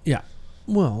die. Yeah.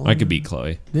 Well, I could beat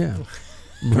Chloe. Yeah.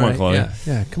 Come on, Chloe.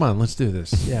 Yeah. Come on, let's do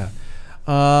this. Yeah.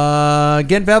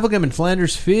 Gent Wevelgem and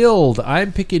Flanders Field.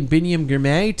 I'm picking Biniam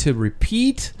Girmay to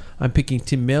repeat. I'm picking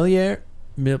Tim Merlier.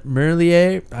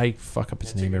 I fuck up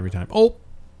his name every time. Oh,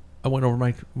 I went over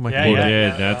my.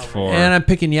 Yeah. That's for. And I'm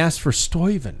picking Jasper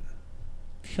Stuyven.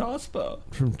 Jasper.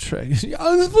 From Trek.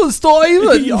 Jasper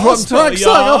Stuyven from Trek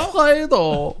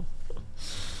Fredo.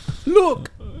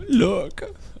 Look.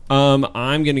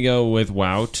 I'm gonna go with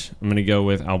Wout. I'm gonna go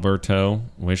with Alberto.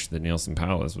 Wish that Nielsen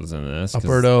Powless was in this.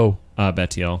 Alberto.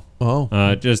 Bettiel.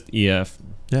 Oh. Just EF.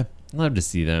 Yeah. Love to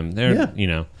see them. They're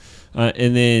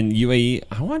and then UAE.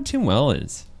 I want Tim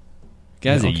Wellens.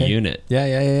 Guy's a unit.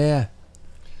 Yeah.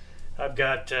 I've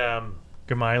got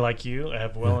Girmay like you. I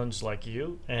have Wellens like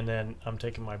you, and then I'm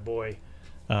taking my boy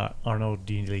Arnaud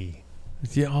Delis.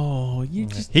 Yeah,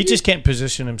 He just can't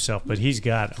position himself, but he's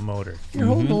got a motor. You're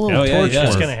holding a little torch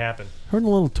It's for going him. to happen. Holding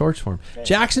a little torch for him.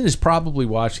 Jackson is probably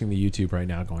watching the YouTube right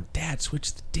now going, Dad,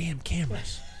 switch the damn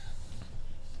cameras.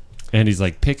 And he's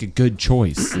like, pick a good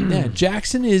choice. Yeah,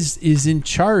 Jackson is in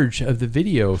charge of the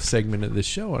video segment of the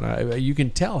show, and you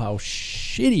can tell how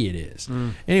shitty it is.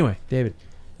 Anyway, David.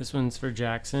 This one's for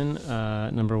Jackson.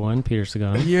 Number 1, Peter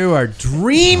Sagan. You are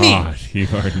dreaming. God, you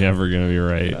are never going to be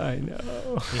right. I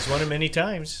know. He's won it many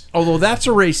times. Although that's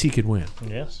a race he could win.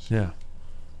 Yes. Yeah.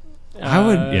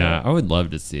 I would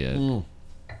love to see it.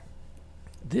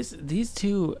 These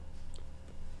two,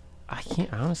 I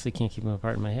honestly can't keep them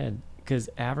apart in my head because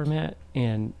Avermaet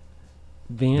and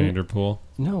Vanderpool.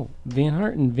 No, Van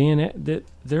Aert and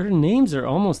their names are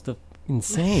almost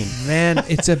insane. Van,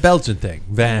 it's a Belgian thing.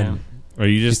 Van. Yeah. Are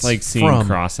you just It's like seeing from-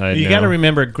 cross-eyed You now? got to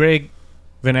remember Greg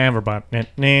Van Avermaet.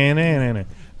 Van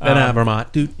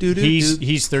Avermaet.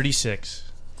 He's 36,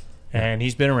 and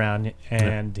he's been around,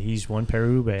 and he's won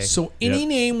Paris-Roubaix. So any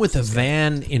name with a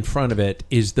van in front of it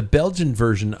is the Belgian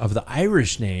version of the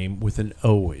Irish name with an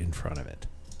O in front of it.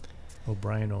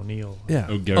 O'Brien O'Neill. Yeah.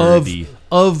 O'Gardy.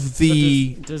 Of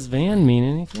the Does Van mean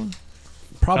anything?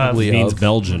 probably means of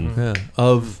Belgian. yeah,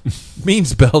 of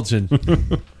means Belgian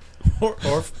or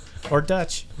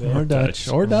Dutch. or Dutch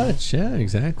or Dutch. Yeah,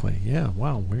 exactly. Yeah.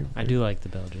 Wow. Weird. I do like the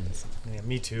Belgians. Yeah,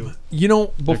 me too. You know,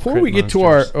 before crit we get to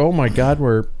our monsters. oh my God,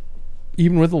 we're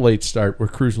even with a late start, we're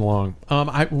cruising along.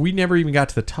 We never even got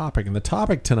to the topic, and the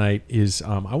topic tonight is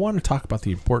I want to talk about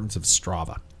the importance of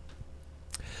Strava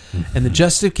and the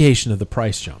justification of the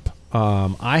price jump.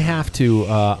 I have to.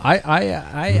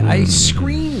 I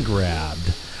screen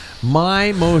grabbed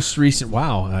My most recent,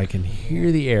 wow, I can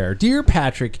hear the air. Dear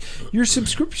Patrick, your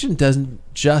subscription doesn't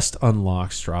just unlock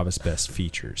Strava's best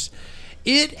features.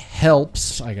 It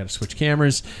helps, I got to switch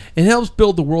cameras, it helps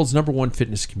build the world's #1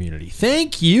 fitness community.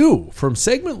 Thank you. From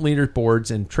segment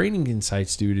leaderboards and training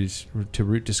insights to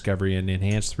route discovery and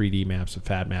enhanced 3D maps of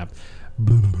FatMap.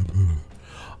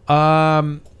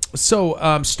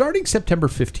 Starting September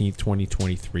 15th,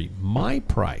 2023, my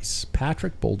price,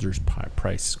 Patrick Bolger's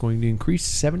price, is going to increase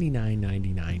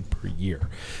 $79.99 per year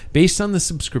based on the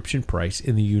subscription price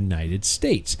in the United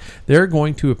States. They're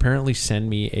going to apparently send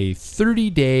me a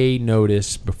 30-day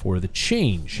notice before the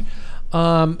change.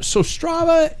 So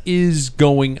Strava is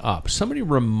going up. Somebody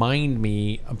remind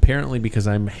me, apparently because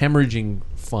I'm hemorrhaging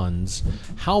funds,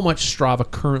 how much Strava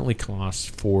currently costs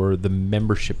for the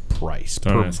membership price.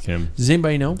 Don't ask him. Does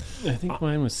anybody know? I think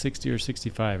mine was 60 or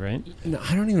 65, right? No,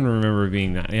 I don't even remember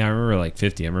being that. Yeah, I remember like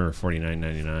 50. I remember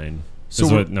 $49.99. So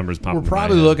is what numbers pop. We're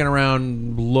probably looking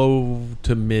around low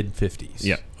to mid 50s.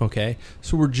 Yeah. Okay.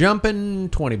 So we're jumping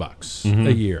 $20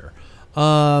 a year.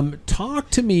 Talk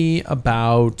to me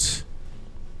about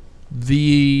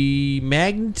the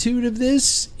magnitude of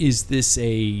this. Is this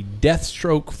a death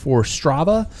stroke for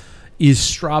Strava? Is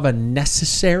Strava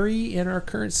necessary in our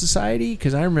current society?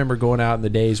 Because I remember going out in the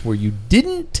days where you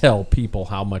didn't tell people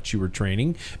how much you were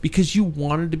training because you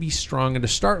wanted to be strong at a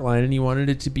start line and you wanted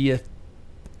it to be a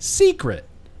secret.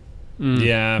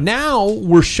 Yeah. Now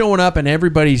we're showing up and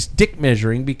everybody's dick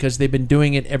measuring because they've been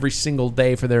doing it every single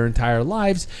day for their entire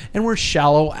lives, and we're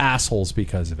shallow assholes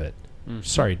because of it.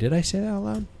 Sorry, did I say that out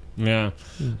loud? Yeah.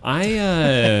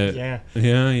 Yeah.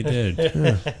 Yeah, you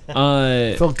did.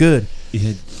 Felt good.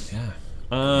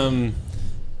 Yeah.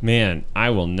 Man, I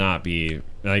will not be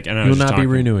like, and I You was will just not be talking-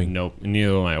 renewing. Nope.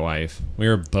 Neither will my wife. We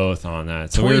were both on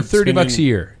that. So $20, we were $30 a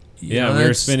year. Yeah, we were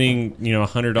that's- spending,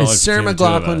 $100. As Sarah between the two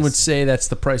of McLachlan us. would say, that's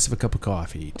the price of a cup of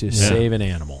coffee to save an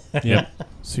animal. Yep.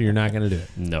 So you're not going to do it.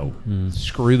 No.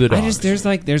 Screw the dogs.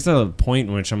 there's a point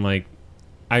in which I'm like,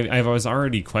 I was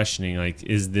already questioning, like,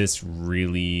 is this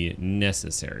really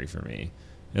necessary for me?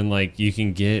 And like, you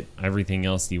can get everything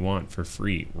else you want for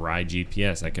free. Ride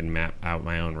GPS. I can map out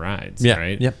my own rides, Yeah,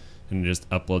 right? yep. And just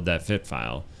upload that fit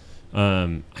file.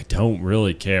 I don't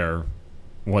really care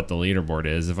what the leaderboard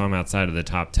is. If I'm outside of the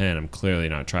top 10, I'm clearly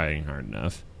not trying hard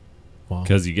enough. Wow.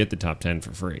 Because you get the top 10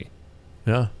 for free.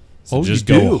 Yeah. So just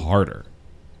you go do. harder.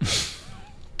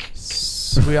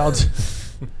 So we all...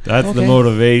 That's the Okay.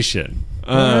 motivation.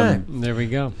 All right. There we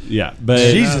go. Yeah, but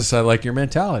Jesus, I like your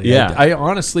mentality. Yeah. I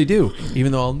honestly do,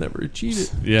 even though I'll never achieve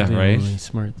it. yeah, The right. only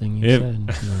smart thing you said.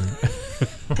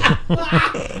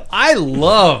 I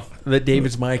love that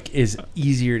David's mic is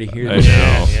easier to hear. I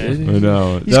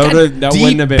know. He's got That deep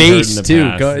wouldn't have been heard in bass the too.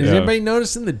 past. Is Yeah. anybody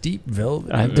noticing the deep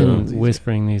velvet? I've been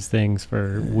whispering these things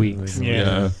for weeks.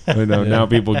 Yeah, I know. Now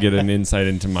people get an insight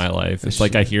into my life. It's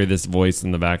like I hear this voice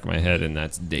in the back of my head, and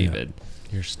that's David.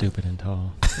 You're stupid and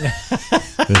tall.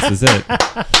 This is it.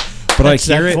 But I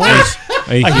hear it.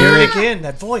 I hear it. again.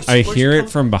 That voice. I hear it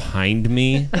from behind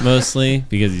me mostly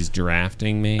because he's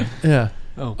drafting me. Yeah.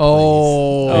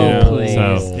 Oh, please.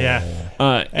 So, Yeah.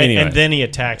 anyway, And then he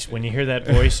attacks. When you hear that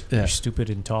voice, Yeah. you're stupid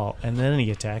and tall. And then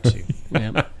he attacks you.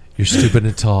 Yep. You're stupid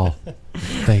and tall.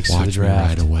 Thanks for the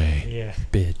draft, away. Yeah.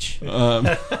 bitch.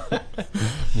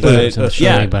 But Some yeah,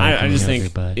 chili bun I coming just out think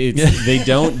your butt. it's they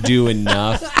don't do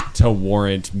enough to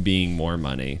warrant being more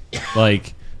money.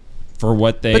 Like for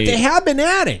what they, But they have been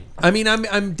adding. I mean,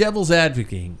 I'm devil's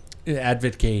advocating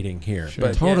here.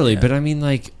 But totally. yeah. But I mean,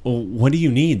 like, what do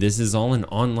you need? This is all an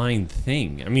online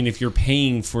thing. I mean, if you're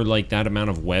paying for like that amount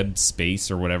of web space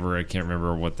or whatever, I can't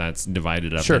remember what that's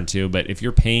divided up Sure. into. But if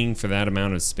you're paying for that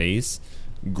amount of space,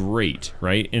 great,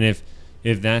 right? And if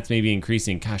that's maybe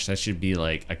increasing, gosh, that should be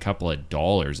like a couple of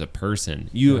dollars a person.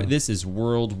 This is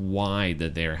worldwide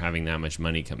that they're having that much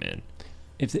money come in.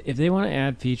 If they want to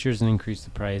add features and increase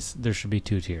the price, there should be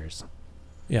 2 tiers.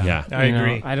 Yeah. I You know,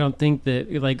 agree. I don't think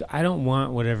that, like, I don't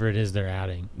want whatever it is they're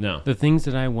adding. No. The things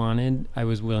that I wanted, I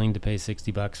was willing to pay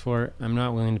 $60 for. I'm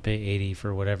not willing to pay $80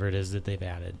 for whatever it is that they've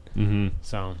added. Mm-hmm.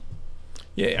 So,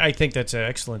 Yeah, I think that's an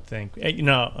excellent thing.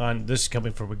 This is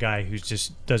coming from a guy who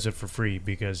just does it for free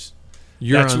because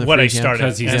that's on the what I free camp? started.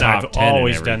 Because he's and top I've 10 and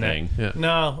always done that. everything. Yeah.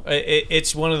 No,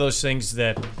 it's one of those things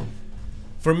that,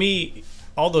 for me,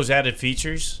 all those added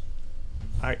features,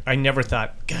 I never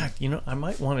thought, God, I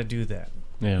might want to do that.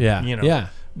 Yeah. Yeah.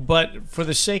 But for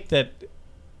the sake that,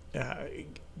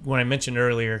 when I mentioned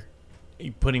earlier,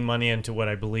 putting money into what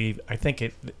I believe, I think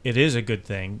it is a good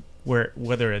thing.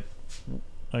 Whether it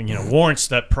warrants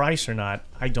that price or not,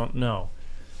 I don't know.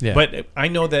 Yeah. But I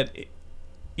know that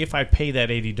if I pay that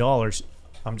 $80,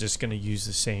 I'm just going to use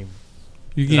the same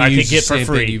You that I use could get the for same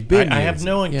free. thing you've been I have using.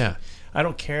 no. Yeah. I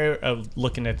don't care of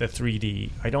looking at the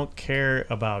 3D. I don't care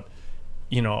about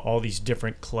all these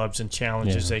different clubs and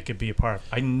challenges they could be a part of.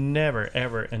 I never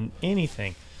ever in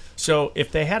anything. So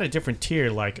if they had a different tier,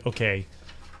 like okay,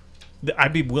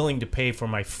 I'd be willing to pay for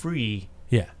my free.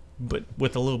 Yeah. But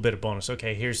with a little bit of bonus.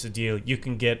 Okay, here's the deal. You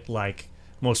can get like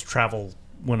most travel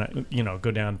when I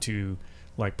go down to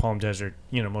like Palm Desert,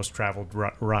 most traveled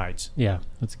rides. Yeah,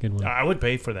 that's a good one. I would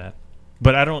pay for that.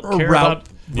 But I don't care route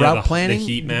about planning. the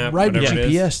heat map, Right, whatever it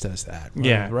GPS is. does that.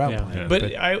 Yeah, route yeah. planning.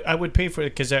 But I would pay for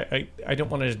it because I don't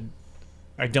want to.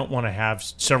 I don't want to have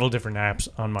several different apps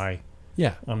on my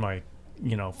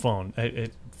phone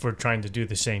for trying to do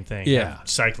the same thing. Yeah. Have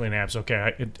cycling apps. Okay,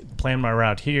 I plan my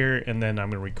route here, and then I'm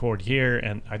going to record here,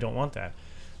 and I don't want that.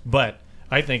 But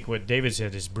I think what David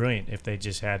said is brilliant. If they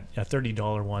just had a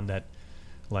 $30 one that,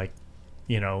 like,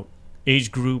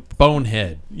 age group,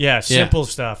 bonehead. Yeah, simple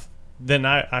stuff. Then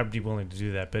I'd be willing to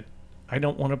do that. But I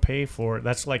don't want to pay for.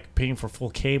 That's like paying for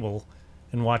full cable.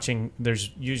 And watching,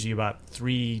 there's usually about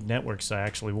 3 networks I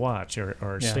actually watch,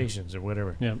 or stations, or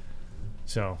whatever. Yeah.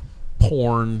 So.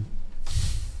 Porn.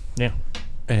 Yeah.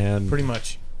 And pretty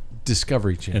much.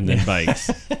 Discovery Channel. And then bikes.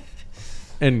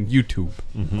 And YouTube.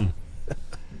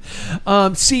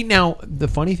 Mm-hmm. See, now, the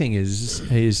funny thing is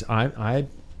I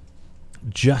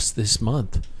just this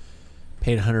month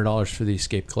paid $100 for the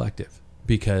Escape Collective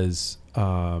because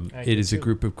it is a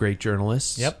group of great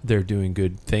journalists. Yep. They're doing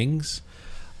good things.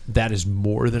 That is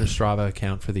more than a Strava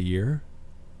account for the year.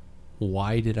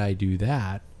 Why did I do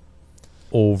that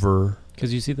over...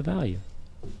 Because you see the value.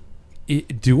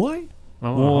 Do I?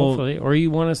 Well, hopefully. Or you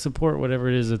want to support whatever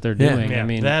it is that they're doing. Yeah, I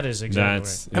mean, that is exactly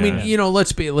right. I mean,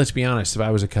 let's be honest. If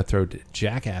I was a cutthroat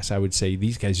jackass, I would say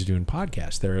these guys are doing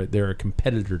podcasts. They're a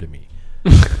competitor to me.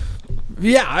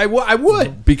 Yeah, I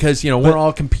would because we're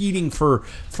all competing for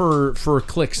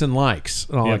clicks and likes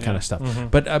and all that kind of stuff. Mm-hmm.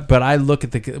 But I look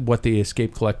at what the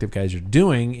Escape Collective guys are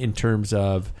doing in terms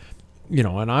of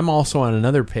and I'm also on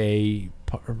another pay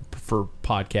for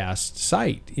podcast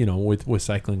site with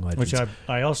Cycling Legends, which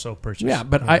I also purchased. Yeah,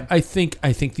 but I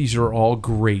think these are all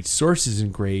great sources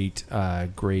and great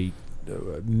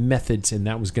methods, and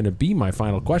that was going to be my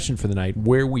final question for the night: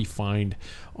 where we find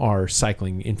our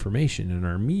cycling information and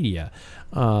our media.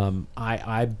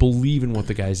 I believe in what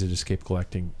the guys at Escape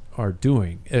Collective are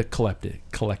doing. Collective,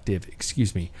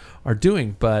 are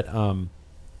doing. But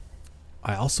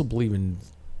I also believe in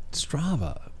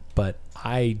Strava. But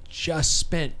I just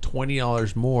spent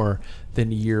 $20 more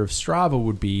than a year of Strava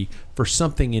would be for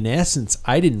something in essence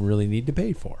I didn't really need to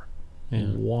pay for. Yeah.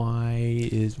 Why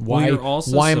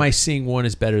am I seeing one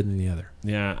is better than the other?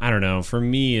 Yeah, I don't know. For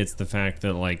me, it's the fact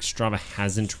that like Strava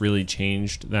hasn't really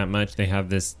changed that much. They have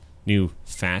this new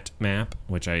fat map,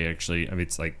 which it's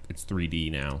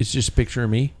 3D now. It's just a picture of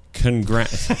me.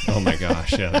 Congrats! Oh my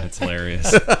gosh, yeah, that's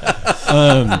hilarious.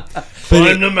 Climb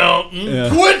the mountain. Yeah.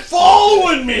 Quit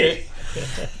following me.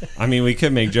 I mean, we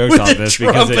could make jokes on this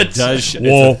because it does. It's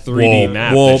a 3D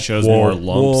map that shows more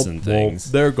lumps and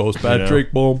things. There goes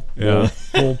Patrick. Boom. Yeah.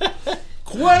 Boom.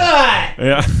 Quit it.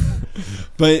 Yeah.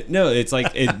 But no, it's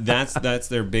like that's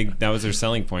their big. That was their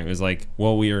selling point. It was like,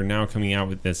 well, we are now coming out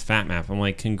with this fat map. I'm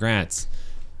like, congrats.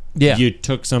 Yeah. You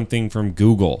took something from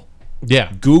Google.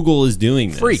 Yeah. Google is doing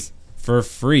this. Free. For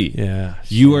free. Yeah.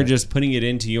 You are just putting it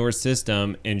into your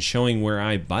system and showing where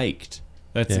I biked.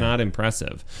 That's not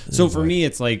impressive. So for me,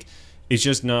 it's like, it's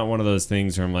just not one of those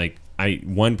things where I'm like,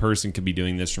 one person could be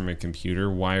doing this from a computer.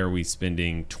 Why are we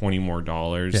spending $20 more?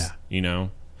 Yeah.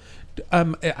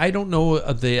 I don't know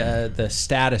the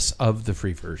status of the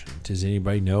free version. Does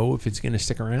anybody know if it's going to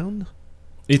stick around?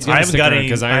 It's I haven't got any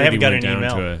because I already went down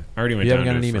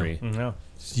to free. No.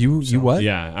 You what?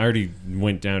 Yeah, I already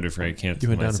went down to free. I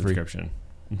canceled my subscription.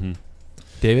 Mm-hmm.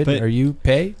 David, are you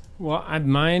pay? Well,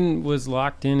 mine was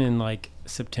locked in like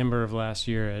September of last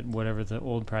year at whatever the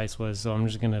old price was. So I'm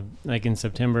just gonna in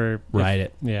September ride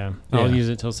it. Yeah, I'll use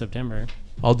it till September.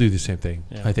 I'll do the same thing.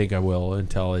 Yeah. I think I will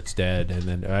until it's dead, and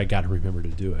then I got to remember to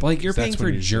do it. Like you're paying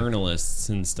for journalists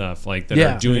and stuff that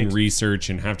are doing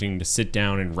research and having to sit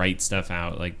down and write stuff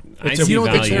out. Like you don't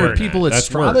think there are people at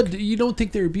Strava? You don't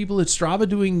think there are people at Strava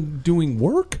doing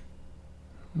work?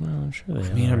 Well, I'm sure they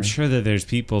are. I mean, I'm sure that there's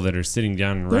people that are sitting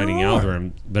down and writing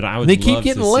algorithms, but I would. They keep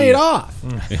getting laid off.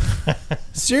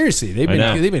 Seriously, they've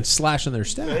been slashing their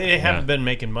staff. They haven't been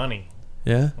making money.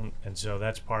 Yeah, and so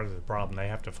that's part of the problem. They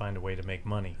have to find a way to make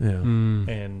money. Yeah,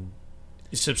 and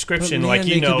subscription,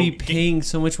 they could be paying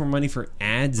so much more money for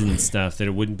ads and stuff that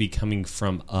it wouldn't be coming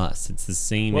from us. It's the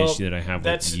same issue that I have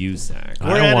with USAC.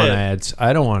 I don't want ads.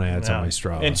 I don't want ads on my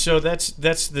Strava. And so that's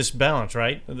this balance,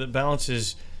 right? The balance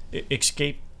is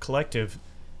Escape Collective,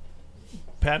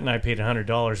 Pat and I paid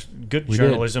 $100. Good We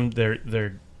journalism.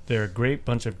 They're a great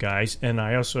bunch of guys, and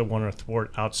I also want to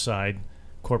thwart outside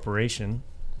corporation.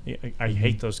 I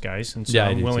hate those guys, and so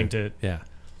I'm willing to. Yeah.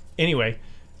 Anyway,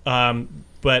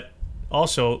 but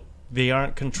also they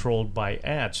aren't controlled by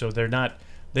ads, so they're not.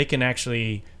 They can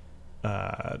actually,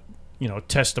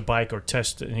 test a bike or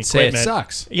test an equipment. Say it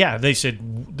sucks. Yeah, they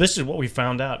said this is what we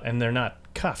found out, and they're not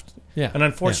cuffed. Yeah. And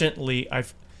unfortunately,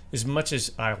 as much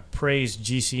as I'll praise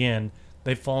GCN,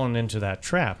 they've fallen into that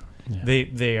trap.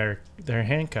 Yeah. They're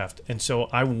handcuffed, and so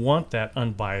I want that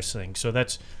unbiased thing. So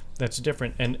that's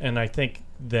different, and I think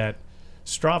that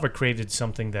Strava created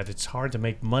something that it's hard to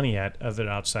make money at other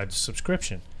outside of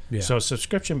subscription. Yeah. So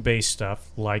subscription-based stuff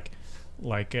like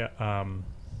Legends,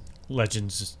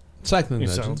 Cycling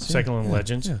Legends,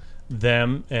 Legends,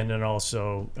 them, and then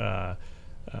also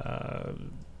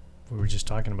we were just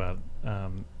talking about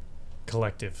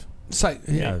Collective.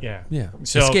 Yeah.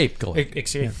 So Escape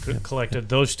Collective. Collective.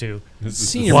 Those two. This is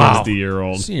Senior the Wow.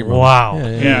 60-year-old. Wow.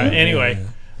 Yeah. Anyway,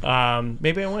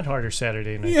 maybe I went harder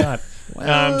Saturday than I thought.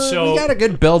 We got a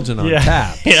good Belgian on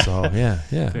tap. Yeah. So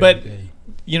yeah. But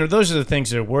those are the things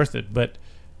that are worth it. But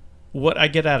what I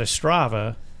get out of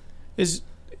Strava is,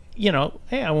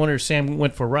 hey, I wonder if Sam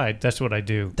went for a ride. That's what I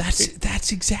do.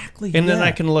 That's exactly. And then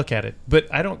I can look at it.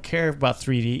 But I don't care about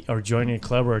 3D or joining a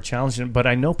club or challenging it. But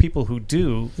I know people who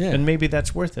do, and maybe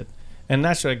that's worth it. And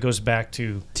that's what goes back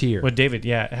to tier. What David,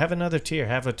 have another tier.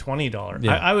 Have a $20.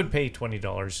 Yeah. I would pay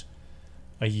 $20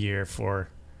 a year for,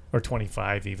 or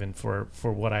 25 even for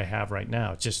what I have right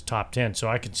now. It's just top 10. So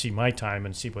I can see my time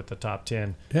and see what the top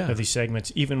 10 of these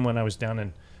segments, even when I was down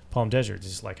in Palm Desert,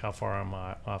 is like how far I'm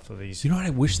off of these. You know what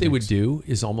I wish they would do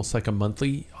is almost like a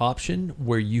monthly option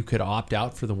where you could opt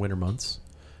out for the winter months.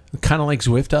 Kind of like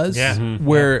Zwift does. Yeah. Mm-hmm.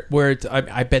 Where it's,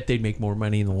 I bet they'd make more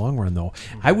money in the long run, though.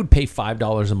 I would pay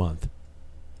 $5 a month.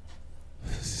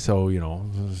 So,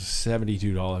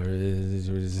 $72 is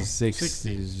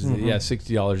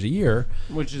 $60 a year.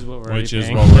 Which is what we're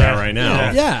at right now.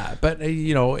 Yeah, but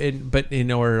but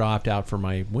in order to opt out for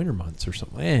my winter months or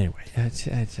something. Anyway, I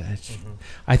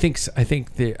think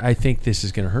this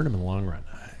is going to hurt him in the long run.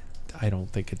 I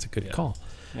don't think it's a good call.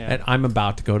 Yeah. And I'm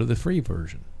about to go to the free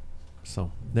version.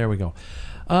 So there we go.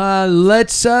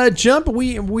 Let's jump.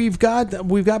 We've got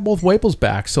both Waples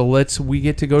back, so we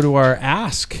get to go to our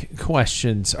ask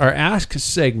questions, our ask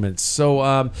segments.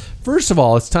 So first of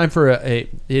all, it's time for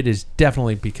it is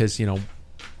definitely because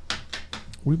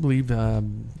we believe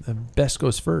best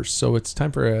goes first. So it's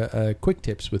time for a quick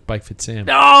tips with Bike Fit Sam.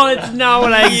 No, it's not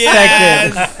what I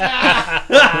expected.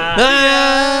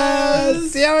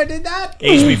 See how I did that?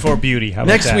 Age before beauty. How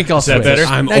about Next that? week I'll Is that switch. better?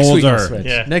 I'm Next older. Week I'll switch.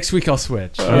 Yeah. Next week I'll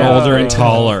switch. I'm older and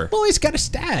taller. Well, he's got a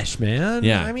stash, man.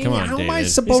 Yeah, I mean, come on, how am I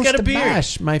David. supposed He's got to a beard.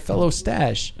 bash my fellow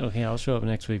stash? Okay, I'll show up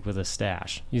next week with a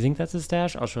stash. You think that's a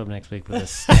stash? I'll show up next week with a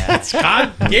stash.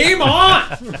 Game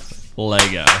on!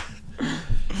 Lego.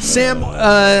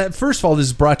 Sam, first of all, this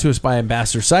is brought to us by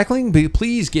Ambassador Cycling.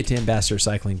 Please get to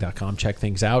ambassadorcycling.com, check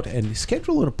things out, and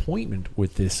schedule an appointment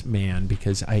with this man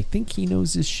because I think he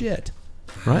knows his shit.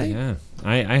 Right? Yeah,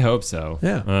 I hope so.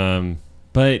 Yeah.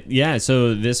 But yeah,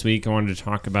 so this week I wanted to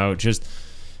talk about just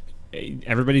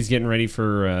everybody's getting ready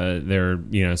for their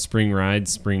spring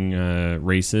rides, spring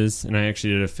races, and I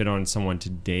actually did a fit on someone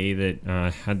today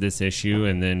that had this issue,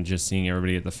 and then just seeing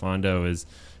everybody at the Fondo is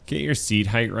get your seat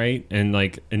height right. And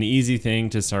like an easy thing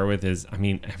to start with is,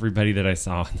 everybody that I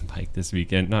saw on the bike this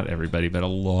weekend, not everybody, but a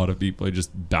lot of people are just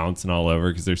bouncing all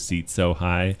over because their seat's so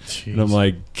high. Jeez. And I'm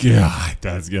like, God,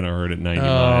 that's going to hurt at 90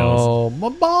 miles. Oh, my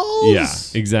balls. Yeah,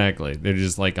 exactly. They're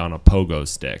just like on a pogo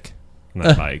stick on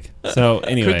that bike. So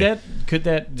anyway. Could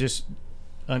that just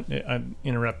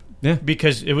interrupt? Yeah.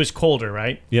 Because it was colder,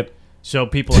 right? Yep. So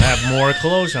people have more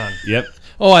clothes on. Yep.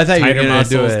 Oh, I thought you were tighter going to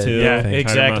do muscles it. too. Yeah, Tighter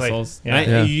exactly. muscles.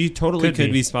 Yeah. You totally could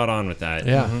be. be spot on with that.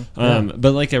 Yeah.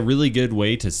 But like a really good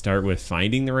way to start with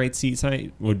finding the right seat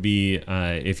height would be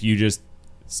if you just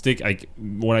stick.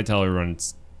 What I tell everyone: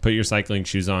 put your cycling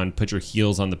shoes on, put your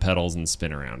heels on the pedals, and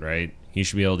spin around. Right. You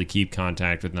should be able to keep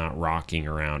contact with not rocking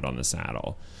around on the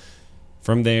saddle.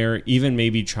 From there, even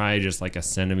maybe try just like a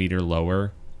centimeter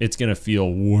lower. It's going to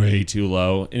feel way too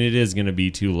low, and it is going to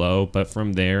be too low. But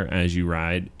from there, as you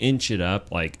ride, inch it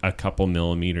up like a couple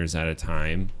millimeters at a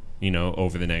time,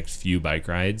 over the next few bike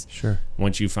rides. Sure.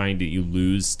 Once you find that you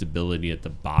lose stability at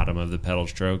the bottom of the pedal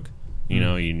stroke,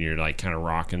 and you're like kind of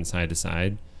rocking side to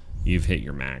side, you've hit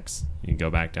your max. You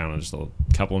go back down just a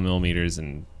couple of millimeters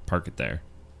and park it there.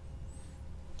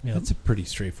 Yeah. That's a pretty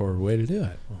straightforward way to do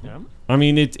it. Yeah.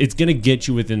 It's going to get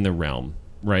you within the realm.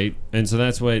 Right. And so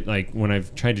that's what, like, when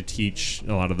I've tried to teach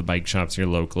a lot of the bike shops here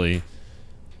locally,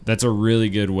 that's a really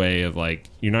good way of like,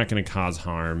 you're not going to cause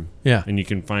harm. Yeah. And you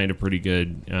can find a pretty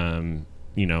good,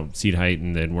 seat height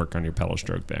and then work on your pedal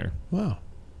stroke there. Wow.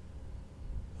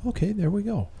 Okay, there we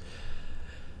go.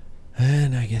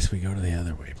 And I guess we go to the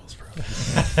other Waples program.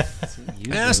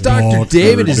 Ask Dr.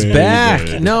 David is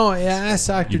back. No, Ask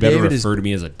Dr. You better David refer to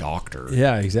me as a doctor.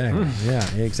 Yeah, exactly. Yeah,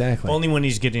 exactly. Only when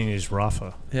he's getting his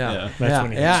Rafa. Yeah. That's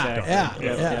when he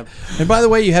Yeah. And by the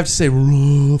way, you have to say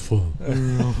Rafa.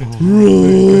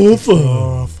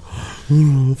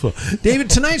 David,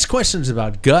 tonight's question is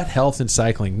about gut health and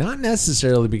cycling, not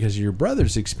necessarily because of your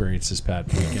brother's experience this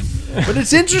past weekend, but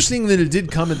it's interesting that it did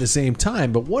come at the same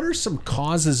time. But what are some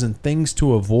causes and things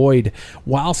to avoid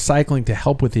while cycling to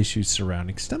help with issues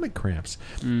surrounding stomach cramps?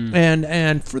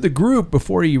 And for the group,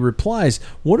 before he replies,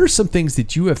 what are some things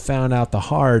that you have found out the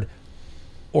hard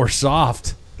or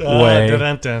soft way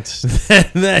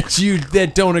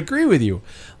that don't agree with you?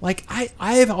 Like,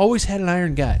 I have always had an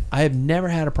iron gut. I have never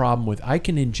had a problem with, I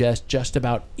can ingest just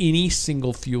about any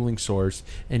single fueling source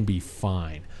and be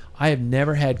fine. I have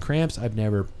never had cramps. I've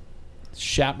never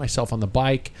shat myself on the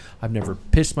bike. I've never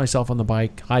pissed myself on the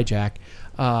bike, hijack,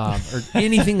 or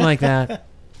anything like that.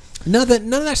 None of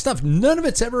that stuff, none of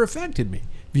it's ever affected me.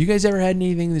 Have you guys ever had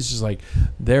anything that's just like,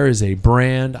 there is a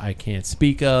brand I can't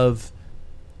speak of?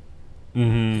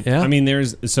 Mm-hmm. Yeah. I mean,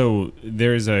 there's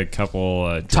a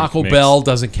couple. Taco Bell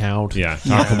doesn't count. Yeah,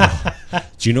 Taco Bell.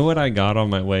 Do you know what I got on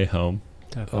my way home?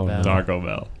 Taco Bell. Taco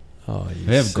Bell. Oh,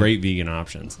 they have great vegan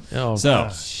options. Oh, so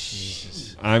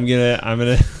I'm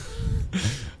gonna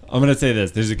say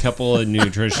this. There's a couple of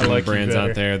nutritional brands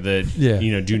out there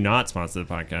that do not sponsor the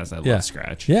podcast. I love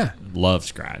Scratch. Yeah, love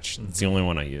Scratch. It's the only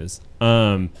one I use.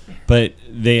 But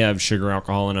they have sugar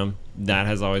alcohol in them. That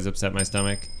has always upset my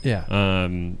stomach. Yeah.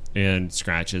 And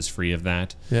Scratch is free of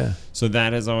that. Yeah. So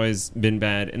that has always been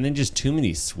bad. And then just too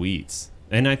many sweets.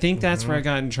 And I think that's where I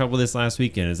got in trouble this last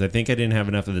weekend, is I think I didn't have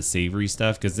enough of the savory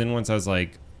stuff. Because then once I was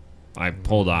like, I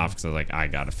pulled off because I was like, I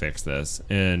got to fix this.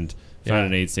 And found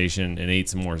an aid station and ate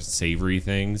some more savory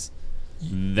things.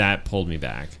 That pulled me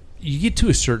back. You get to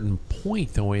a certain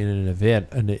point, though, in an event,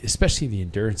 and especially the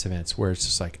endurance events, where it's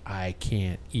just like, I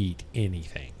can't eat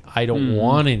anything. I don't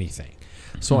want anything.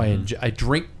 So I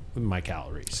drink my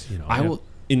calories. I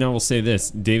will say this.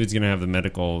 David's going to have the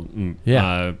medical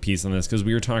piece on this, because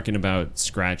we were talking about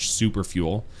Scratch Super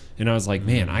Fuel, and I was like,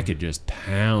 man, I could just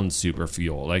pound Super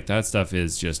Fuel. Like, that stuff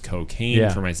is just cocaine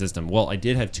for my system. Well, I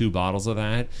did have 2 bottles of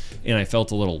that, and I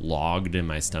felt a little logged in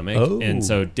my stomach. Oh. And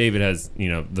so David has,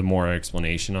 the more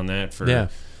explanation on that for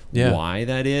why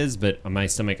that is, but my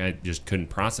stomach, I just couldn't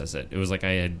process it. It was like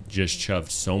I had just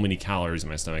shoved so many calories in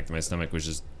my stomach that my stomach was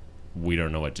just, we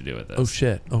don't know what to do with this. Oh,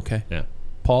 shit. Okay. Yeah.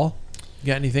 Paul? You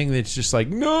got anything that's just like,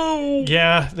 no?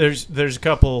 Yeah, there's a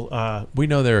couple. We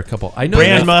know there are a couple. I know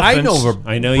brand muffins.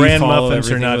 I know brand you follow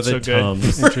muffins are everything not with so a good.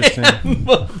 Interesting.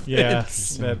 Yeah,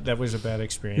 that was a bad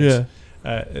experience.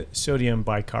 Yeah. Sodium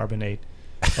bicarbonate.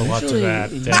 Lots of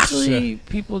that. Actually,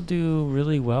 people do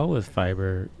really well with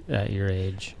fiber at your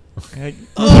age. I need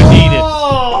it.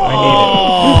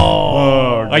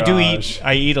 I do eat.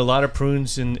 I eat a lot of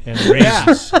prunes and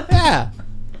raisins. Yeah.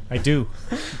 I do,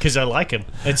 because I like them.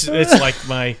 It's like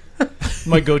my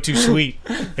go-to sweet.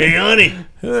 Hey, honey,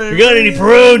 you got any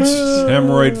prunes?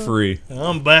 Hemorrhoid free.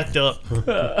 I'm backed up. Then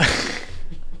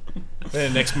the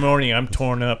next morning, I'm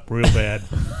torn up real bad.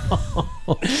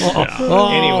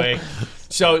 Anyway,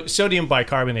 so sodium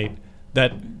bicarbonate.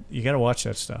 That you got to watch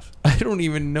that stuff. I don't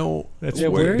even know. That's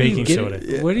baking soda.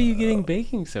 Where are you getting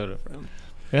baking soda from?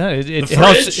 Yeah, it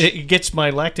helps. It gets my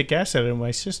lactic acid in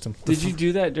my system. Did you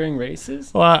do that during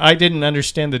races? Well, I didn't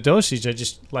understand the dosage. I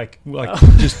just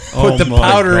just put the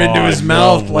powder into his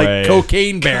mouth like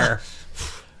Cocaine Bear.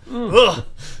 Ugh.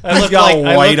 I look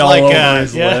white all over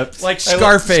his lips, like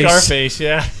Scarface. Scarface,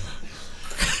 yeah.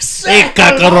 Hey,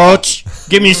 cockroach,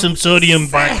 give me some sodium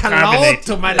bicarbonate. Hello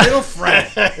to my little friend.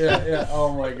 Yeah.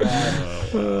 Oh my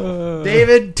God.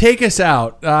 David, take us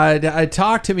out.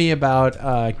 Talk to me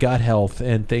about gut health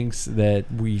and things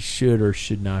that we should or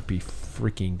should not be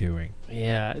freaking doing.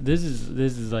 Yeah, this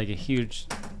is like a huge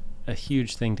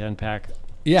thing to unpack.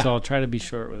 Yeah. So I'll try to be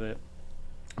short with it,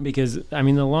 because I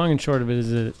mean the long and short of it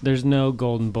is that there's no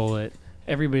golden bullet.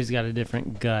 Everybody's got a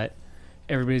different gut.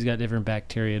 Everybody's got different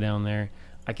bacteria down there.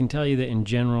 I can tell you that in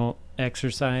general,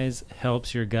 exercise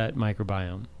helps your gut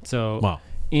microbiome. So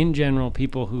in general,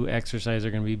 people who exercise are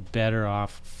going to be better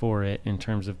off for it in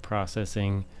terms of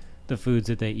processing the foods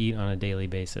that they eat on a daily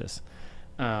basis.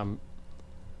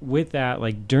 With that,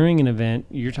 like during an event,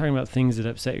 you're talking about things that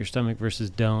upset your stomach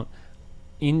versus don't.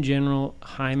 In general,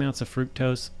 high amounts of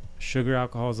fructose, sugar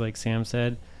alcohols, like Sam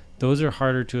said, those are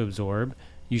harder to absorb.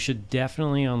 You should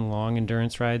definitely on long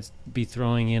endurance rides be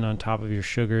throwing in on top of your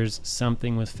sugars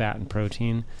something with fat and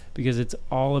protein, because it's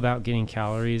all about getting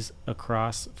calories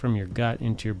across from your gut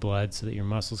into your blood so that your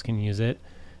muscles can use it.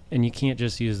 And you can't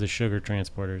just use the sugar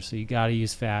transporters. So you got to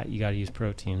use fat, you got to use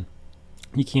protein.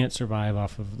 You can't survive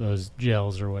off of those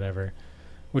gels or whatever,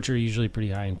 which are usually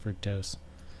pretty high in fructose.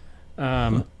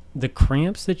 The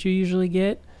cramps that you usually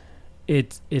get,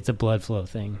 it's a blood flow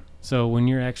thing. So when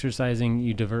you're exercising,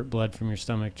 you divert blood from your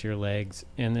stomach to your legs,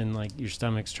 and then like your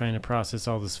stomach's trying to process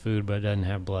all this food, but it doesn't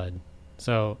have blood.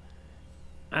 So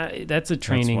that's a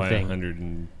training thing.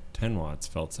 110 watts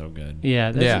felt so good.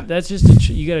 Yeah, that's just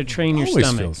you got to train your Always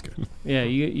stomach. feels good. Yeah,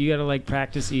 you got to like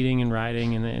practice eating and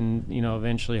riding, and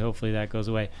eventually, hopefully, that goes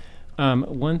away.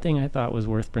 One thing I thought was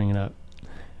worth bringing up: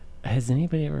 has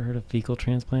anybody ever heard of fecal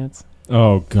transplants?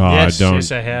 Oh God!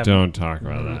 Yes, I have. Don't talk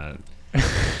about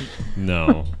that.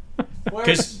 No.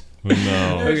 Because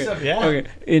No. Okay.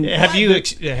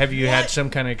 Have you had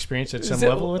some kind of experience at some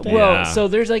level with that? Well, so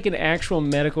there's like an actual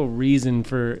medical reason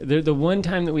for the one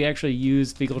time that we actually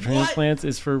use fecal transplants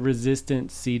is for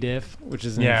resistant C. diff, which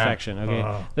is an infection.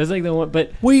 Okay, that's like the one.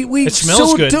 But it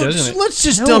smells good, doesn't it? Let's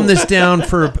just dumb this down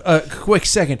for a quick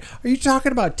second. Are you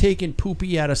talking about taking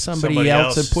poopy out of somebody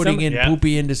else and putting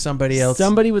poopy into somebody else?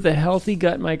 Somebody with a healthy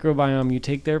gut microbiome, you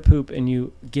take their poop and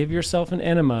you give yourself an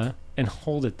enema and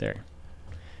hold it there.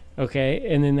 Okay,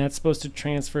 and then that's supposed to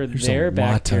transfer their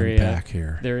bacteria. Back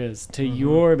here. There is to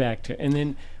your bacteria, and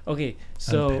then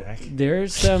so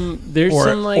there's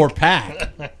or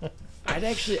pack.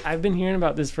 I've been hearing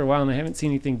about this for a while, and I haven't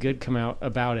seen anything good come out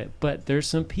about it. But there's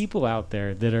some people out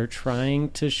there that are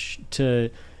trying to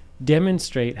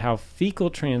demonstrate how fecal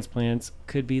transplants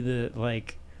could be the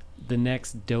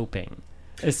next doping.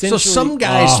 So some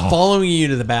guy's following you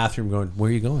to the bathroom, going, "Where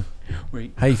are you going?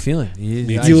 How you feeling?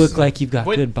 You look like you've got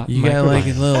good. You got like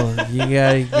a little. You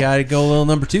got to go a little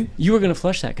number 2. You were gonna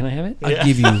flush that. Can I have it? I'll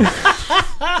give you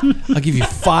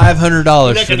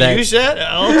 $500 for that. Use that?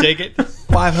 I'll take it.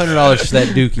 $500 for that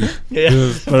dookie.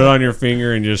 Yeah. Put it on your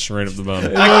finger and just right up the bum.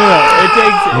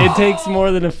 No. It takes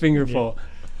more than a fingerful.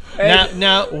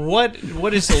 Now, what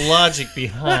is the logic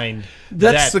behind?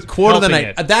 That's the quote of the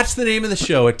night. That's the name of the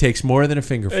show. It takes more than a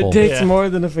fingerful. It takes more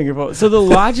than a fingerful. So the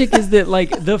logic is that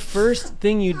the first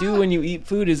thing you do when you eat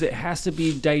food is it has to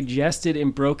be digested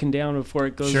and broken down before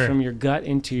it goes from your gut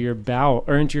into your bowel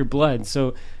or into your blood.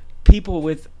 So people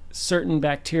with certain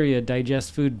bacteria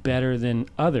digest food better than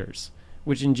others,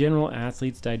 which in general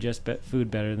athletes digest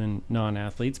food better than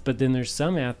non-athletes. But then there's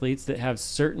some athletes that have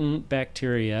certain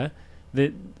bacteria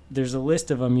that there's a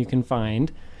list of them you can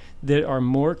find that are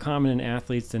more common in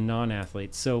athletes than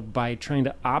non-athletes. So by trying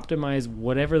to optimize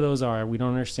whatever those are, we don't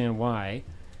understand why,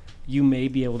 you may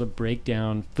be able to break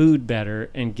down food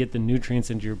better and get the nutrients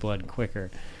into your blood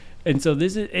quicker. And so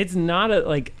it's not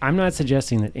I'm not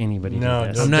suggesting that anybody do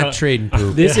this. I'm not trading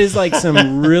poop. This is like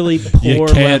some really poor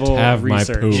level have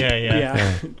research. My poop.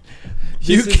 Yeah.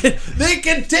 They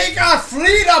can take our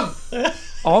freedom.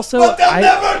 Also, but they'll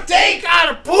never take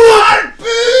our food.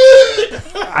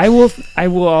 I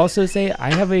will also say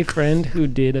I have a friend who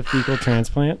did a fecal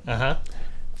transplant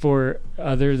for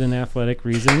other than athletic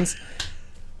reasons.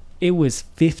 It was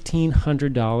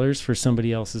 $1,500 for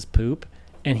somebody else's poop,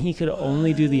 and he could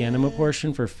only do the enema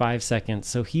portion for 5 seconds.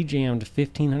 So he jammed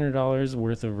 $1,500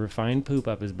 worth of refined poop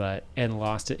up his butt and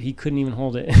lost it. He couldn't even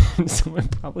hold it, so it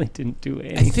probably didn't do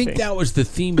anything. I think that was the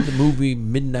theme of the movie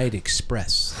Midnight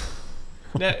Express.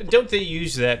 Now, don't they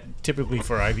use that typically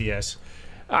for IBS?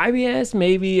 IBS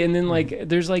maybe, and then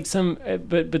there's some,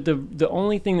 but the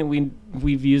only thing that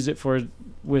we've used it for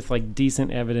with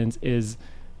decent evidence is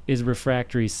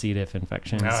refractory C. diff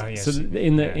infections. Oh, yes. So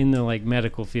in the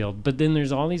medical field, but then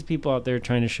there's all these people out there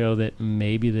trying to show that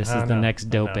maybe this is the next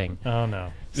doping. Oh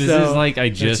no. This is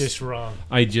that's just wrong.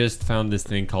 I just found this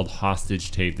thing called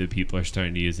hostage tape that people are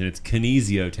starting to use, and it's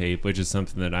kinesio tape, which is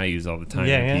something that I use all the time.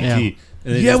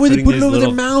 Yeah, where they put it over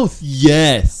their mouth.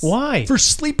 Yes. Why? For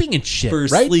sleeping and shit, For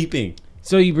right? sleeping.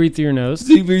 So you breathe through your nose?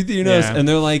 And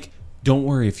they're like, don't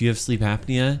worry, if you have sleep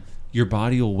apnea, your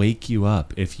body will wake you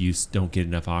up if you don't get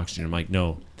enough oxygen. I'm like,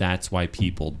 no, that's why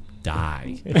people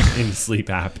die in sleep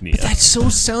apnea. But that so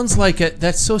sounds like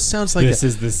this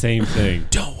is the same thing.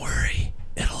 Don't worry,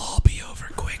 it'll all be over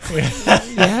quickly.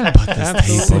 Yeah, Put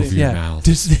this tape over your mouth.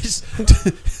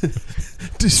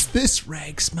 Does this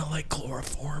rag smell like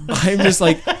chloroform? I'm just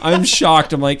I'm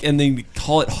shocked. I'm like, and they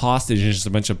call it hostage, and it's just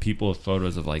a bunch of people with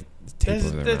photos of tape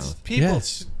over their mouth. People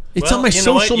It's on my you know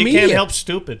social what? You media. can't help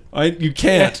stupid. You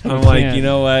can't. I'm like, can't. you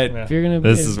know what? If you're gonna,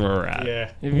 This is where we're at.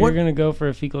 Yeah. If you're gonna go for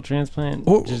a fecal transplant,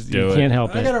 do you it. can't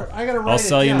help it. I gotta write I'll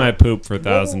sell you my poop for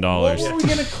 $1,000. What were we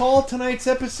gonna call tonight's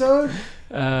episode?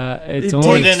 It's More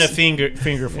only than a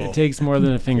fingerful. It takes more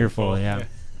than a fingerful. Yeah.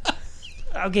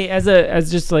 Okay, as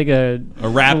just like a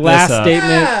wrap this last up.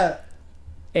 statement.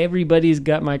 Everybody's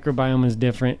gut microbiome is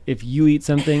different. If you eat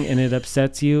something and it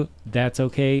upsets you, that's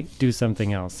okay. Do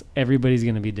something else. Everybody's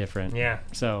going to be different. Yeah.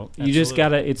 So you just got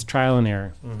to, it's trial and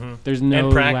error. Mm-hmm. There's no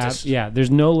and practice. there's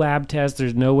no lab test.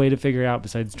 There's no way to figure out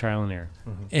besides trial and error.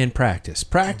 Mm-hmm. And practice.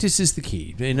 Practice is the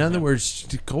key. In other words,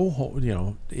 to go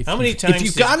home, How many times if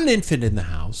you've got an infant in the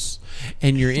house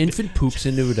and your infant poops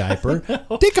into a diaper,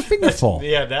 take a fingerful.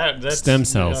 Yeah, that's stem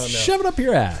cells. No. Shove it up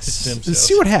your ass. Stem And see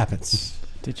cells. what happens.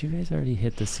 Did you guys already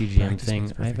hit the CGM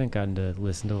thing? I haven't gotten to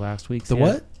listen to last week's The yet.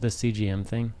 what? The CGM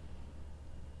thing.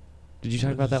 Did you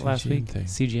talk about that last CGM week? thing?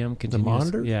 CGM continuous. The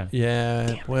monitor? Yeah.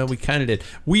 Yeah. Well, we kind of did.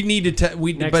 We needed to.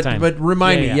 Next time. But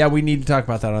remind me. Yeah. Yeah, we need to talk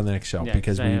about that on the next show Yeah,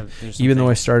 because 'cause there's some even though I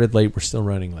things. started late, we're still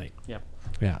running late. Yep.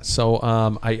 Yeah. So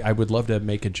I would love to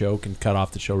make a joke and cut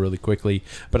off the show really quickly,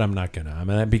 but I'm not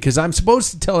gonna. Because I'm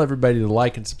supposed to tell everybody to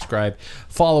like and subscribe,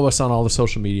 follow us on all the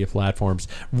social media platforms,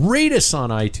 rate us on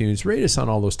iTunes, rate us on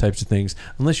all those types of things.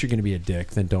 Unless you're going to be a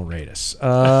dick, then don't rate us.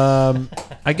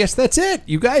 I guess that's it.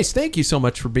 You guys, thank you so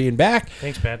much for being back.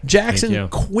 Thanks, Pat. Jackson,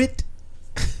 Thank you. quit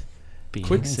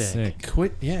Being sick.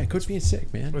 quit being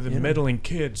sick, man. With the You know? meddling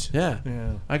kids. Yeah.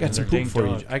 I got And some their poop for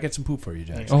you. ding-dong. I got some poop for you,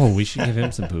 Jackson. Oh, we should give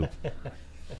him some poop.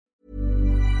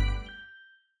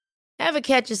 Ever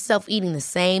catch yourself eating the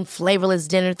same flavorless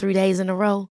dinner 3 days in a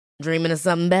row? Dreaming of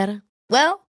something better?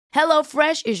 Well,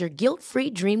 HelloFresh is your guilt-free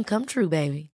dream come true,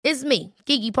 baby. It's me,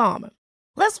 Keke Palmer.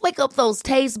 Let's wake up those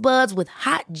taste buds with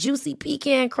hot, juicy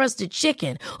pecan-crusted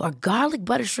chicken or garlic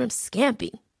butter shrimp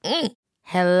scampi.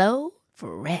 Hello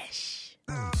Fresh.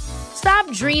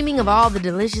 Stop dreaming of all the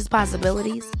delicious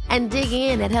possibilities and dig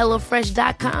in at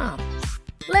HelloFresh.com.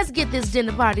 Let's get this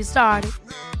dinner party started.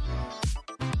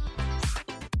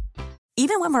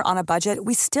 Even when we're on a budget,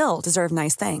 we still deserve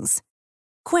nice things.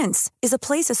 Quince is a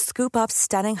place to scoop up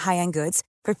stunning high-end goods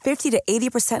for 50 to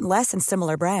 80% less than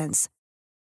similar brands.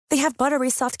 They have buttery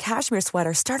soft cashmere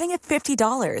sweaters starting at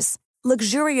 $50,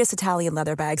 luxurious Italian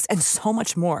leather bags, and so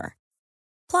much more.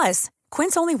 Plus,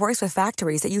 Quince only works with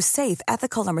factories that use safe,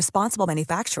 ethical, and responsible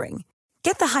manufacturing.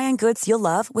 Get the high-end goods you'll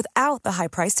love without the high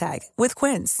price tag with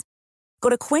Quince. Go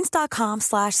to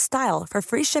quince.com/style for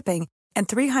free shipping and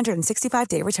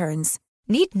 365-day returns.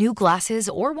 Need new glasses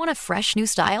or want a fresh new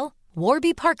style?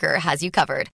 Warby Parker has you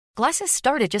covered. Glasses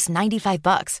start at just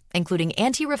 $95, including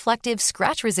anti-reflective,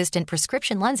 scratch-resistant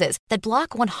prescription lenses that block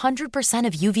 100%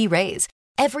 of UV rays.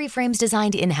 Every frame's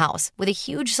designed in-house with a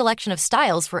huge selection of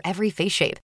styles for every face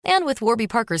shape. And with Warby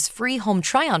Parker's free home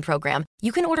try-on program,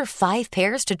 you can order 5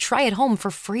 pairs to try at home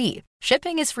for free.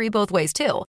 Shipping is free both ways,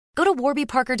 too. Go to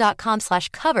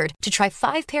warbyparker.com/covered to try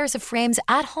 5 pairs of frames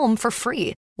at home for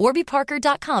free.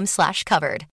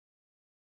 warbyparker.com/covered.